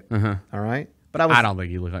get it. Uh-huh. All right. But I don't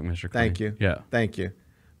think you look like Mr. Clean. Thank you. Yeah. Thank you.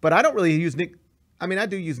 But I don't really use I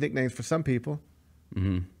do use nicknames for some people.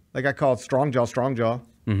 Mm-hmm. Like I called Strong Jaw.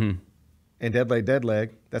 Mm-hmm. And Dead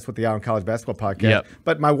Leg. That's what the Out in College Basketball podcast. Yep.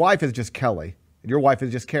 But my wife is just Kelly. And your wife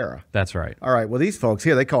is just Kara. That's right. All right. Well, these folks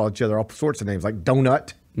here, they call each other all sorts of names like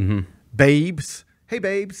Donut, Mm-hmm. Babes. Hey,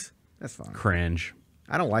 Babes. That's fine. Cringe.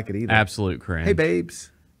 I don't like it either. Absolute cringe. Hey,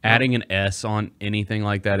 Babes. Adding an S on anything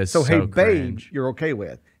like that is so hey, cringe. Babe, you're okay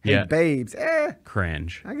with. Hey, Yeah. Babes.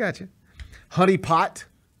 Cringe. I got you. Honey Pot.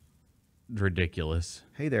 Ridiculous.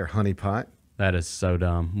 Hey there, Honey Pot. That is so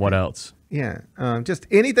dumb. What else? Yeah, just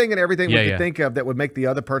anything and everything we Yeah, could yeah. think of that would make the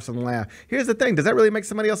other person laugh. Here's the thing: does that really make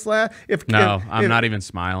somebody else laugh? No, I'm not even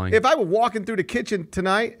smiling. If I were walking through the kitchen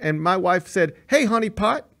tonight and my wife said, "Hey, Honey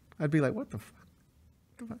Pot," I'd be like, "What the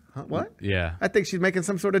fuck? Huh, what?" Yeah. I think she's making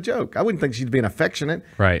some sort of joke. I wouldn't think she's being affectionate.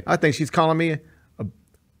 Right. I think she's calling me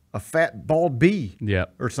a fat bald bee.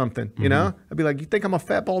 Yep. Or something. You know? I'd be like, "You think I'm a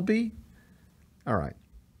fat bald bee?" All right.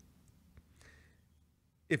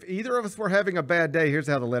 If either of us were having a bad day, here's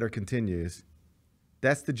how the letter continues.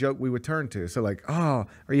 That's the joke we would turn to. So like, oh,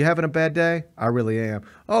 are you having a bad day? I really am.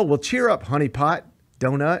 Oh, well, cheer up, Honey Pot,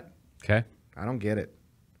 Donut. Okay. I don't get it.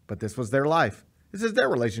 But this was their life. This is their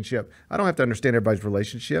relationship. I don't have to understand everybody's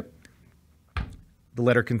relationship. The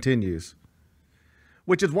letter continues.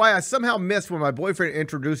 Which is why I somehow missed when my boyfriend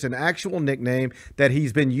introduced an actual nickname that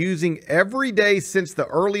he's been using every day since the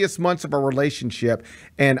earliest months of our relationship,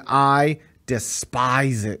 and I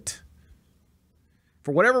despise it.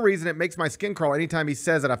 For whatever reason, it makes my skin crawl anytime he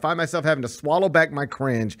says it. I find myself having to swallow back my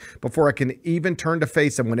cringe before I can even turn to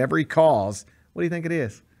face him whenever he calls. What do you think it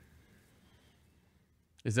is?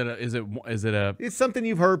 Is it a? It's something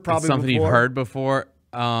you've heard probably something before. you've heard before.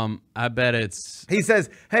 I bet it's. He says,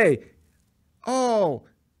 "Hey, oh,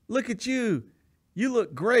 look at you. You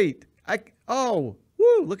look great. Woo,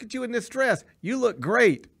 look at you in this dress. You look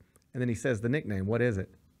great." And then he says the nickname. What is it?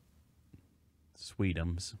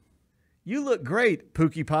 Sweetums. You look great,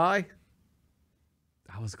 Pookie Pie.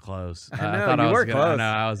 I was close. I know, thought you I was were gonna, close. I know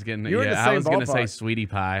I was getting. You were in the I same was going to say ballpark. Sweetie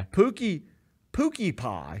Pie. Pookie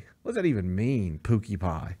Pie. What does that even mean, Pookie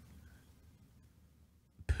Pie?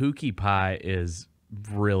 Pookie Pie is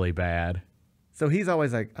really bad. So he's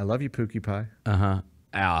always like, "I love you, Pookie Pie."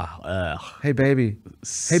 Hey baby.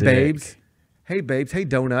 Sick. Hey babes. Hey babes. Hey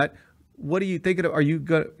donut. What are you thinking of?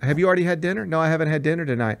 Have you already had dinner? No, I haven't had dinner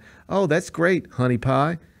tonight. Oh, that's great, Honey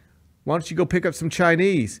Pie. Why don't you go pick up some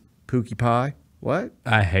Chinese, Pookie Pie? What?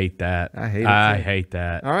 I hate that. I hate it. I too. hate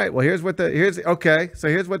that. All right. Well, here's what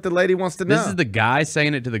the lady wants to know. This is the guy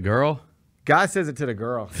saying it to the girl. Guy says it to the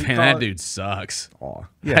girl. Man, that dude sucks. Oh,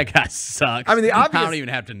 yeah. That guy sucks. I mean, the obvious. I don't even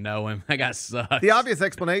have to know him. That guy sucks. The obvious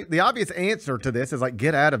explanation, the obvious answer to this is like,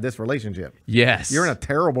 get out of this relationship. Yes. You're in a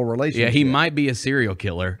terrible relationship. Yeah, he might be a serial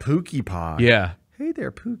killer. Pookie Pie. Yeah. Hey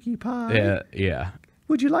there, Pookie Pie. Yeah. Yeah.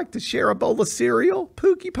 Would you like to share a bowl of cereal,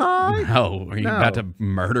 Pookie Pie? No. Are you about to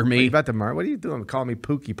murder me? Are you about to murder? What are you doing? Call me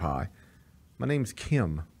Pookie Pie. My name's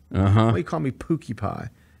Kim. Uh-huh. Why do you call me Pookie Pie?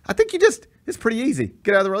 I think it's pretty easy.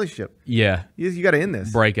 Get out of the relationship. Yeah. You got to end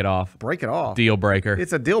this. Break it off. Break it off. Deal breaker.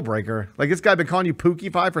 It's a deal breaker. Like, this guy been calling you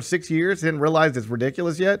Pookie Pie for 6 years, didn't realize it's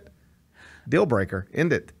ridiculous yet? Deal breaker.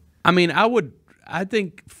 End it. I mean, I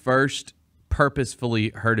think first purposefully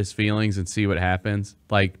hurt his feelings and see what happens.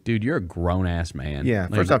 Like, dude, you're a grown-ass man. Yeah.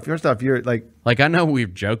 Like, First off, you're like... Like, I know we're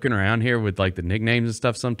joking around here with, like, the nicknames and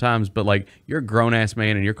stuff sometimes, but, like, you're a grown-ass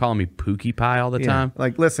man and you're calling me Pookie Pie all the time?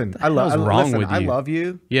 Like, listen, I love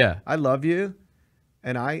you. Yeah. I love you.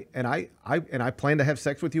 And I plan to have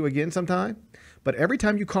sex with you again sometime. But every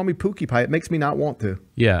time you call me Pookie Pie, it makes me not want to.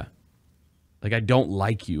 Yeah. Like, I don't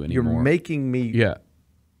like you anymore. You're making me... Yeah.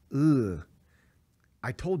 Ugh.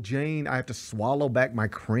 I told Jane I have to swallow back my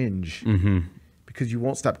cringe because you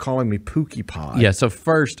won't stop calling me Pookie Pie. Yeah, so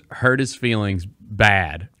first hurt his feelings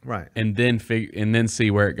bad. Right. And then see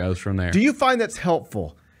where it goes from there. Do you find that's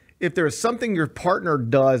helpful? If there is something your partner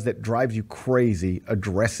does that drives you crazy,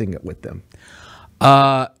 addressing it with them?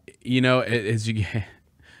 You know, as you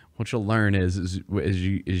what you'll learn is as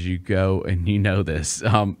you go, and you know this,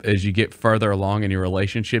 as you get further along in your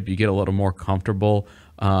relationship, you get a little more comfortable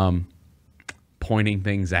pointing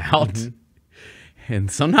things out. And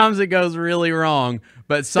sometimes it goes really wrong,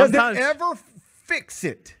 but sometimes... Does it ever fix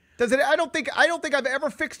it? Does it? I don't think I've ever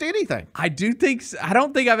fixed anything. I don't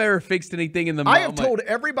think I've ever fixed anything in the moment. I have told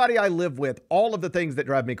everybody I live with all of the things that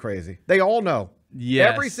drive me crazy. They all know.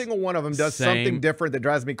 Yes. Every single one of them does Same. something different that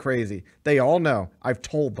drives me crazy. They all know. I've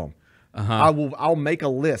told them. I'll make a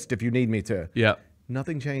list if you need me to. Yeah.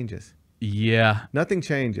 Nothing changes. Yeah. Nothing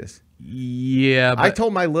changes. Yeah. But I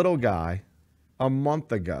told my little guy a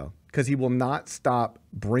month ago, because he will not stop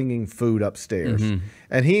bringing food upstairs.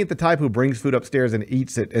 And he ain't the type who brings food upstairs and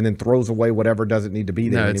eats it and then throws away whatever doesn't need to be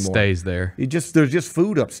there anymore. No, it stays there. There's just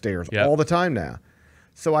food upstairs all the time now.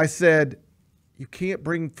 So I said, you can't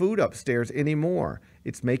bring food upstairs anymore.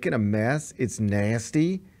 It's making a mess. It's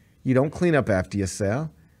nasty. You don't clean up after yourself.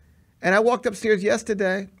 And I walked upstairs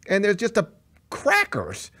yesterday, and there's just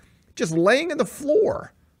crackers just laying in the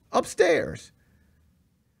floor upstairs.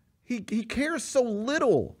 He cares so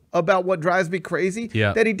little about what drives me crazy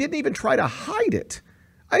that he didn't even try to hide it.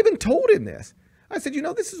 I even told him this. I said, you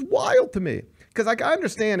know, this is wild to me. Because I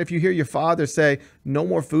understand if you hear your father say, no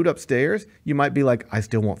more food upstairs, you might be like, I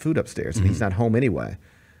still want food upstairs, and he's not home anyway.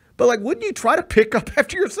 But, like, wouldn't you try to pick up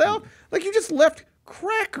after yourself? Like, you just left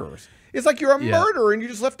crackers. It's like you're a murderer, and you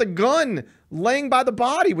just left the gun laying by the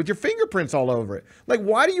body with your fingerprints all over it. Like,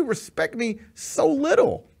 why do you respect me so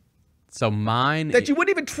little? So mine... That you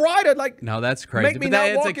wouldn't even try to, like... No, that's crazy. Make me but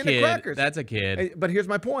not walk that's a into kid. crackers. That's a kid. But here's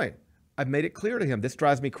my point. I've made it clear to him, this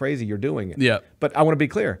drives me crazy, you're doing it. Yeah. But I want to be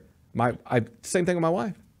clear. Same thing with my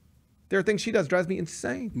wife. There are things she does drives me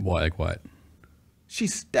insane. What? Like what? She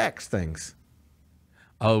stacks things.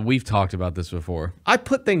 Oh, we've talked about this before. I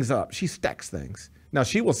put things up. She stacks things. Now,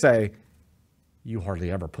 she will say, you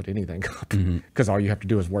hardly ever put anything up because all you have to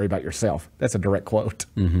do is worry about yourself. That's a direct quote.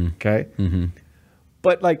 Okay?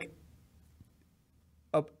 But, like,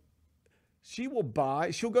 she'll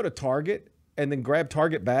go to Target and then grab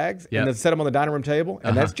Target bags and then set them on the dining room table,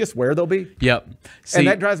 and that's just where they'll be. Yep. See, and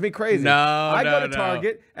that drives me crazy. I go to no.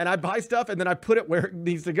 Target and I buy stuff and then I put it where it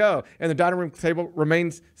needs to go, and the dining room table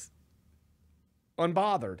remains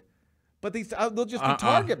unbothered. But they'll just be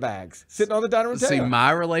Target bags sitting on the dining room table. See,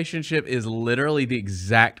 my relationship is literally the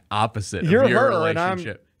exact opposite You're of your her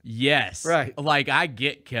relationship. Yes. Right. Like, I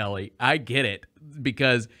get Kelly. I get it.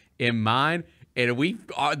 Because in mine, and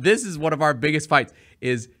this is one of our biggest fights,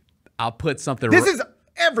 is I'll put something... This is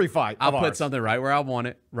every fight I'll put something right where I want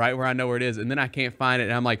it, right where I know where it is, and then I can't find it,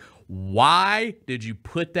 and I'm like, why did you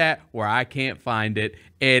put that where I can't find it?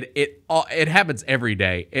 And it happens every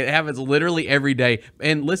day. It happens literally every day.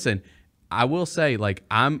 And listen, I will say, like,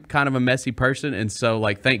 I'm kind of a messy person, and so,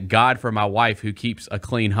 like, thank God for my wife who keeps a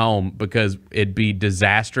clean home, because it'd be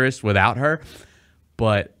disastrous without her.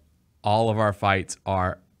 But all of our fights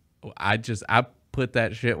are, I put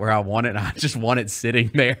that shit where I want it, and I just want it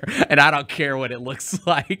sitting there, and I don't care what it looks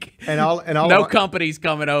like. And no company's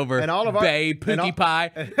coming over. And all of our Pookie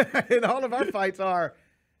Pie. And all of our fights are,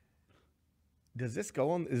 is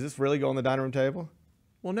this really go on the dining room table?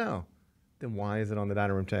 Well, no. Then why is it on the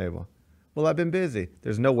dining room table? Well, I've been busy.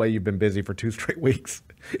 There's no way you've been busy for 2 straight weeks.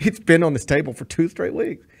 It's been on this table for 2 straight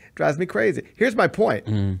weeks. It drives me crazy. Here's my point.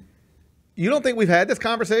 You don't think we've had this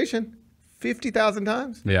conversation 50,000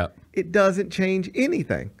 times? Yeah. It doesn't change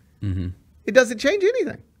anything. It doesn't change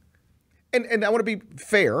anything. And I want to be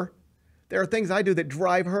fair. there are things I do that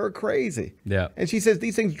drive her crazy. Yeah. And she says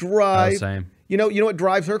these things drive. Same. You know what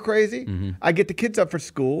drives her crazy? Mm-hmm. I get the kids up for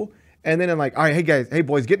school, and then I'm like, all right, hey guys, hey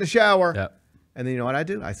boys, get in the shower. Yep. And then you know what I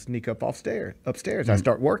do? I sneak up upstairs. Mm-hmm. I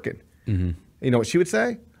start working. Mm-hmm. You know what she would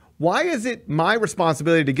say? Why is it my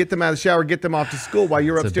responsibility to get them out of the shower, get them off to school while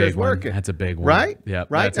you're upstairs working? That's a big one. Right? Yeah.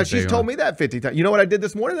 Right? Now, she's told me that 50 times. You know what I did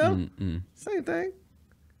this morning, though? Mm-mm. Same thing.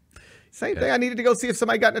 Same thing. I needed to go see if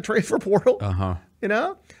somebody got in a transfer portal. Uh-huh. You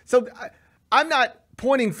know? So I'm not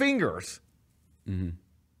pointing fingers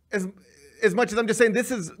as much as I'm just saying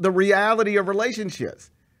this is the reality of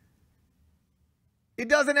relationships. It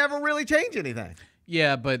doesn't ever really change anything.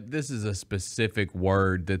 Yeah, but this is a specific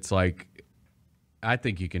word that's like, I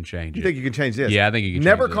think you can change it. You think you can change this? Yeah, I think you can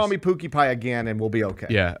Never change call this. me Pookie Pie again and we'll be okay.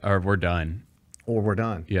 Yeah, or we're done. Or we're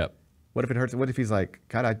done. Yep. What if it hurts? What if he's like,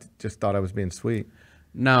 God, I just thought I was being sweet?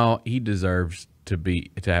 No, he deserves to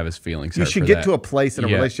have his feelings hurt. You should for get that. to a place in a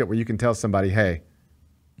relationship where you can tell somebody, hey,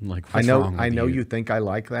 like, I what's know wrong with you think I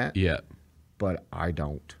like that. Yeah. But I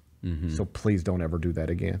don't. Mm-hmm. So please don't ever do that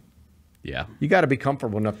again. Yeah. You got to be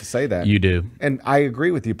comfortable enough to say that. You do. And I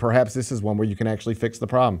agree with you. Perhaps this is one where you can actually fix the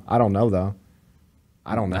problem. I don't know, though.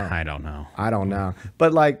 I don't know. I don't know. I don't know.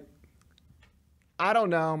 But, like, I don't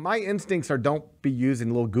know. My instincts are don't be using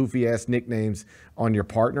little goofy-ass nicknames on your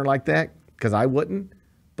partner like that, because I wouldn't.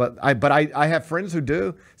 But I have friends who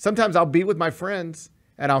do. Sometimes I'll be with my friends,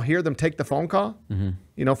 and I'll hear them take the phone call,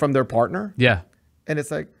 you know, from their partner. Yeah. And it's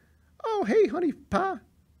like, oh, hey, honey pie.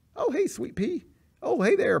 Oh, hey, sweet pea. Oh,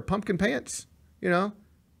 hey there, pumpkin pants. You know,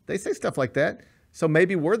 they say stuff like that. So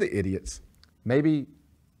maybe we're the idiots. Maybe.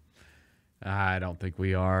 I don't think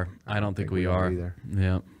we are. I don't think we are either.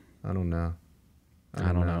 Yeah. I don't know.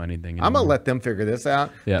 I don't know anything I'm going to anymore. let them figure this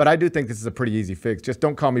out. Yeah. But I do think this is a pretty easy fix. Just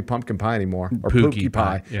don't call me pumpkin pie anymore. Or Pookie pookie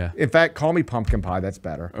pie. Yeah. In fact, call me pumpkin pie. That's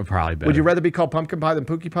better. Probably better. Would you rather be called pumpkin pie than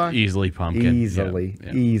pookie pie? Easily pumpkin. Easily.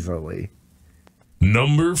 Yeah. Easily.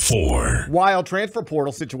 Number 4. Wild transfer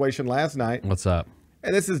portal situation last night. What's up?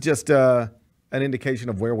 And this is just an indication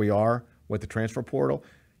of where we are with the transfer portal.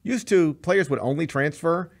 Used to, players would only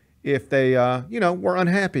transfer if they, were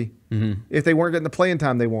unhappy. Mm-hmm. If they weren't getting the playing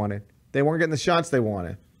time they wanted. They weren't getting the shots they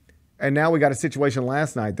wanted. And now we got a situation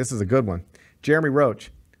last night. This is a good one. Jeremy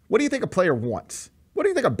Roach, what do you think a player wants? What do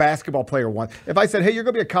you think a basketball player wants? If I said, hey, you're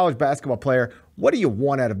going to be a college basketball player, what do you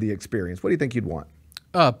want out of the experience? What do you think you'd want?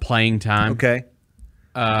 Playing time. Okay.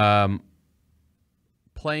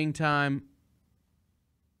 Playing time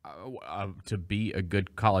to be a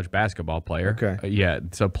good college basketball player. Okay. Yeah.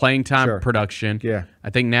 So playing time, Sure. production. Yeah. I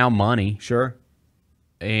think now money. Sure.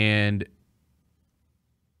 And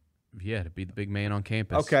yeah, to be the big man on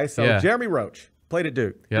campus. Okay, so yeah. Jeremy Roach played at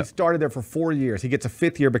Duke. Yep. He started there for 4 years. He gets a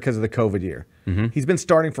 5th year because of the COVID year. Mm-hmm. He's been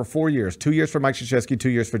starting for 4 years. 2 years for Mike Krzyzewski, 2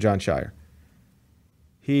 years for John Shire.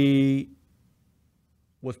 He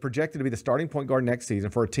was projected to be the starting point guard next season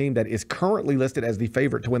for a team that is currently listed as the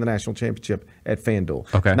favorite to win the national championship at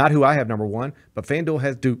FanDuel. Okay. Not who I have number one, but FanDuel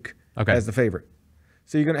has Duke Okay. as the favorite.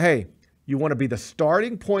 So you're going to, hey, you want to be the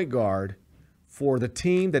starting point guard for the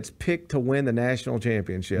team that's picked to win the national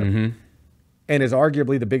championship and is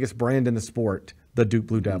arguably the biggest brand in the sport, the Duke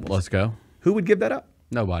Blue Devils. Let's go. Who would give that up?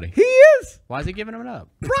 Nobody. He is. Why is he giving him it up?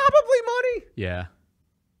 Probably money. Yeah.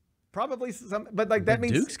 Probably some, but like that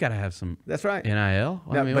means Duke's got to have some. That's right. NIL. No,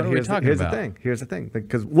 I mean, but what are we here's talking here's about? the thing. Here's the thing,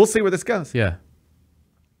 because we'll see where this goes. Yeah.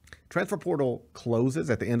 Transfer portal closes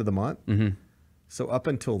at the end of the month, Mm-hmm. so up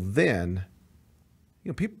until then,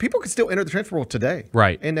 people can still enter the transfer portal today,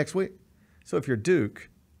 Right. and next week. So if you're Duke,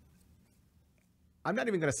 I'm not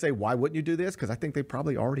even going to say why wouldn't you do this, because I think they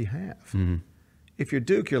probably already have. Mm-hmm. If you're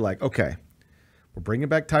Duke, you're like, okay, we're bringing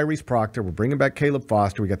back Tyrese Proctor, we're bringing back Caleb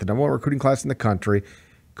Foster, we got the number 1 recruiting class in the country.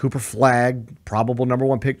 Cooper Flagg, probable number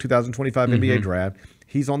 1 pick, 2025 NBA draft.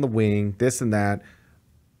 He's on the wing, this and that.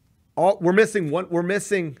 We're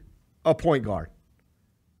missing a point guard.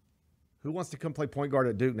 Who wants to come play point guard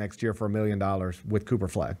at Duke next year for $1 million with Cooper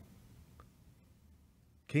Flagg?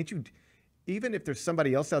 Can't you, even if there's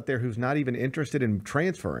somebody else out there who's not even interested in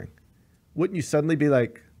transferring, wouldn't you suddenly be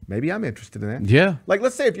like, maybe I'm interested in that? Yeah. Like,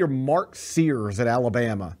 let's say if you're Mark Sears at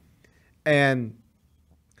Alabama and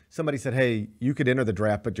somebody said, hey, you could enter the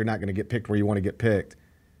draft, but you're not going to get picked where you want to get picked.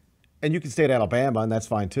 And you can stay at Alabama, and that's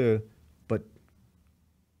fine too. But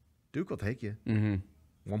Duke will take you.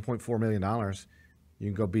 Mm-hmm. $1.4 million. You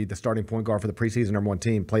can go be the starting point guard for the preseason number 1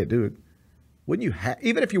 team, play at Duke. Wouldn't you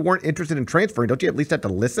even if you weren't interested in transferring, don't you at least have to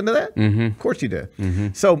listen to that? Mm-hmm. Of course you do. Mm-hmm.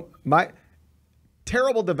 So my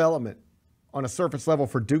terrible development on a surface level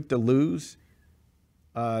for Duke to lose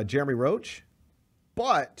Jeremy Roach,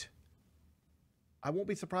 but I won't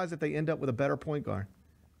be surprised if they end up with a better point guard.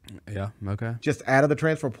 Yeah, okay. Just out of the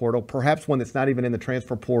transfer portal, perhaps one that's not even in the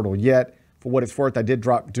transfer portal yet. For what it's worth, I did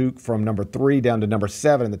drop Duke from number 3 down to number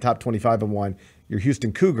 7 in the top 25 and 1. Your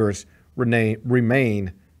Houston Cougars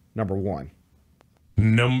remain number 1.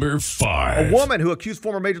 Number 5. A woman who accused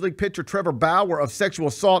former Major League pitcher Trevor Bauer of sexual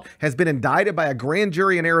assault has been indicted by a grand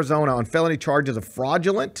jury in Arizona on felony charges of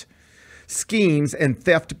fraudulent schemes and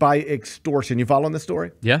theft by extortion. You following this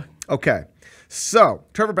story? Yeah. Okay. So,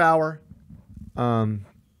 Trevor Bauer,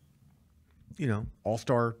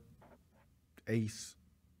 all-star ace,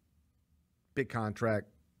 big contract,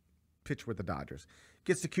 pitcher with the Dodgers,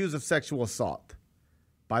 gets accused of sexual assault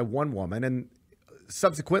by one woman and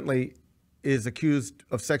subsequently is accused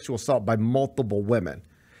of sexual assault by multiple women.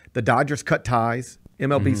 The Dodgers cut ties,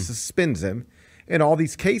 MLB suspends him, and all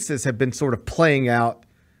these cases have been sort of playing out,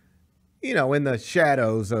 in the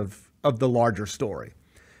shadows of the larger story.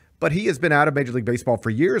 But he has been out of Major League Baseball for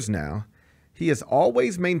years now. He has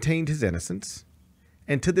always maintained his innocence,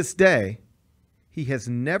 and to this day, he has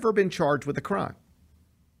never been charged with a crime.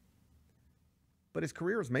 But his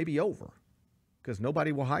career is maybe over because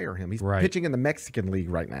nobody will hire him. He's pitching in the Mexican League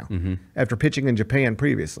right now after pitching in Japan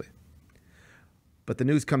previously. But the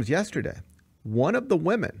news comes yesterday. One of the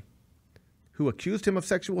women who accused him of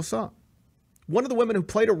sexual assault, one of the women who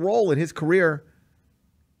played a role in his career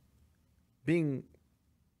being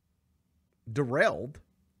derailed,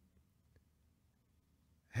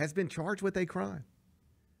 has been charged with a crime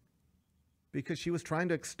because she was trying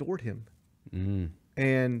to extort him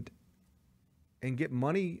and get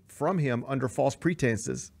money from him under false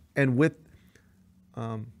pretenses and with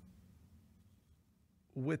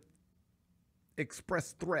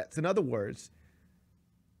express threats. In other words,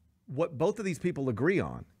 what both of these people agree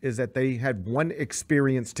on is that they had one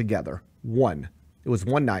experience together. One. It was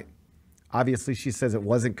one night. Obviously, she says it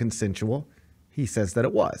wasn't consensual. He says that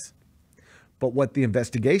it was. But what the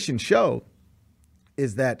investigation showed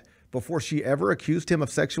is that before she ever accused him of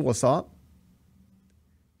sexual assault,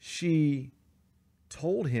 she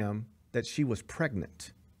told him that she was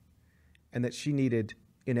pregnant and that she needed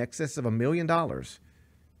in excess of $1 million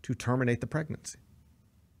to terminate the pregnancy.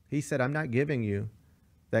 He said, I'm not giving you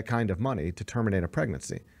that kind of money to terminate a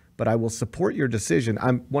pregnancy, but I will support your decision.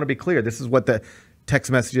 I want to be clear. This is what the text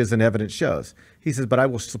messages and evidence shows. He says, but I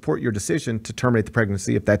will support your decision to terminate the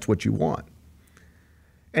pregnancy if that's what you want.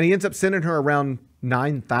 And he ends up sending her around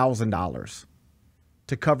 $9,000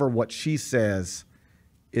 to cover what she says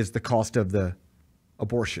is the cost of the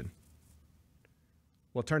abortion.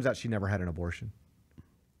 Well, it turns out she never had an abortion.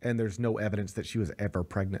 And there's no evidence that she was ever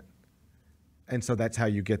pregnant. And so that's how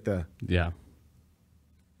you get the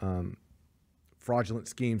fraudulent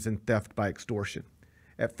schemes and theft by extortion.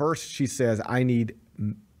 At first, she says, I need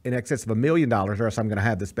in excess of $1 million or else I'm going to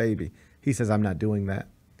have this baby. He says, I'm not doing that.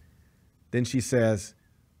 Then she says,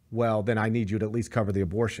 well, then I need you to at least cover the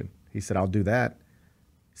abortion. He said, I'll do that.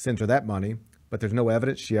 Sends her that money, but there's no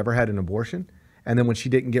evidence she ever had an abortion. And then when she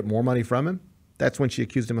didn't get more money from him, that's when she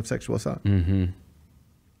accused him of sexual assault.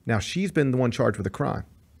 Now, she's been the one charged with a crime.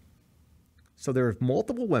 So there are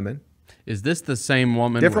multiple women. Is this the same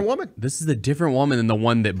woman? Different woman. This is the different woman than the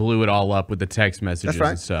one that blew it all up with the text messages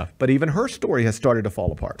and stuff. But even her story has started to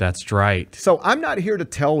fall apart. That's right. So I'm not here to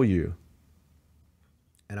tell you,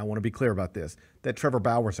 and I want to be clear about this, that Trevor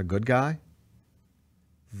Bauer's a good guy,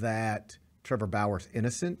 that Trevor Bauer's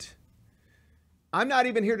innocent. I'm not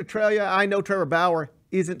even here to tell you I know Trevor Bauer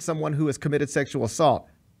isn't someone who has committed sexual assault.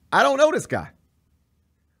 I don't know this guy.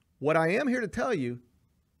 What I am here to tell you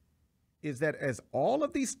is that as all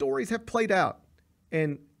of these stories have played out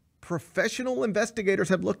and professional investigators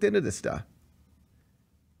have looked into this stuff,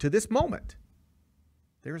 to this moment,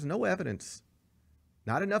 there is no evidence,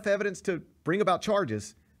 not enough evidence to bring about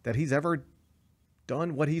charges that he's ever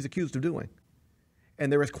done what he's accused of doing.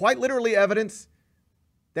 And there is quite literally evidence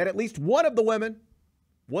that at least one of the women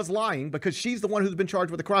was lying because she's the one who's been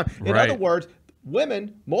charged with a crime. In other words,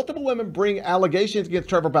 multiple women bring allegations against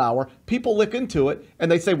Trevor Bauer. People look into it and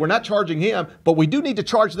they say, we're not charging him, but we do need to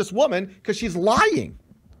charge this woman because she's lying.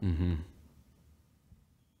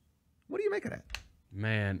 What do you make of that?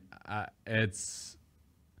 Man, it's...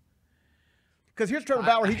 Because here's Trevor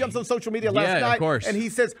Bauer. He jumps on social media last night, and he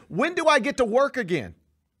says, when do I get to work again?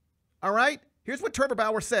 All right? Here's what Trevor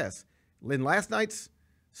Bauer says in last night's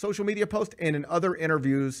social media post and in other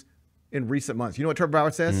interviews in recent months. You know what Trevor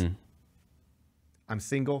Bauer says? I'm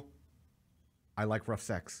single. I like rough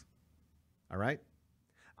sex. All right?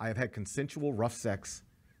 I have had consensual rough sex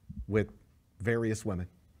with various women,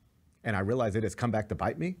 and I realize it has come back to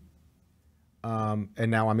bite me. And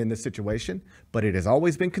now I'm in this situation, but it has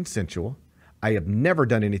always been consensual. I have never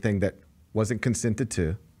done anything that wasn't consented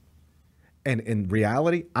to. And in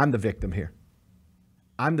reality, I'm the victim here.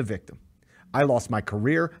 I'm the victim. I lost my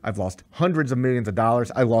career. I've lost hundreds of millions of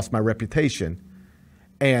dollars. I lost my reputation.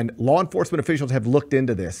 And law enforcement officials have looked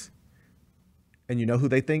into this. And you know who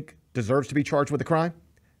they think deserves to be charged with a crime?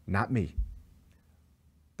 Not me.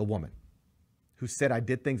 The woman who said I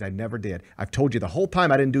did things I never did. I've told you the whole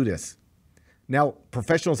time I didn't do this. Now,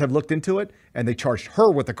 professionals have looked into it, and they charged her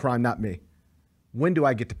with a crime, not me. When do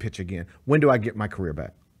I get to pitch again? When do I get my career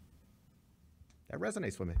back? That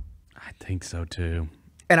resonates with me. I think so, too.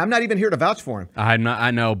 And I'm not even here to vouch for him. I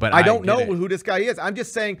know, but I don't know who this guy is. I'm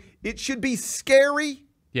just saying it should be scary.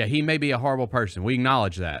 Yeah, he may be a horrible person. We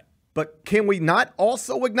acknowledge that. But can we not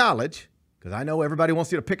also acknowledge, because I know everybody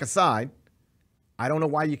wants you to pick a side, I don't know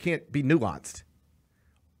why you can't be nuanced.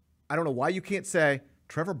 I don't know why you can't say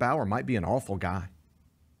Trevor Bauer might be an awful guy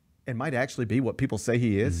and might actually be what people say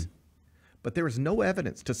he is. But there is no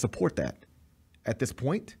evidence to support that at this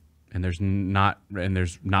point. And there's not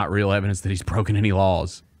real evidence that he's broken any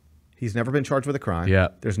laws. He's never been charged with a crime. Yeah.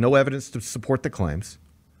 There's no evidence to support the claims,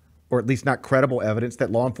 or at least not credible evidence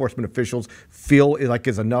that law enforcement officials feel like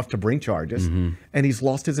is enough to bring charges. And he's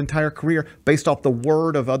lost his entire career based off the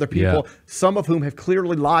word of other people, some of whom have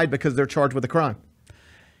clearly lied because they're charged with a crime.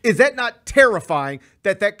 Is that not terrifying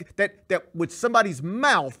that with somebody's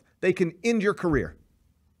mouth they can end your career?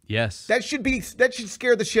 Yes. That should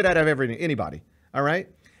scare the shit out of anybody. All right?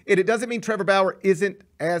 And it doesn't mean Trevor Bauer isn't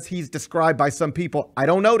as he's described by some people. I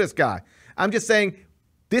don't know this guy. I'm just saying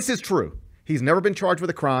this is true. He's never been charged with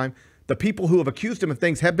a crime. The people who have accused him of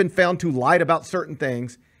things have been found to lied about certain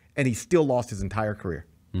things, and he still lost his entire career.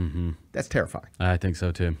 That's terrifying. I think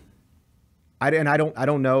so too. I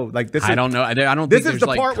don't know. Like this. I don't know. I don't think there's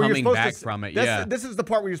like coming back from it. This is the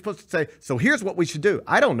part where you're supposed to say, so here's what we should do.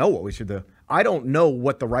 I don't know what we should do. I don't know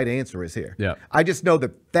what the right answer is here. Yeah. I just know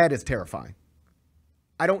that is terrifying.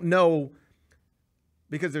 I don't know,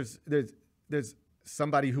 because there's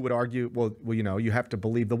somebody who would argue, well, you know, you have to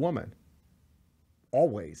believe the woman.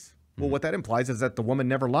 Always. Well, what that implies is that the woman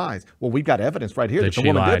never lies. Well, we've got evidence right here that the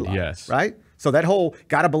woman did lie. Yes. Right? So that whole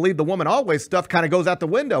gotta believe the woman always stuff kind of goes out the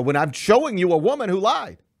window when I'm showing you a woman who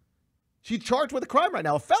lied. She's charged with a crime right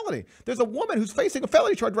now, a felony. There's a woman who's facing a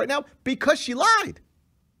felony charge right now because she lied.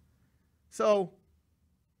 So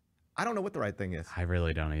I don't know what the right thing is. I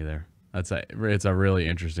really don't either. It's a really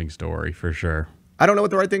interesting story for sure. I don't know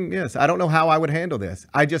what the right thing is. I don't know how I would handle this.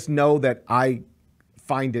 I just know that I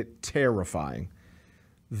find it terrifying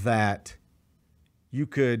that you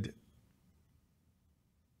could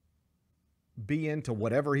be into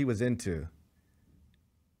whatever he was into,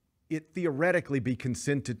 it theoretically be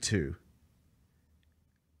consented to.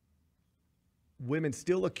 Women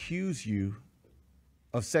still accuse you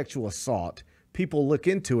of sexual assault. People look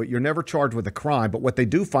into it. You're never charged with a crime, but what they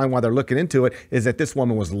do find while they're looking into it is that this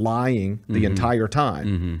woman was lying the entire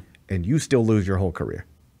time, and you still lose your whole career.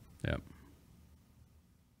 Yep.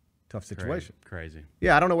 Tough situation. Crazy.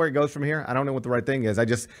 Yeah, I don't know where it goes from here. I don't know what the right thing is.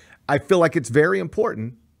 I feel like it's very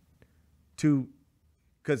important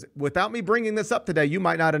because without me bringing this up today, you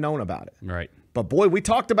might not have known about it. Right. But boy, we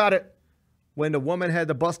talked about it when the woman had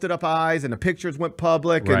the busted up eyes and the pictures went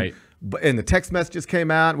public and the text messages came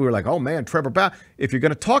out. We were like, oh man, Trevor Bauer. If you're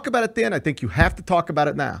going to talk about it then, I think you have to talk about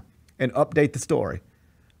it now and update the story.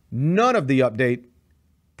 None of the update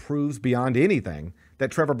proves beyond anything that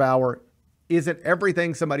Trevor Bauer isn't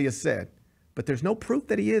everything somebody has said. But there's no proof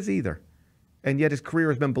that he is either. And yet his career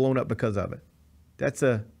has been blown up because of it. That's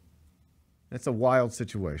a wild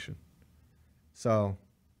situation. So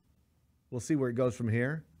we'll see where it goes from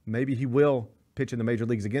here. Maybe he will pitch in the major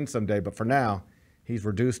leagues again someday, but for now, he's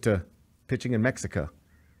reduced to pitching in Mexico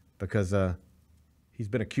because he's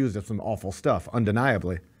been accused of some awful stuff,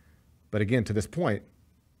 undeniably. But again, to this point,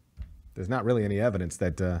 there's not really any evidence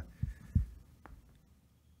that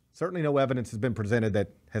certainly no evidence has been presented that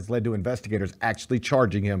has led to investigators actually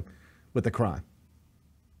charging him with a crime.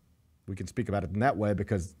 We can speak about it in that way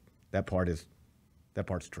because that part's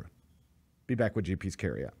true. Be back with GP's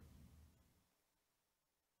Carryout.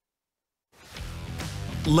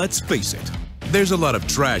 Let's face it, there's a lot of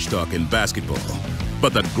trash talk in basketball,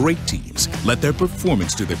 but the great teams let their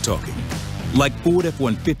performance do the talking. Like Ford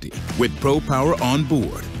F-150 with Pro Power on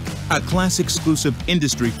board, a class-exclusive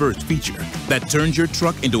industry-first feature that turns your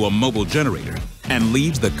truck into a mobile generator and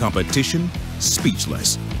leaves the competition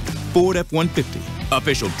speechless. Ford F-150,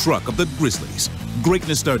 official truck of the Grizzlies.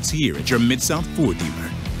 Greatness starts here at your Mid-South Ford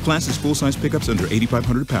dealer. Class is full-size pickups under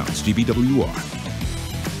 8,500 pounds, GVWR.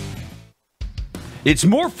 It's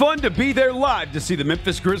more fun to be there live to see the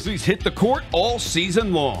Memphis Grizzlies hit the court all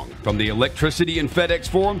season long. From the electricity in FedEx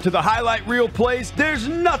Forum to the highlight reel plays, there's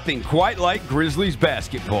nothing quite like Grizzlies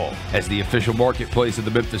basketball. As the official marketplace of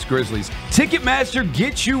the Memphis Grizzlies, Ticketmaster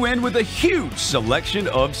gets you in with a huge selection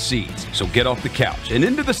of seats. So get off the couch and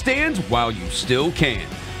into the stands while you still can.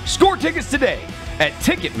 Score tickets today at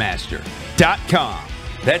Ticketmaster.com.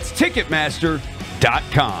 That's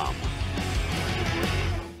Ticketmaster.com.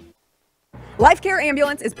 LifeCare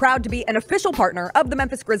Ambulance is proud to be an official partner of the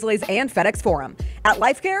Memphis Grizzlies and FedEx Forum. At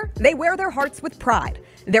LifeCare, they wear their hearts with pride.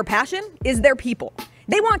 Their passion is their people.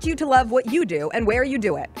 They want you to love what you do and where you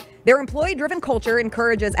do it. Their employee-driven culture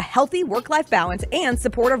encourages a healthy work-life balance and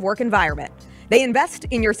supportive work environment. They invest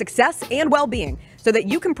in your success and well-being so that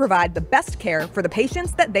you can provide the best care for the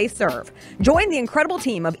patients that they serve. Join the incredible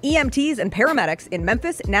team of EMTs and paramedics in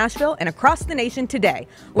Memphis, Nashville, and across the nation today.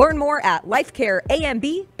 Learn more at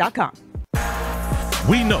lifecareamb.com.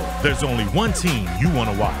 We know there's only one team you want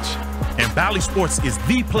to watch, and Bally Sports is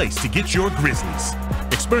the place to get your Grizzlies.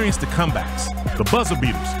 Experience the comebacks, the buzzer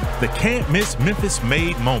beaters, the can't-miss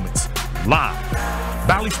Memphis-made moments live.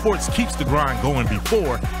 Bally Sports keeps the grind going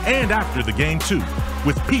before and after the game, too,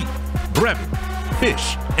 with Pete, Brevin,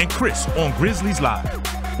 Fish, and Chris on Grizzlies Live.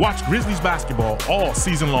 Watch Grizzlies basketball all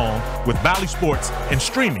season long with Bally Sports and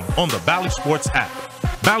streaming on the Bally Sports app.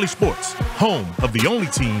 Bally Sports, home of the only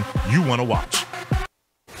team you want to watch.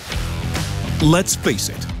 Let's face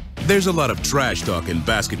it, there's a lot of trash talk in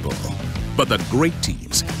basketball, but the great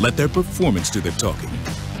teams let their performance do the talking.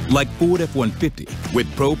 Like Ford F-150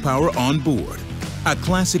 with Pro Power on board, a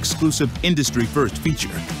class-exclusive industry-first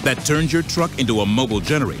feature that turns your truck into a mobile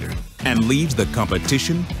generator and leaves the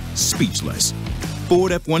competition speechless.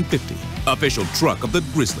 Ford F-150, official truck of the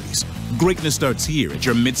Grizzlies. Greatness starts here at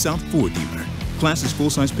your Mid-South Ford dealer. Class is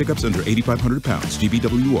full-size pickups under 8,500 pounds,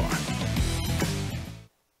 GVWR.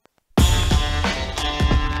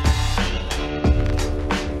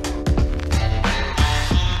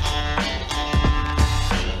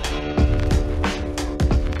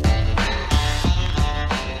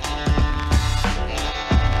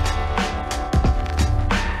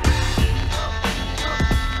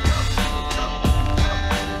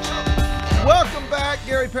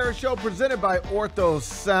 Parrish Show presented by Ortho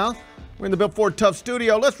South. We're in the Bill Ford Tough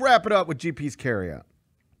studio. Let's wrap it up with GP's Carryout.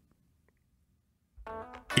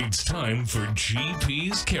 It's time for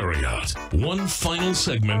GP's Carryout. One final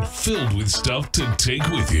segment filled with stuff to take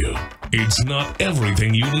with you. It's not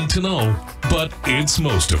everything you need to know, but it's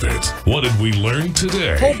most of it. What did we learn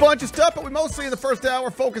today? Whole bunch of stuff, but we mostly in the first hour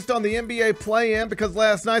focused on the NBA play-in because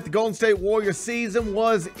last night the Golden State Warriors season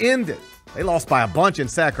was ended. They lost by a bunch in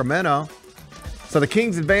Sacramento. So the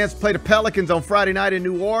Kings advanced, play the Pelicans on Friday night in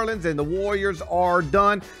New Orleans, and the Warriors are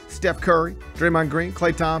done. Steph Curry, Draymond Green,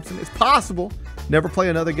 Klay Thompson. It's possible never play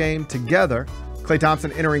another game together. Klay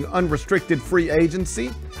Thompson entering unrestricted free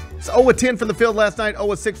agency. It's 0-10 from the field last night,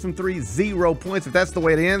 0-6 from 3, 0 points. If that's the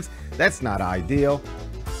way it ends, that's not ideal.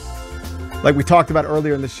 Like we talked about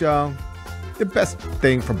earlier in the show, the best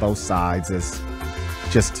thing for both sides is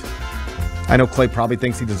just, I know Klay probably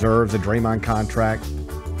thinks he deserves a Draymond contract.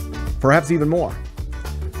 Perhaps even more.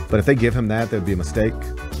 But if they give him that, that'd be a mistake.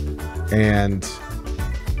 And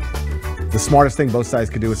the smartest thing both sides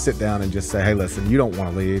could do is sit down and just say, hey, listen, you don't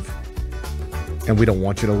want to leave. And we don't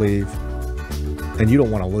want you to leave. And you don't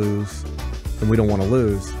want to lose. And we don't want to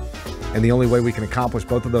lose. And the only way we can accomplish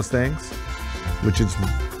both of those things, which is,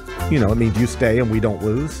 it means you stay and we don't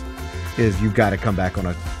lose, is you've got to come back on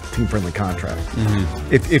a team-friendly contract.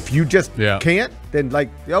 Mm-hmm. If you just can't, then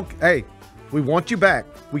okay, hey, we want you back.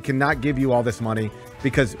 We cannot give you all this money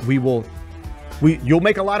because you'll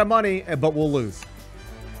make a lot of money, but we'll lose.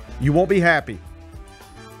 You won't be happy.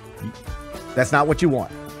 That's not what you want.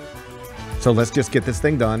 So let's just get this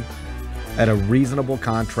thing done at a reasonable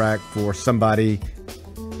contract for somebody.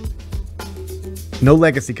 No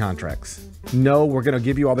legacy contracts. No, we're going to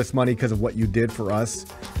give you all this money because of what you did for us.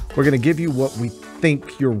 We're going to give you what we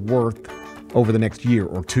think you're worth over the next year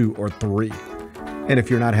or 2 or 3. And if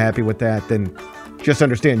you're not happy with that, then just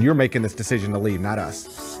understand you're making this decision to leave, not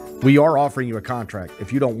us. We are offering you a contract.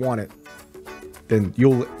 If you don't want it, then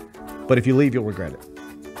but if you leave, you'll regret it.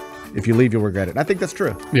 If you leave, you'll regret it. And I think that's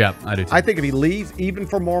true. Yeah, I do too. I think if he leaves, even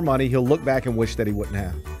for more money, he'll look back and wish that he wouldn't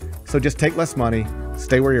have. So just take less money,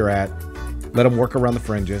 stay where you're at, let him work around the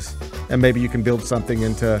fringes, and maybe you can build something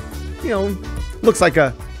into, looks like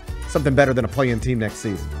something better than a play-in team next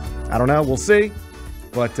season. I don't know. We'll see.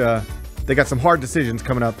 But they got some hard decisions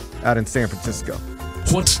coming up out in San Francisco.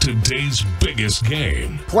 What's today's biggest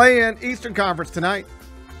game? Play-in Eastern Conference tonight.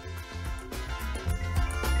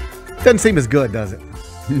 Doesn't seem as good, does it?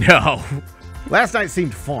 No. Last night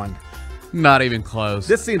seemed fun. Not even close.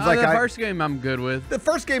 This seems like the first game I'm good with. The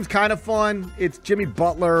first game's kind of fun. It's Jimmy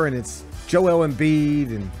Butler and it's Joel Embiid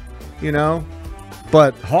and, you know.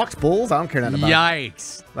 But Hawks Bulls, I don't care nothing about.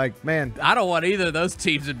 Yikes. Like, man. I don't want either of those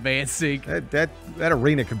teams advancing. That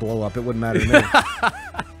arena could blow up. It wouldn't matter to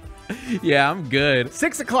me. Yeah, I'm good.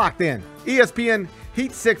 6 o'clock then. ESPN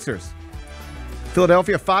Heat Sixers.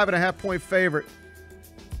 Philadelphia, 5.5-point favorite.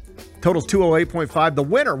 Totals 208.5. The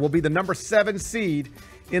winner will be the number 7 seed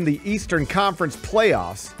in the Eastern Conference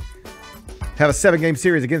playoffs. Have a 7-game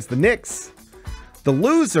series against the Knicks. The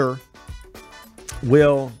loser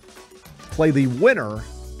will play the winner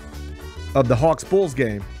of the Hawks-Bulls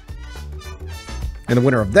game. And the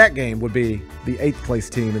winner of that game would be the 8th place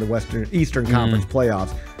team in the Eastern Conference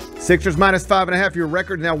playoffs. Sixers minus 5.5. Your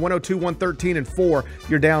record now 102, 113, and 4.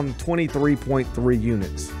 You're down 23.3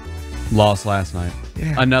 units. Lost last night.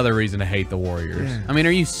 Yeah. Another reason to hate the Warriors. Yeah. I mean,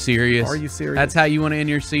 are you serious? Are you serious? That's how you want to end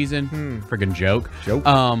your season? Freaking joke. Joke.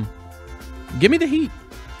 Give me the Heat.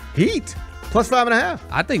 Heat? Plus 5.5.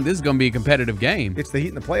 I think this is going to be a competitive game. It's the Heat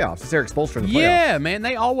in the playoffs. It's Eric Spoelstra in the playoffs. Yeah, man.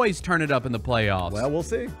 They always turn it up in the playoffs. Well, we'll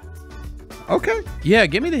see. Okay. Yeah,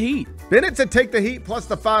 give me the Heat. Bennett said take the Heat plus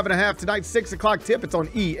the 5.5. Tonight's 6 o'clock tip. It's on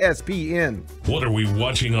ESPN. What are we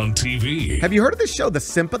watching on TV? Have you heard of this show, The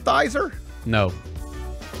Sympathizer? No.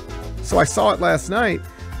 So I saw it last night.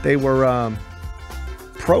 They were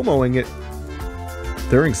promoting it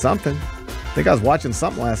during something. I think I was watching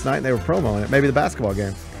something last night and they were promoting it. Maybe the basketball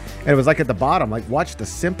game. And it was like at the bottom, like, watch The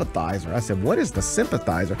Sympathizer. I said, what is The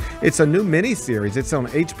Sympathizer? It's a new miniseries. It's on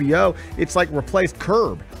HBO. It's like replaced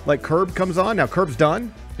Curb. Like Curb comes on. Now Curb's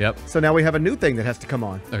done. Yep. So now we have a new thing that has to come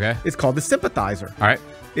on. Okay. It's called The Sympathizer. All right.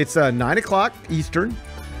 It's 9 o'clock Eastern,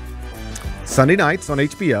 Sunday nights on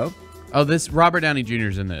HBO. Oh, this Robert Downey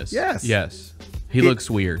Jr.'s in this. Yes. Yes. He looks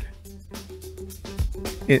weird.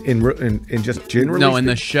 In just generally? No, in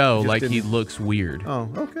the show, like he looks weird.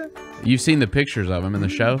 Oh, okay. You've seen the pictures of him in the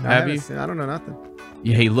show, have you? I don't know nothing.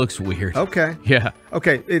 Yeah, he looks weird. Okay. Yeah.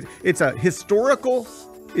 Okay. It's a historical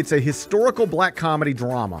black comedy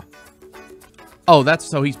drama. Oh, that's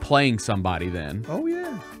so he's playing somebody then. Oh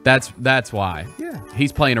yeah. That's why. Yeah.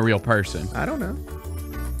 He's playing a real person. I don't know.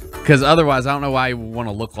 Because otherwise, I don't know why you would want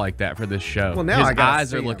to look like that for this show. Well, now his I gotta eyes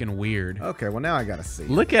see are him. looking weird. Okay. Well, now I gotta see.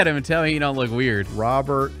 Look at him and tell me you don't look weird.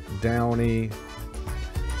 Robert Downey.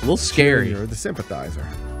 A little scary. Jr., The Sympathizer.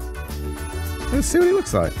 Let's see what he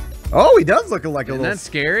looks like. Oh, he does look like a Isn't little. that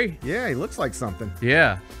scary? Yeah, he looks like something.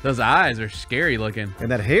 Yeah. Those eyes are scary looking.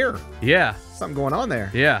 And that hair. Yeah. Something going on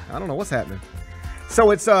there. Yeah. I don't know what's happening.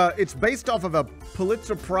 So it's based off of a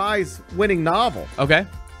Pulitzer Prize winning novel. Okay.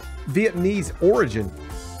 Vietnamese origin.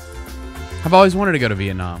 I've always wanted to go to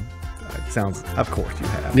Vietnam. It sounds, of course you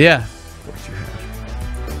have. Yeah. Of course you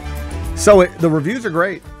have. So the reviews are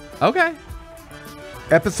great. Okay.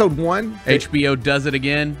 Episode 1. HBO does it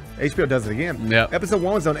again. HBO does it again. Yeah. Episode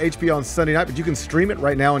 1 was on HBO on Sunday night, but you can stream it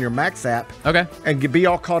right now on your Max app. Okay. And be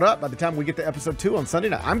all caught up by the time we get to episode 2 on Sunday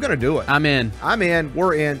night. I'm going to do it. I'm in.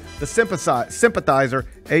 We're in. The Sympathizer,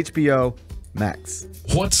 HBO Max.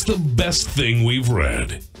 What's the best thing we've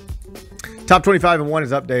read? Top 25 and 1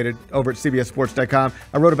 is updated over at CBSSports.com.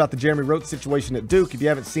 I wrote about the Jeremy Roach situation at Duke. If you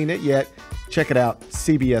haven't seen it yet, check it out.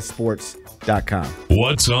 CBSSports.com.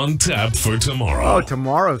 What's on tap for tomorrow? Oh,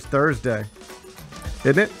 tomorrow's Thursday.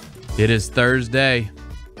 Isn't it? It is Thursday.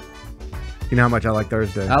 You know how much I like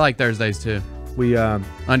Thursday. I like Thursdays too. We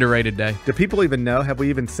underrated day. Do people even know? Have we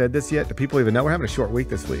even said this yet? Do people even know we're having a short week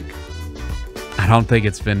this week? I don't think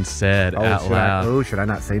it's been said out loud. Should I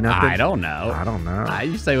not say nothing? I don't know. I don't know.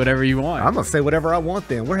 You say whatever you want. I'm going to say whatever I want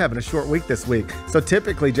then. We're having a short week this week. So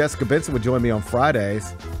typically Jessica Benson would join me on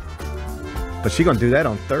Fridays, but she's going to do that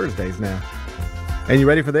on Thursdays now. And you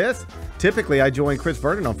ready for this? Typically I join Chris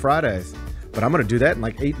Vernon on Fridays, but I'm going to do that in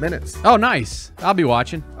like 8 minutes. Oh, nice. I'll be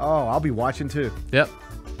watching. Oh, I'll be watching too. Yep.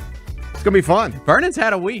 It's going to be fun. Vernon's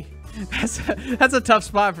had a week. That's a tough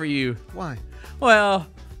spot for you. Why? Well,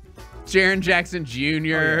 Jaren Jackson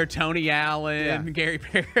Jr., Tony Allen, Gary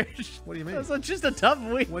Parrish. What do you mean? That's just a tough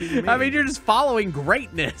week. What do you mean? I mean, you're just following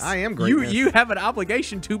greatness. I am greatness. You have an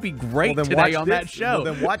obligation to be great today on that show.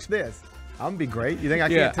 Well, then watch this. I'm going to be great. You think I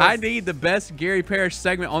Yeah, can't tell? I need the best Gary Parrish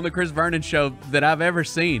segment on the Chris Vernon show that I've ever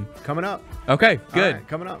seen. Coming up. Okay, good. All right,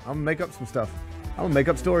 coming up. I'm going to make up some stuff. I'm going to make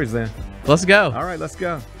up stories then. Let's go. All right, let's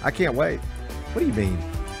go. I can't wait. What do you mean?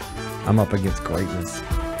 I'm up against greatness.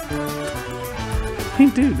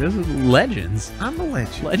 Dude, this is legends. I'm a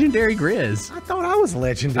legend. Legendary Grizz. I thought I was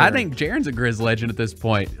legendary. I think Jaren's a Grizz legend at this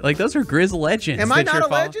point. Like, those are Grizz legends. Am I not a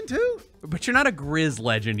legend too? But you're not a Grizz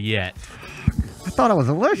legend yet. I thought I was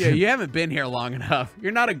a legend. Yeah, you haven't been here long enough.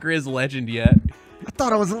 You're not a Grizz legend yet. I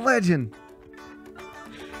thought I was a legend.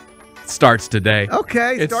 Starts today.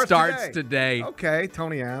 Okay, it starts today. Okay,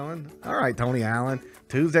 Tony Allen. All right, Tony Allen.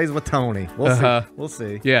 Tuesdays with Tony. We'll see. We'll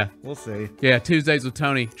see. Yeah. We'll see. Yeah, Tuesdays with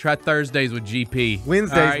Tony. Try Thursdays with GP.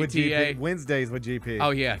 Wednesdays with GP. Wednesdays with GP.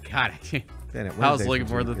 Oh, yeah. God, I was looking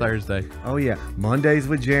for the Thursday. Oh, yeah. Mondays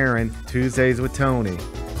with Jaron. Tuesdays with Tony.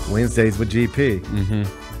 Wednesdays with GP. Mm-hmm.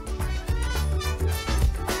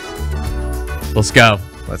 Let's go.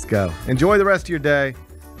 Let's go. Enjoy the rest of your day.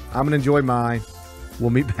 I'm going to enjoy mine. We'll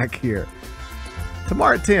meet back here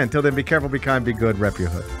tomorrow at 10. Till then, be careful, be kind, be good. Rep your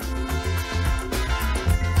hood.